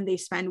family, and they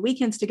spend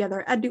weekends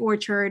together at the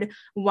orchard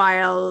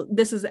while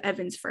this is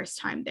Evan's first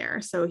time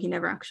there. So he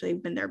never actually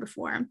been there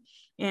before.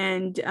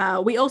 And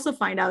we also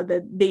find out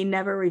that they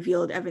never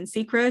revealed Evan's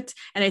secret.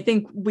 And I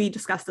think we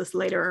discussed this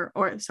later,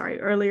 or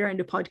sorry, earlier in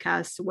the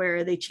podcast,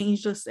 where they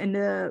changed us in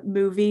the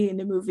movie. In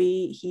the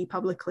movie, he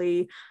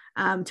publicly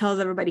tells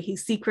everybody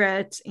his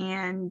secret,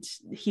 and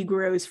he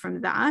grows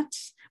from that.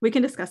 We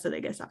can discuss it, I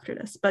guess, after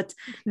this. But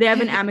they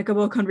have an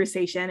amicable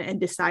conversation and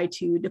decide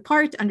to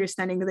depart,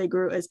 understanding that they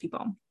grew as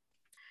people.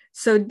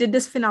 So, did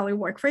this finale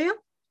work for you?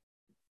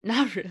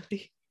 Not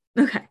really.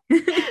 Okay.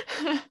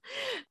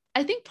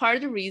 I think part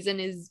of the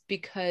reason is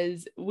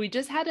because we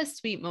just had a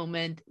sweet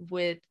moment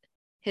with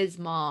his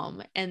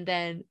mom, and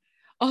then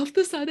all of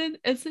a sudden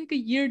it's like a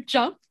year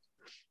jump.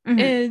 Mhm.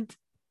 And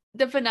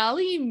the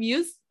finale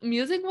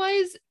music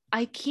wise,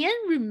 I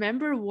can't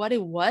remember what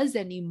it was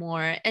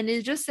anymore. And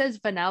it just says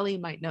finale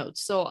in my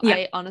notes. So Yeah.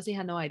 I honestly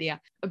had no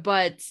idea.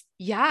 But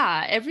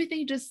yeah,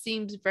 everything just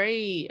seems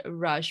very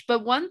rushed.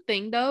 But one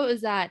thing though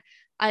is that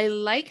I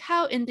like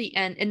how in the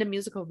end, in the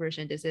musical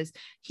version, this is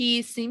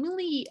he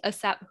seemingly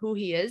accept who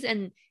he is,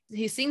 and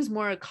he seems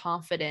more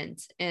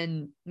confident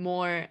and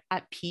more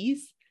at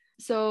peace.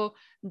 So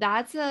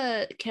that's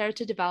a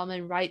character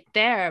development right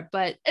there,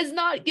 but it's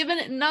not given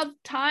enough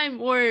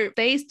time or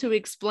space to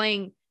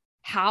explain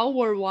how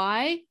or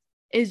why.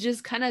 It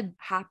just kind of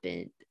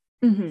happened.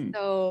 Mhm.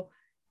 So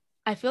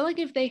I feel like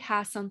if they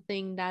have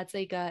something that's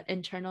like a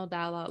internal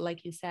dialogue,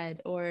 like you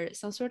said, or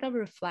some sort of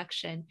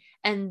reflection,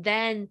 and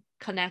then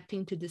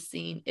connecting to the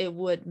scene, it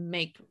would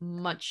make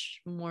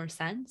much more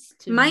sense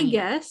to My me.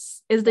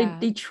 guess is that Yeah.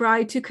 they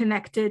try to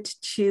connect it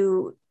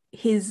to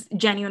his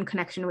genuine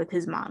connection with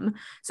his mom.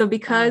 So Uh,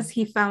 because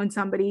he found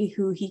somebody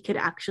who he could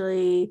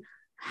actually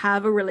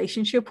have a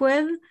relationship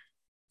with,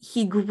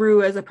 he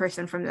grew as a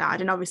person from that,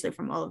 and obviously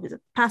from all of his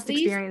past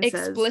Please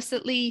experiences.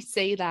 explicitly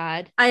say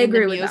that I in the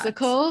agree with that.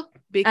 musical, I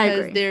because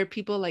agree. there are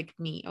people like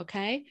me,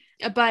 okay?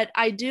 But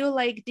I do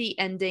like the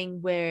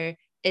ending where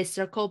it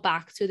circled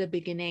back to the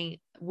beginning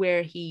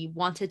where he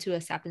wanted to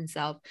accept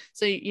himself.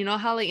 So you know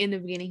how like in the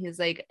beginning he's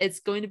like,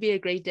 it's going to be a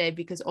great day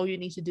because all you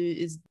need to do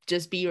is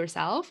just be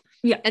yourself.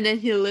 Yeah. And then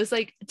he lists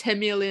like 10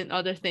 million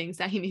other things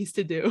that he needs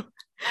to do.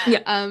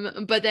 Yeah.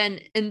 But then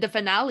in the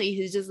finale,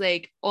 he's just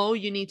like, all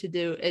you need to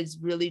do is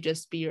really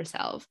just be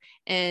yourself.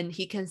 And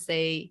he can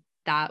say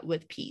that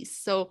with peace.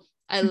 So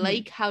I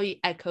like how he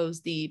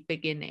echoes the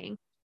beginning.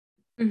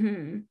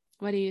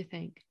 What do you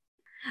think?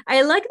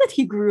 I like that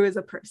he grew as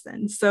a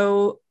person.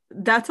 So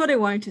that's what I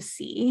wanted to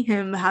see,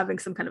 him having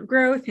some kind of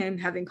growth, him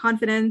having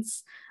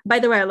confidence. By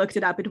the way, I looked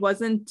it up. It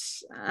wasn't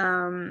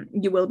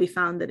You Will Be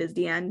Found that is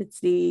the end. It's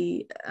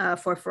the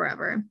For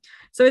Forever.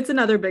 So it's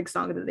another big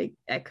song that they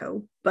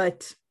echo,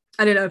 but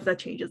I don't know if that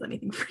changes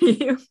anything for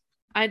you.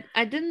 I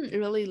didn't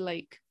really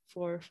like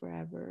For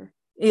Forever.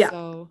 Yeah,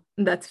 so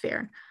that's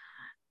fair.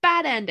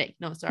 Bad ending.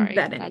 No, sorry.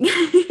 Bad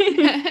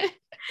ending.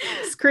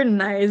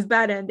 Scrutinized,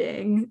 bad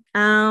ending.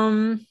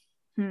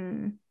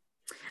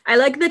 I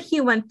like that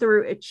he went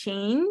through a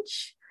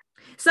change.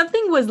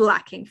 Something was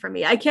lacking for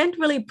me. I can't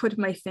really put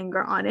my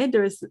finger on it.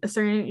 There's a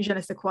certain je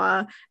ne sais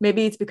quoi.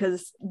 Maybe it's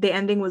because the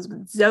ending was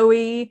with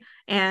Zoe,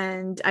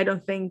 and I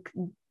don't think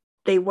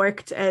they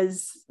worked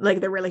as like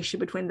the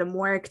relationship between them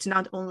worked.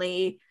 Not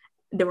only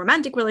the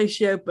romantic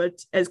relationship, but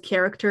as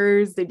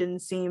characters, they didn't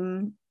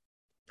seem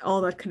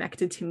all that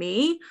connected to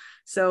me.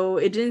 So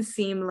it didn't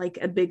seem like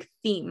a big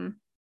theme.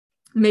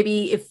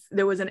 Maybe if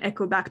there was an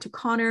echo back to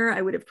Connor,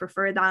 I would have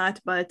preferred that.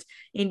 But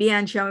in the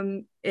end,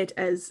 showing it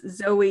as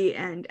Zoe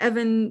and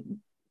Evan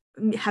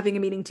having a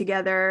meeting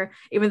together,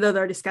 even though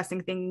they're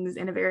discussing things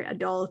in a very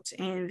adult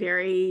and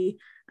very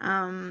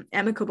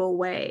amicable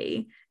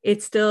way,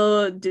 it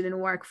still didn't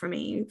work for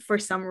me for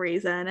some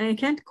reason. I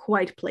can't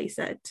quite place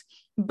it,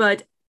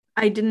 but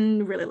I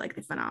didn't really like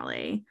the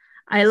finale.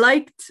 I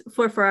liked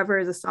For Forever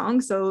as a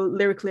song, so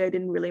lyrically I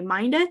didn't really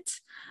mind it,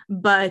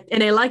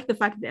 and I liked the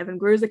fact that Evan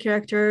grew as a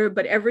character,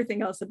 but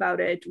everything else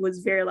about it was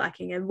very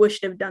lacking and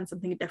wished they've done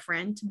something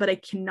different, but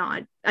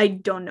I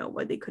don't know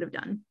what they could have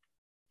done.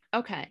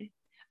 Okay,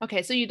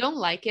 so you don't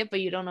like it,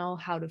 but you don't know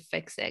how to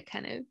fix it,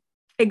 kind of.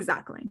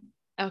 Exactly.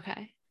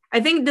 Okay.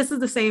 I think this is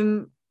the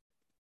same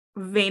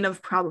vein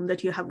of problem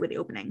that you have with the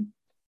opening.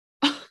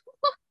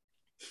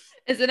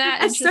 Isn't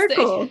that a interesting?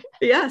 Circle.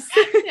 Yes.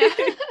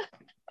 Yeah.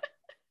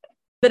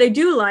 But I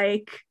do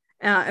like,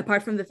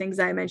 apart from the things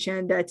I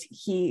mentioned, that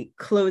he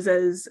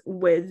closes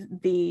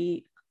with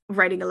the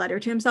writing a letter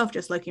to himself,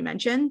 just like you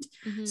mentioned.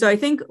 So I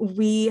think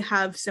we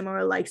have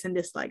similar likes and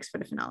dislikes for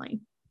the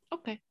finale.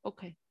 Okay.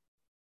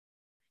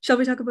 Shall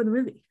we talk about the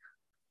movie?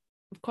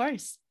 Of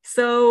course.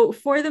 So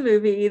for the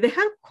movie, they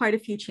had quite a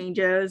few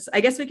changes.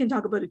 I guess we can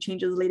talk about the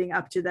changes leading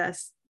up to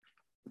this.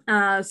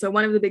 So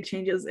one of the big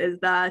changes is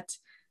that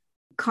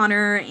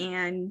Connor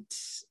and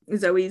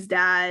Zoe's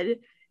dad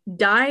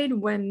died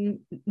when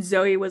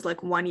Zoe was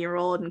like 1 year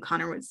old and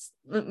Connor was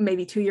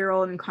maybe 2 year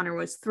old and Connor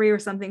was 3 or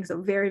something, so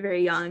very,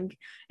 very young.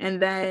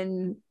 And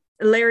then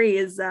Larry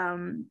is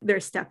their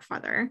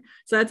stepfather,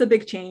 so that's a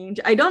big change.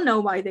 I don't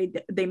know why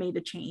they made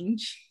a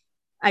change.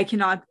 I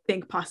cannot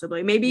think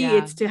possibly. Maybe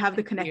it's to have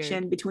the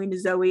connection between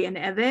Zoe and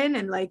Evan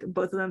and like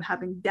both of them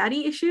having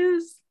daddy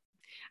issues.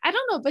 I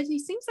don't know, but he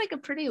seems like a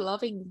pretty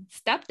loving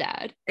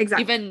stepdad.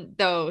 Exactly. Even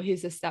though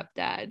he's a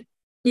stepdad.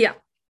 Yeah.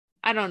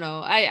 I don't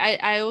know.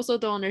 I also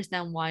don't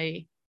understand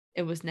why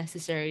it was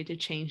necessary to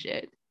change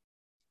it.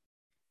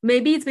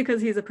 Maybe it's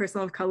because he's a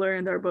person of color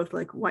and they're both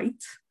like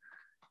white.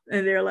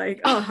 And they're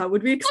like, oh, how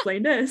would we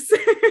explain this?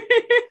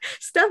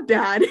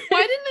 Stepdad.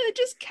 Why didn't they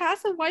just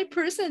cast a white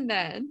person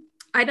then?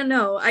 I don't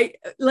know.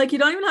 You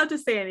don't even have to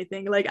say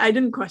anything. Like, I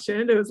didn't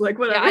question it. It was like,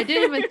 whatever. Yeah, I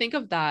didn't even think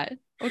of that.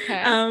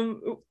 Okay.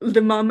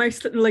 The mom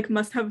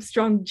must have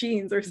strong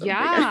genes or something.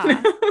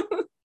 Yeah.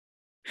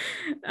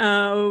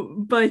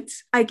 But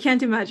I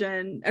can't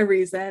imagine a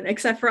reason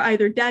except for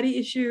either daddy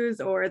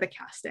issues or the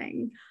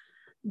casting.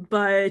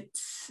 But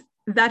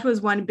that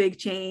was one big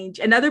change.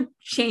 Another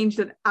change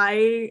that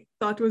I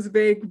thought was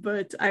big,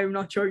 but I'm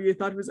not sure you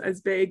thought was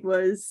as big,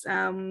 was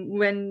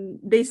when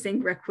they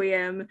sing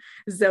Requiem,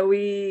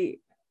 Zoe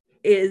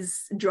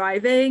is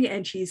driving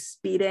and she's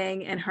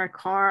speeding in her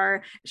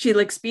car. She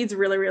like speeds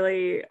really,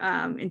 really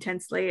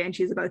intensely, and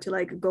she's about to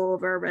like go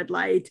over a red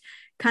light,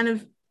 kind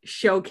of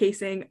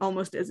showcasing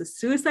almost as a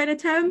suicide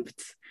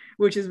attempt,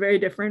 which is very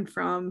different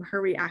from her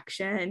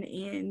reaction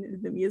in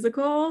the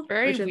musical.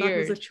 Very which weird. I thought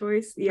was a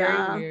choice.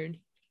 Yeah. Very weird.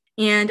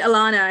 And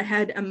Alana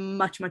had a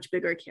much, much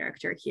bigger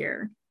character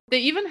here. They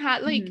even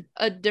had like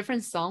a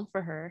different song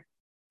for her.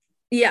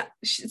 Yeah.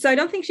 So I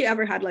don't think she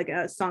ever had like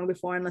a song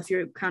before, unless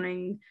you're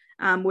counting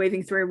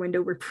Waving Through a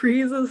Window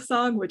reprise of the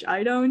song, which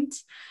I don't.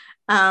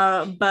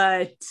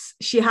 But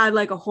she had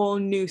like a whole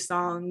new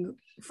song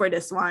for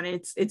this one.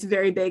 It's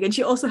very big. And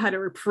she also had a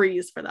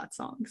reprise for that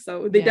song.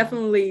 So they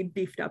definitely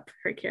beefed up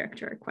her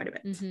character quite a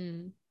bit.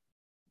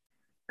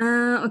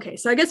 Okay,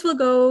 so I guess we'll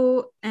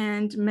go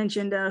and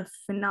mention the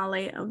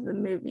finale of the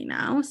movie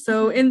now.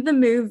 So in the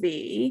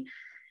movie,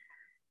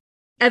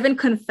 Evan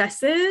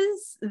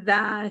confesses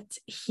that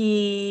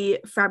he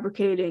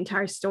fabricated the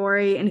entire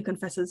story, and he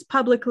confesses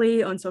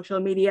publicly on social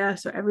media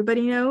so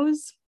everybody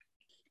knows.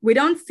 We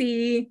don't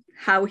see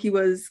how he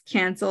was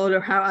canceled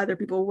or how other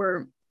people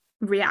were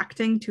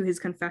reacting to his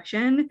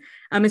confession.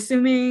 I'm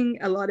assuming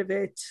a lot of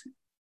it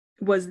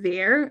was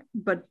there,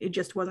 but it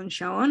just wasn't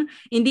shown.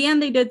 In the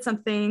end, they did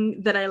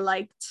something that I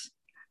liked,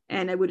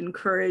 and I would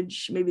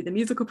encourage maybe the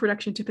musical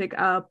production to pick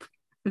up,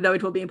 though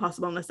it will be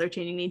impossible unless they're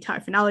changing the entire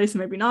finale, so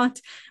maybe not,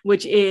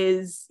 which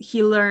is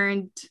he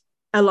learned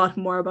a lot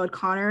more about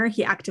Connor.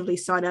 He actively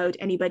sought out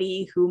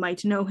anybody who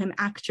might know him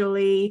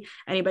actually,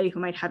 anybody who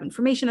might have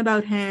information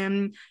about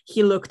him.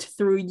 He looked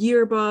through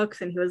yearbooks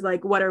and he was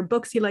like, what are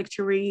books he liked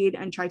to read,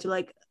 and tried to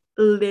like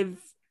live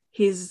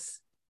his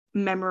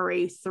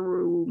memory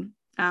through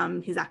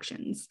his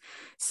actions.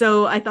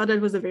 So I thought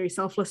it was a very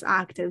selfless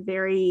act, a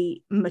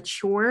very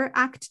mature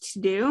act to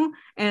do.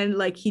 And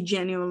like he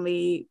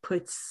genuinely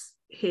puts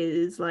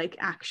his like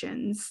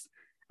actions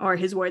or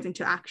his words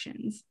into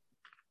actions.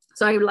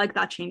 So I like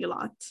that change a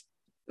lot.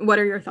 What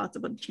are your thoughts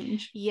about the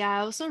change? Yeah, I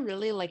also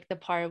really like the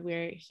part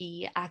where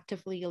he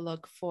actively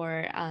looked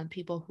for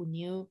people who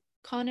knew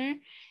Connor.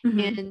 Mm-hmm.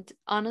 And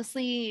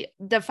honestly,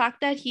 the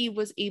fact that he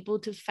was able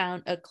to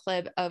find a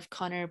clip of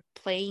Connor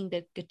playing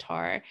the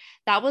guitar,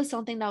 that was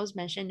something that was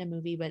mentioned in the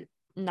movie, but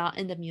not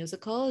in the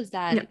musical, is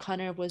that Yeah.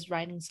 Connor was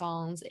writing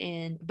songs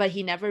but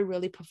he never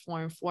really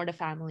performed for the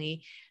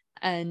family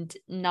and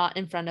not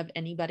in front of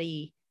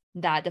anybody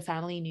that the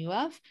family knew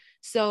of.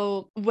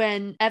 So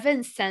when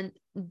Evan sent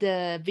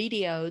the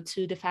video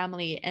to the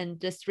family and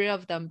the three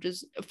of them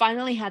just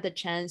finally had the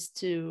chance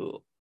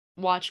to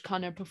watch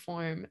Connor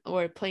perform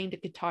or playing the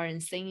guitar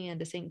and singing at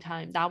the same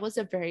time, that was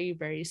a very,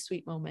 very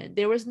sweet moment.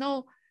 There was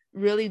no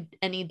really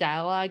any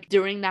dialogue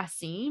during that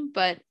scene,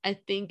 but I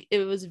think it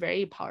was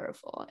very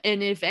powerful.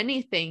 And if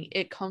anything,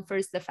 it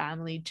comforts the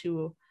family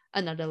to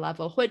another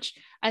level, which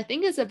I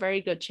think is a very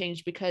good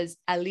change because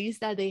at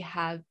least that they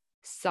have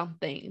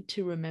something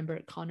to remember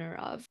Connor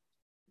of.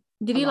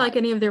 Did A you like lot.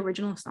 any of the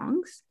original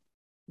songs?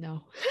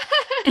 No.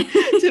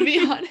 To be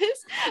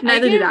honest, I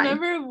Neither did can't I.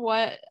 remember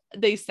what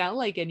they sound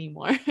like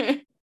anymore.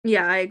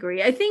 Yeah, I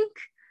agree. I think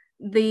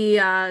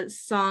the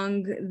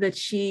song that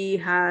she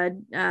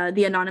had,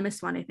 the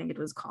anonymous one, I think it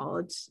was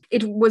called,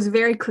 it was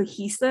very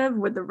cohesive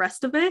with the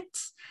rest of it.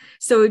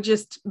 So it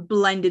just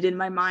blended in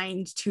my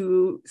mind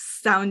to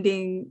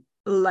sounding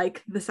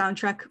like the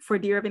soundtrack for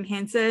Dear Evan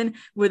Hansen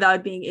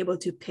without being able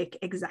to pick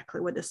exactly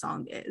what the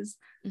song is,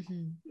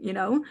 Mhm. you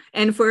know?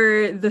 And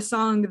for the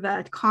song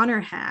that Connor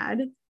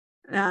had,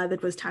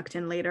 that was tucked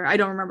in later, I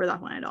don't remember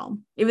that one at all,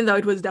 even though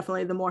it was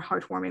definitely the more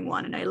heartwarming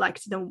one, and I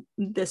liked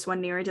this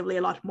one narratively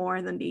a lot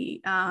more than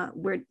the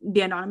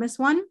anonymous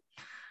one.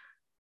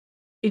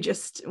 It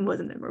just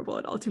wasn't memorable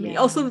at all to me. Yeah.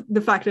 Also,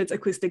 the fact that it's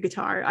acoustic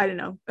guitar, I don't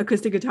know,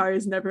 acoustic guitar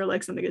is never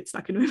like something that's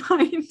stuck in my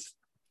mind.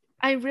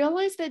 I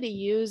realized that they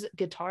use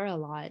guitar a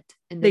lot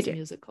in They this do.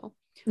 musical,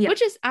 Yeah.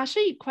 which is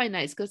actually quite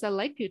nice because I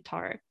like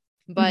guitar.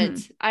 But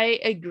Mm-hmm. I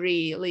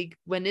agree, like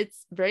when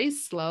it's very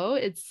slow,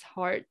 it's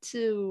hard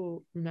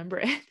to remember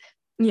it.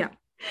 Yeah.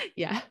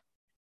 Yeah.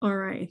 All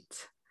right.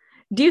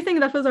 Do you think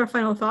that was our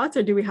final thoughts,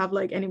 or do we have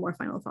like any more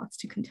final thoughts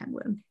to contend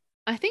with?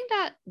 I think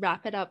that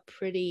wrap it up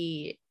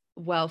pretty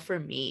well for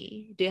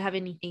me. Do you have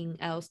anything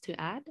else to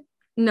add?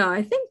 No,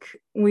 I think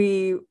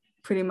we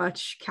pretty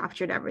much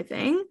captured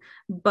everything.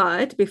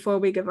 But before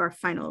we give our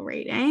final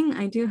rating,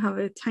 I do have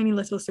a tiny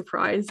little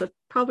surprise that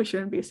probably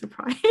shouldn't be a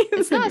surprise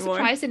It's not a anymore.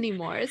 surprise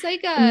anymore. It's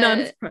like Not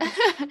a a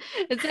surprise.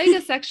 it's like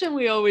a section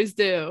we always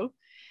do.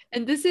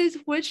 And this is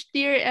which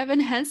Dear Evan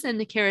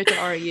Hansen character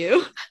are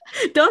you?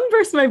 Don't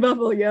burst my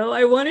bubble, yo.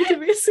 I want it to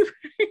be a surprise.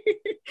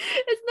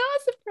 It's not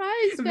a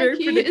surprise, A very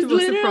Becky. It's predictable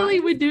literally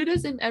surprise. we do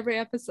this in every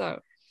episode.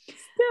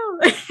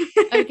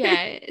 Still.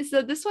 Okay,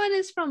 so this one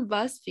is from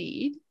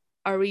BuzzFeed.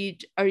 Are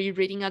you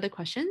reading other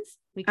questions?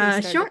 We can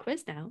start the Sure.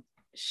 quiz now.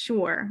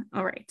 Sure.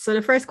 All right. So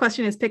the first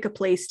question is pick a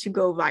place to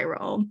go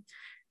viral.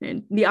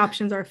 And the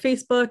options are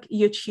Facebook,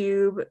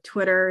 YouTube,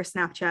 Twitter,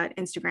 Snapchat,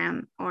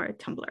 Instagram, or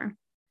Tumblr.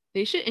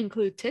 They should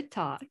include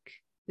TikTok.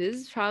 This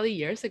is probably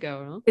years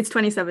ago, no? It's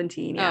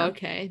 2017. Oh, Yeah.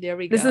 okay. There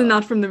we This is go.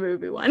 not from the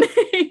movie one.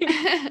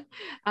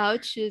 I'll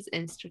choose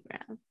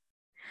Instagram.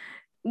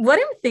 What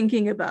I'm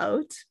thinking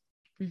about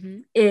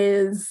Mhm.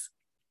 is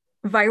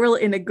viral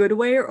in a good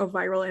way or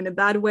viral in a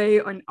bad way,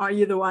 or are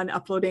you the one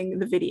uploading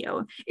the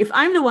video? If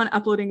I'm the one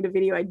uploading the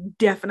video, I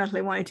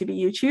definitely want it to be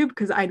YouTube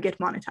because I'd get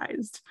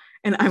monetized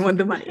and I want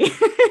the money.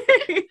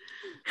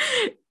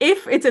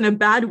 If it's in a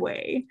bad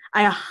way,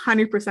 I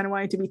 100%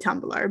 want it to be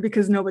Tumblr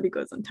because nobody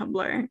goes on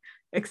Tumblr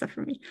except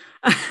for me.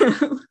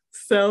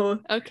 So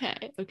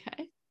Okay.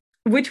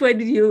 which way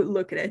did you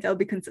look at it? I'll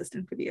be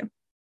consistent with you.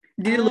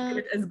 Did you look at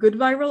it as good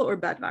viral or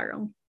bad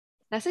viral?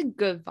 That's a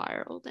good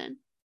viral then.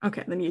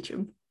 Okay, then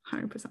YouTube,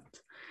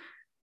 100%.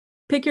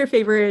 Pick your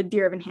favorite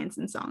Dear Evan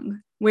Hansen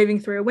song. Waving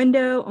Through a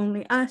Window,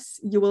 Only Us,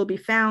 You Will Be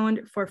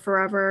Found, For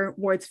Forever,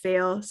 Words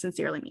Fail,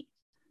 Sincerely Me.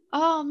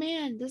 Oh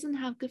man, doesn't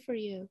have Good for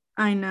You.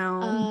 I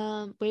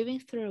know.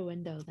 Waving Through a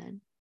Window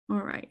then. All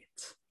right.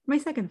 My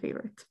second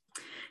favorite.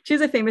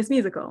 Choose a famous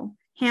musical.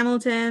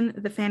 Hamilton,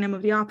 The Phantom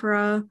of the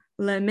Opera,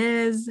 Les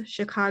Mis,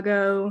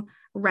 Chicago,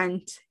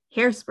 Rent,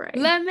 Hairspray.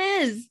 Les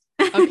Mis.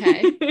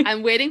 Okay.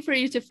 I'm waiting for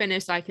you to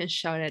finish so I can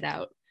shout it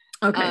out.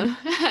 Okay.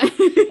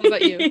 What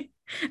about you?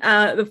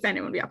 The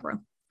Phantom of the Opera,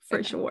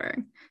 for sure.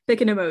 Pick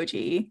an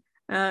emoji.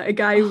 A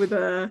guy with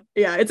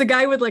it's a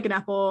guy with like an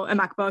apple, a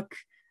MacBook,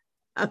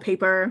 a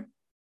paper,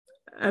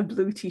 a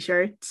blue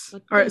t-shirt,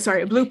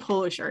 a blue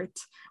polo shirt,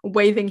 a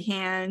waving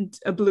hand,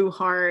 a blue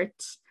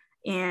heart,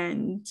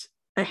 and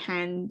a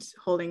hand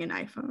holding an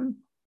iPhone.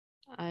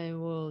 I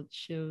will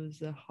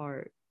choose a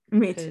heart.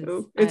 Me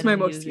too. It's my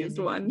most used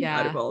one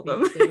out of all of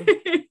them.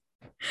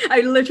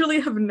 I literally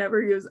have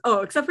never used,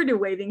 except for the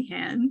waving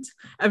hand.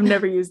 I've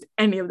never used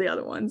any of the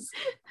other ones.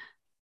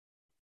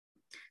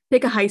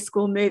 Pick a high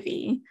school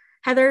movie.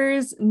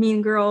 Heathers,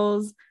 Mean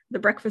Girls, The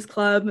Breakfast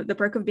Club, The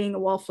Perk of Being a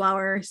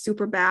Wallflower,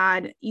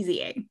 Superbad,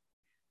 Easy A.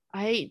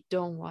 I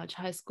don't watch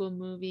high school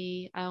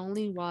movie. I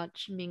only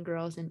watch Mean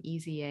Girls and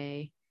Easy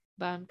A.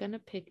 But I'm gonna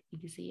pick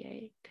Easy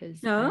A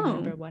because I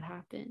remember what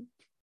happened.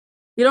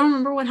 You don't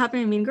remember what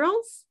happened in Mean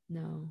Girls?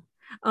 No.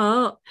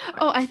 Oh,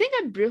 I think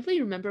I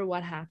briefly remember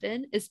what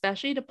happened,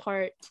 especially the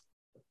part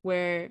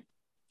where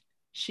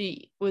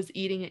she was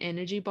eating an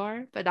energy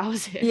bar, but that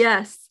was it.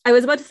 Yes, I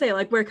was about to say,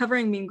 like, we're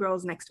covering Mean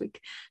Girls next week.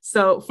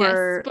 So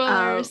for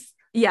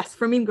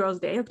for Mean Girls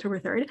Day, October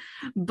 3rd.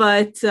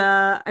 But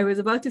I was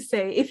about to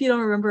say, if you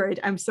don't remember it,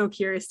 I'm so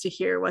curious to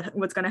hear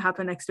what's going to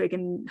happen next week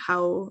and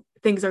how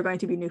things are going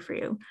to be new for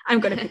you. I'm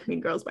going to pick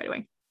Mean Girls, by the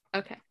way.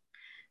 Okay.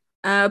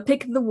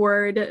 Pick the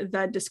word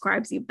that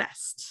describes you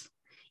best.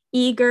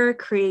 Eager,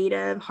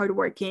 creative,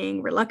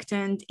 hardworking,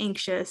 reluctant,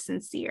 anxious,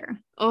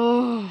 sincere.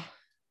 Oh.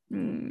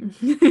 I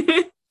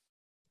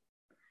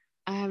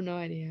have no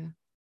idea.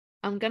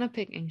 I'm gonna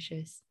pick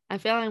anxious. I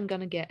feel like I'm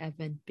gonna get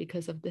Evan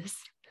because of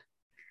this.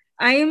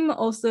 I'm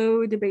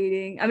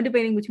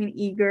debating between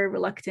eager,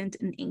 reluctant,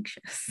 and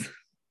anxious.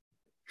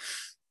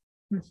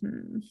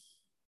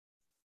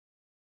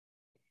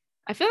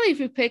 I feel like if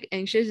you pick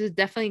anxious, it's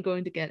definitely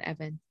going to get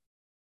Evan.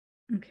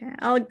 Okay,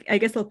 I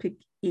guess I'll pick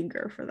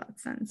eager for that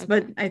sense. Okay.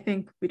 But I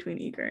think between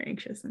eager,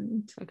 anxious,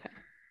 and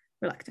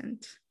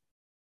reluctant.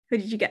 Who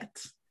did you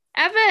get?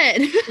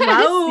 Evan.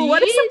 Wow,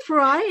 what a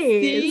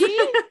surprise.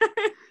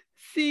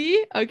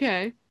 See?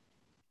 Okay.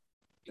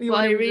 You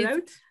want to read it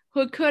out?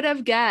 Who could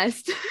have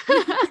guessed?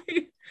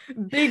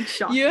 Big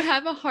shock. You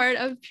have a heart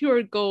of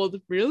pure gold,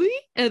 really?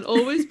 And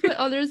always put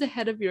others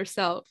ahead of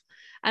yourself.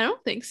 I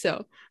don't think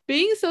so.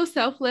 Being so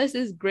selfless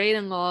is great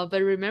and all,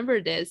 but remember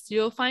this,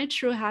 you'll find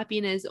true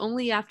happiness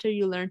only after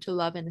you learn to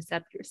love and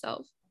accept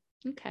yourself.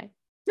 Okay.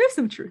 There's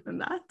some truth in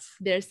that.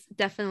 There's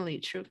definitely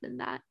truth in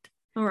that.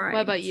 All right.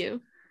 What about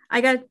you?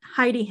 I got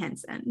Heidi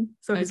Hansen.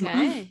 So his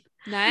mom.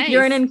 Nice.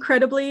 You're an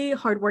incredibly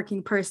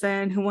hardworking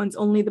person who wants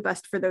only the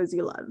best for those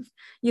you love.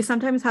 You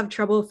sometimes have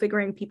trouble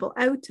figuring people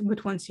out,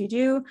 but once you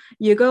do,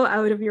 you go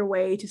out of your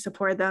way to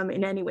support them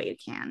in any way you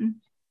can.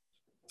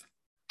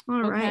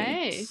 All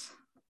right.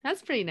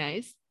 That's pretty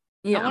nice.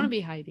 Yeah. I want to be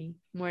Heidi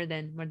more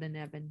than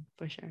Evan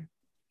for sure.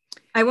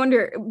 I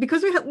wonder,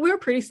 because we're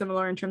pretty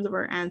similar in terms of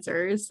our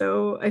answers,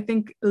 so I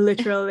think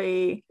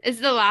literally it's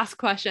the last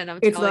question.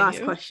 It's the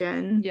last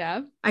question.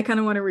 Yeah, I kind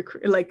of want to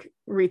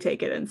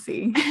retake it and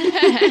see,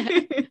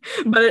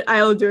 but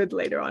I'll do it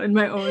later on in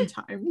my own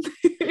time.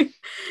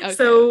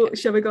 So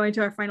shall we go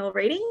into our final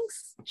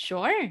ratings?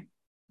 Sure.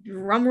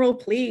 Drum roll,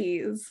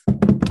 please.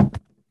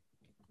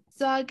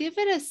 So I'll give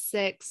it a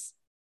 6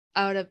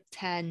 out of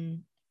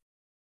 10.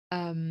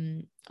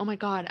 Oh my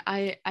god,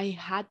 I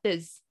had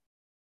this.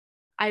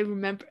 I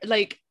remember,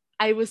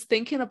 I was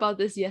thinking about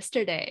this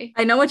yesterday.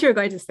 I know what you're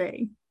going to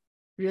say.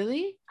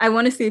 Really? I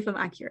want to see if I'm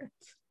accurate,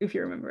 if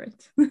you remember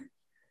it.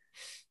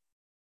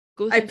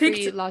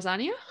 Gluten-free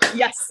lasagna?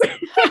 Yes.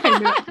 I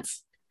knew it.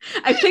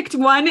 I picked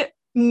one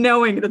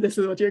knowing that this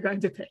is what you're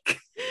going to pick.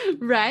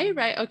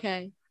 Right.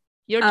 Okay.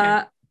 Your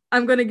turn.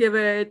 I'm going to give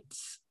it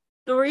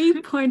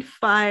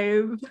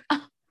 3.5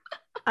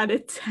 out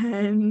of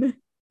 10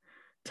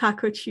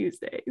 Taco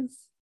Tuesdays.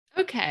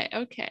 Okay.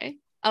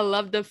 I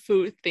love the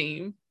food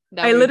theme.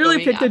 I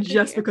literally picked it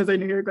just because I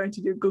knew you were going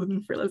to do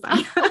gluten-free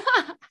lasagna.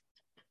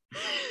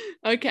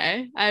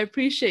 Okay, I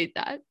appreciate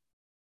that.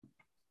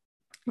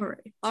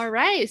 All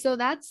right. So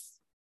that's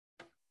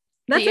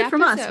it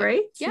from us,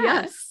 right? Yeah.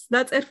 Yes,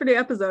 that's it for the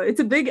episode. It's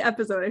a big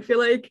episode. I feel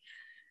like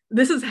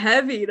this is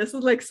heavy. This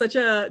is like such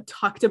a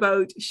talked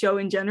about show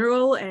in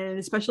general, and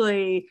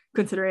especially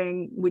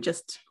considering we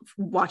just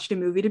watched a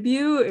movie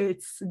debut,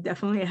 it's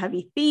definitely a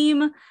heavy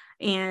theme.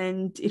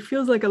 And it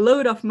feels like a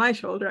load off my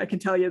shoulder, I can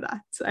tell you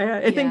that.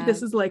 I think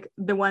this is like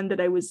the one that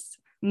I was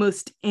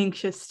most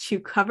anxious to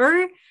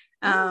cover.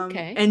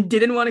 Okay. and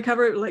didn't want to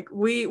cover it. Like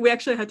we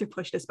actually had to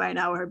push this by an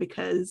hour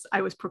because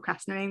I was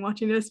procrastinating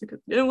watching this because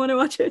I didn't want to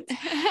watch it.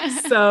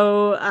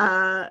 So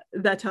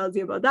that tells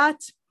you about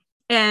that.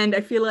 And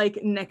I feel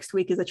like next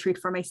week is a treat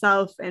for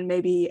myself and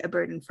maybe a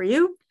burden for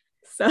you.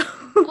 So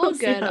all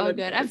good, all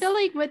good. I feel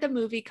like with the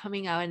movie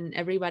coming out and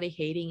everybody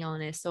hating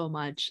on it so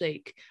much,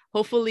 like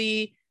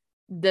hopefully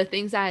the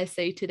things that I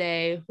say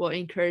today will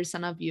encourage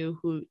some of you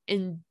who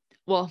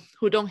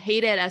don't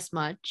hate it as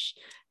much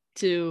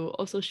to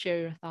also share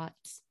your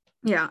thoughts.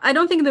 Yeah, I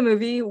don't think the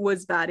movie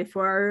was bad. If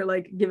we're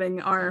like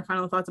giving our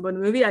final thoughts about the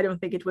movie, I don't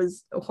think it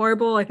was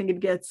horrible. I think it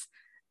gets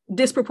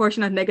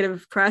disproportionate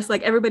negative press.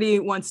 Like everybody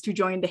wants to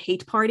join the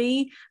hate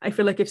party. I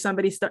feel like if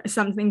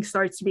something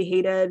starts to be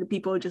hated,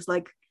 people just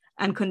like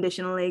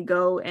unconditionally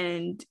go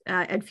and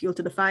add fuel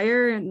to the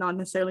fire, and not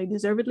necessarily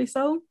deservedly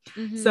so.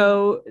 Mm-hmm.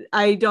 So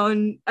I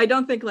don't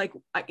think like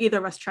either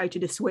of us try to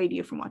dissuade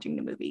you from watching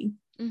the movie.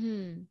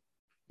 Mm-hmm.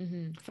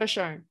 Mm-hmm. For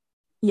sure.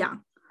 Yeah.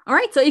 All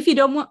right. So if you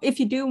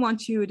do want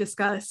to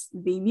discuss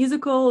the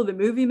musical, the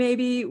movie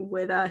maybe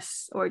with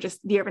us, or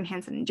just Dear Evan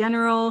Hansen in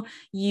general,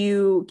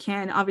 you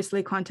can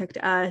obviously contact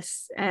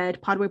us at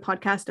Podway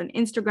Podcast on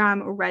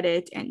Instagram,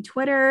 Reddit, and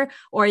Twitter,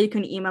 or you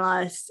can email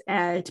us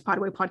at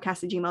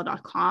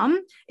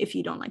podwaypodcast@gmail.com if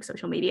you don't like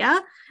social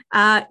media.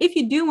 If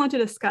you do want to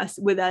discuss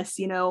with us,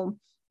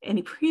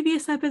 any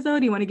previous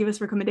episode, you want to give us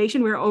a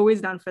recommendation, we're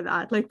always down for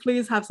that. Like,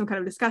 please have some kind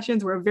of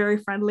discussions. We're very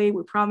friendly,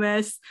 we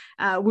promise.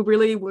 We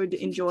really would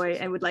enjoy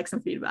and would like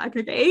some feedback.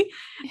 Okay.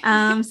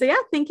 So yeah,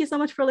 thank you so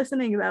much for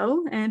listening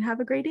though, and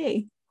have a great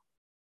day.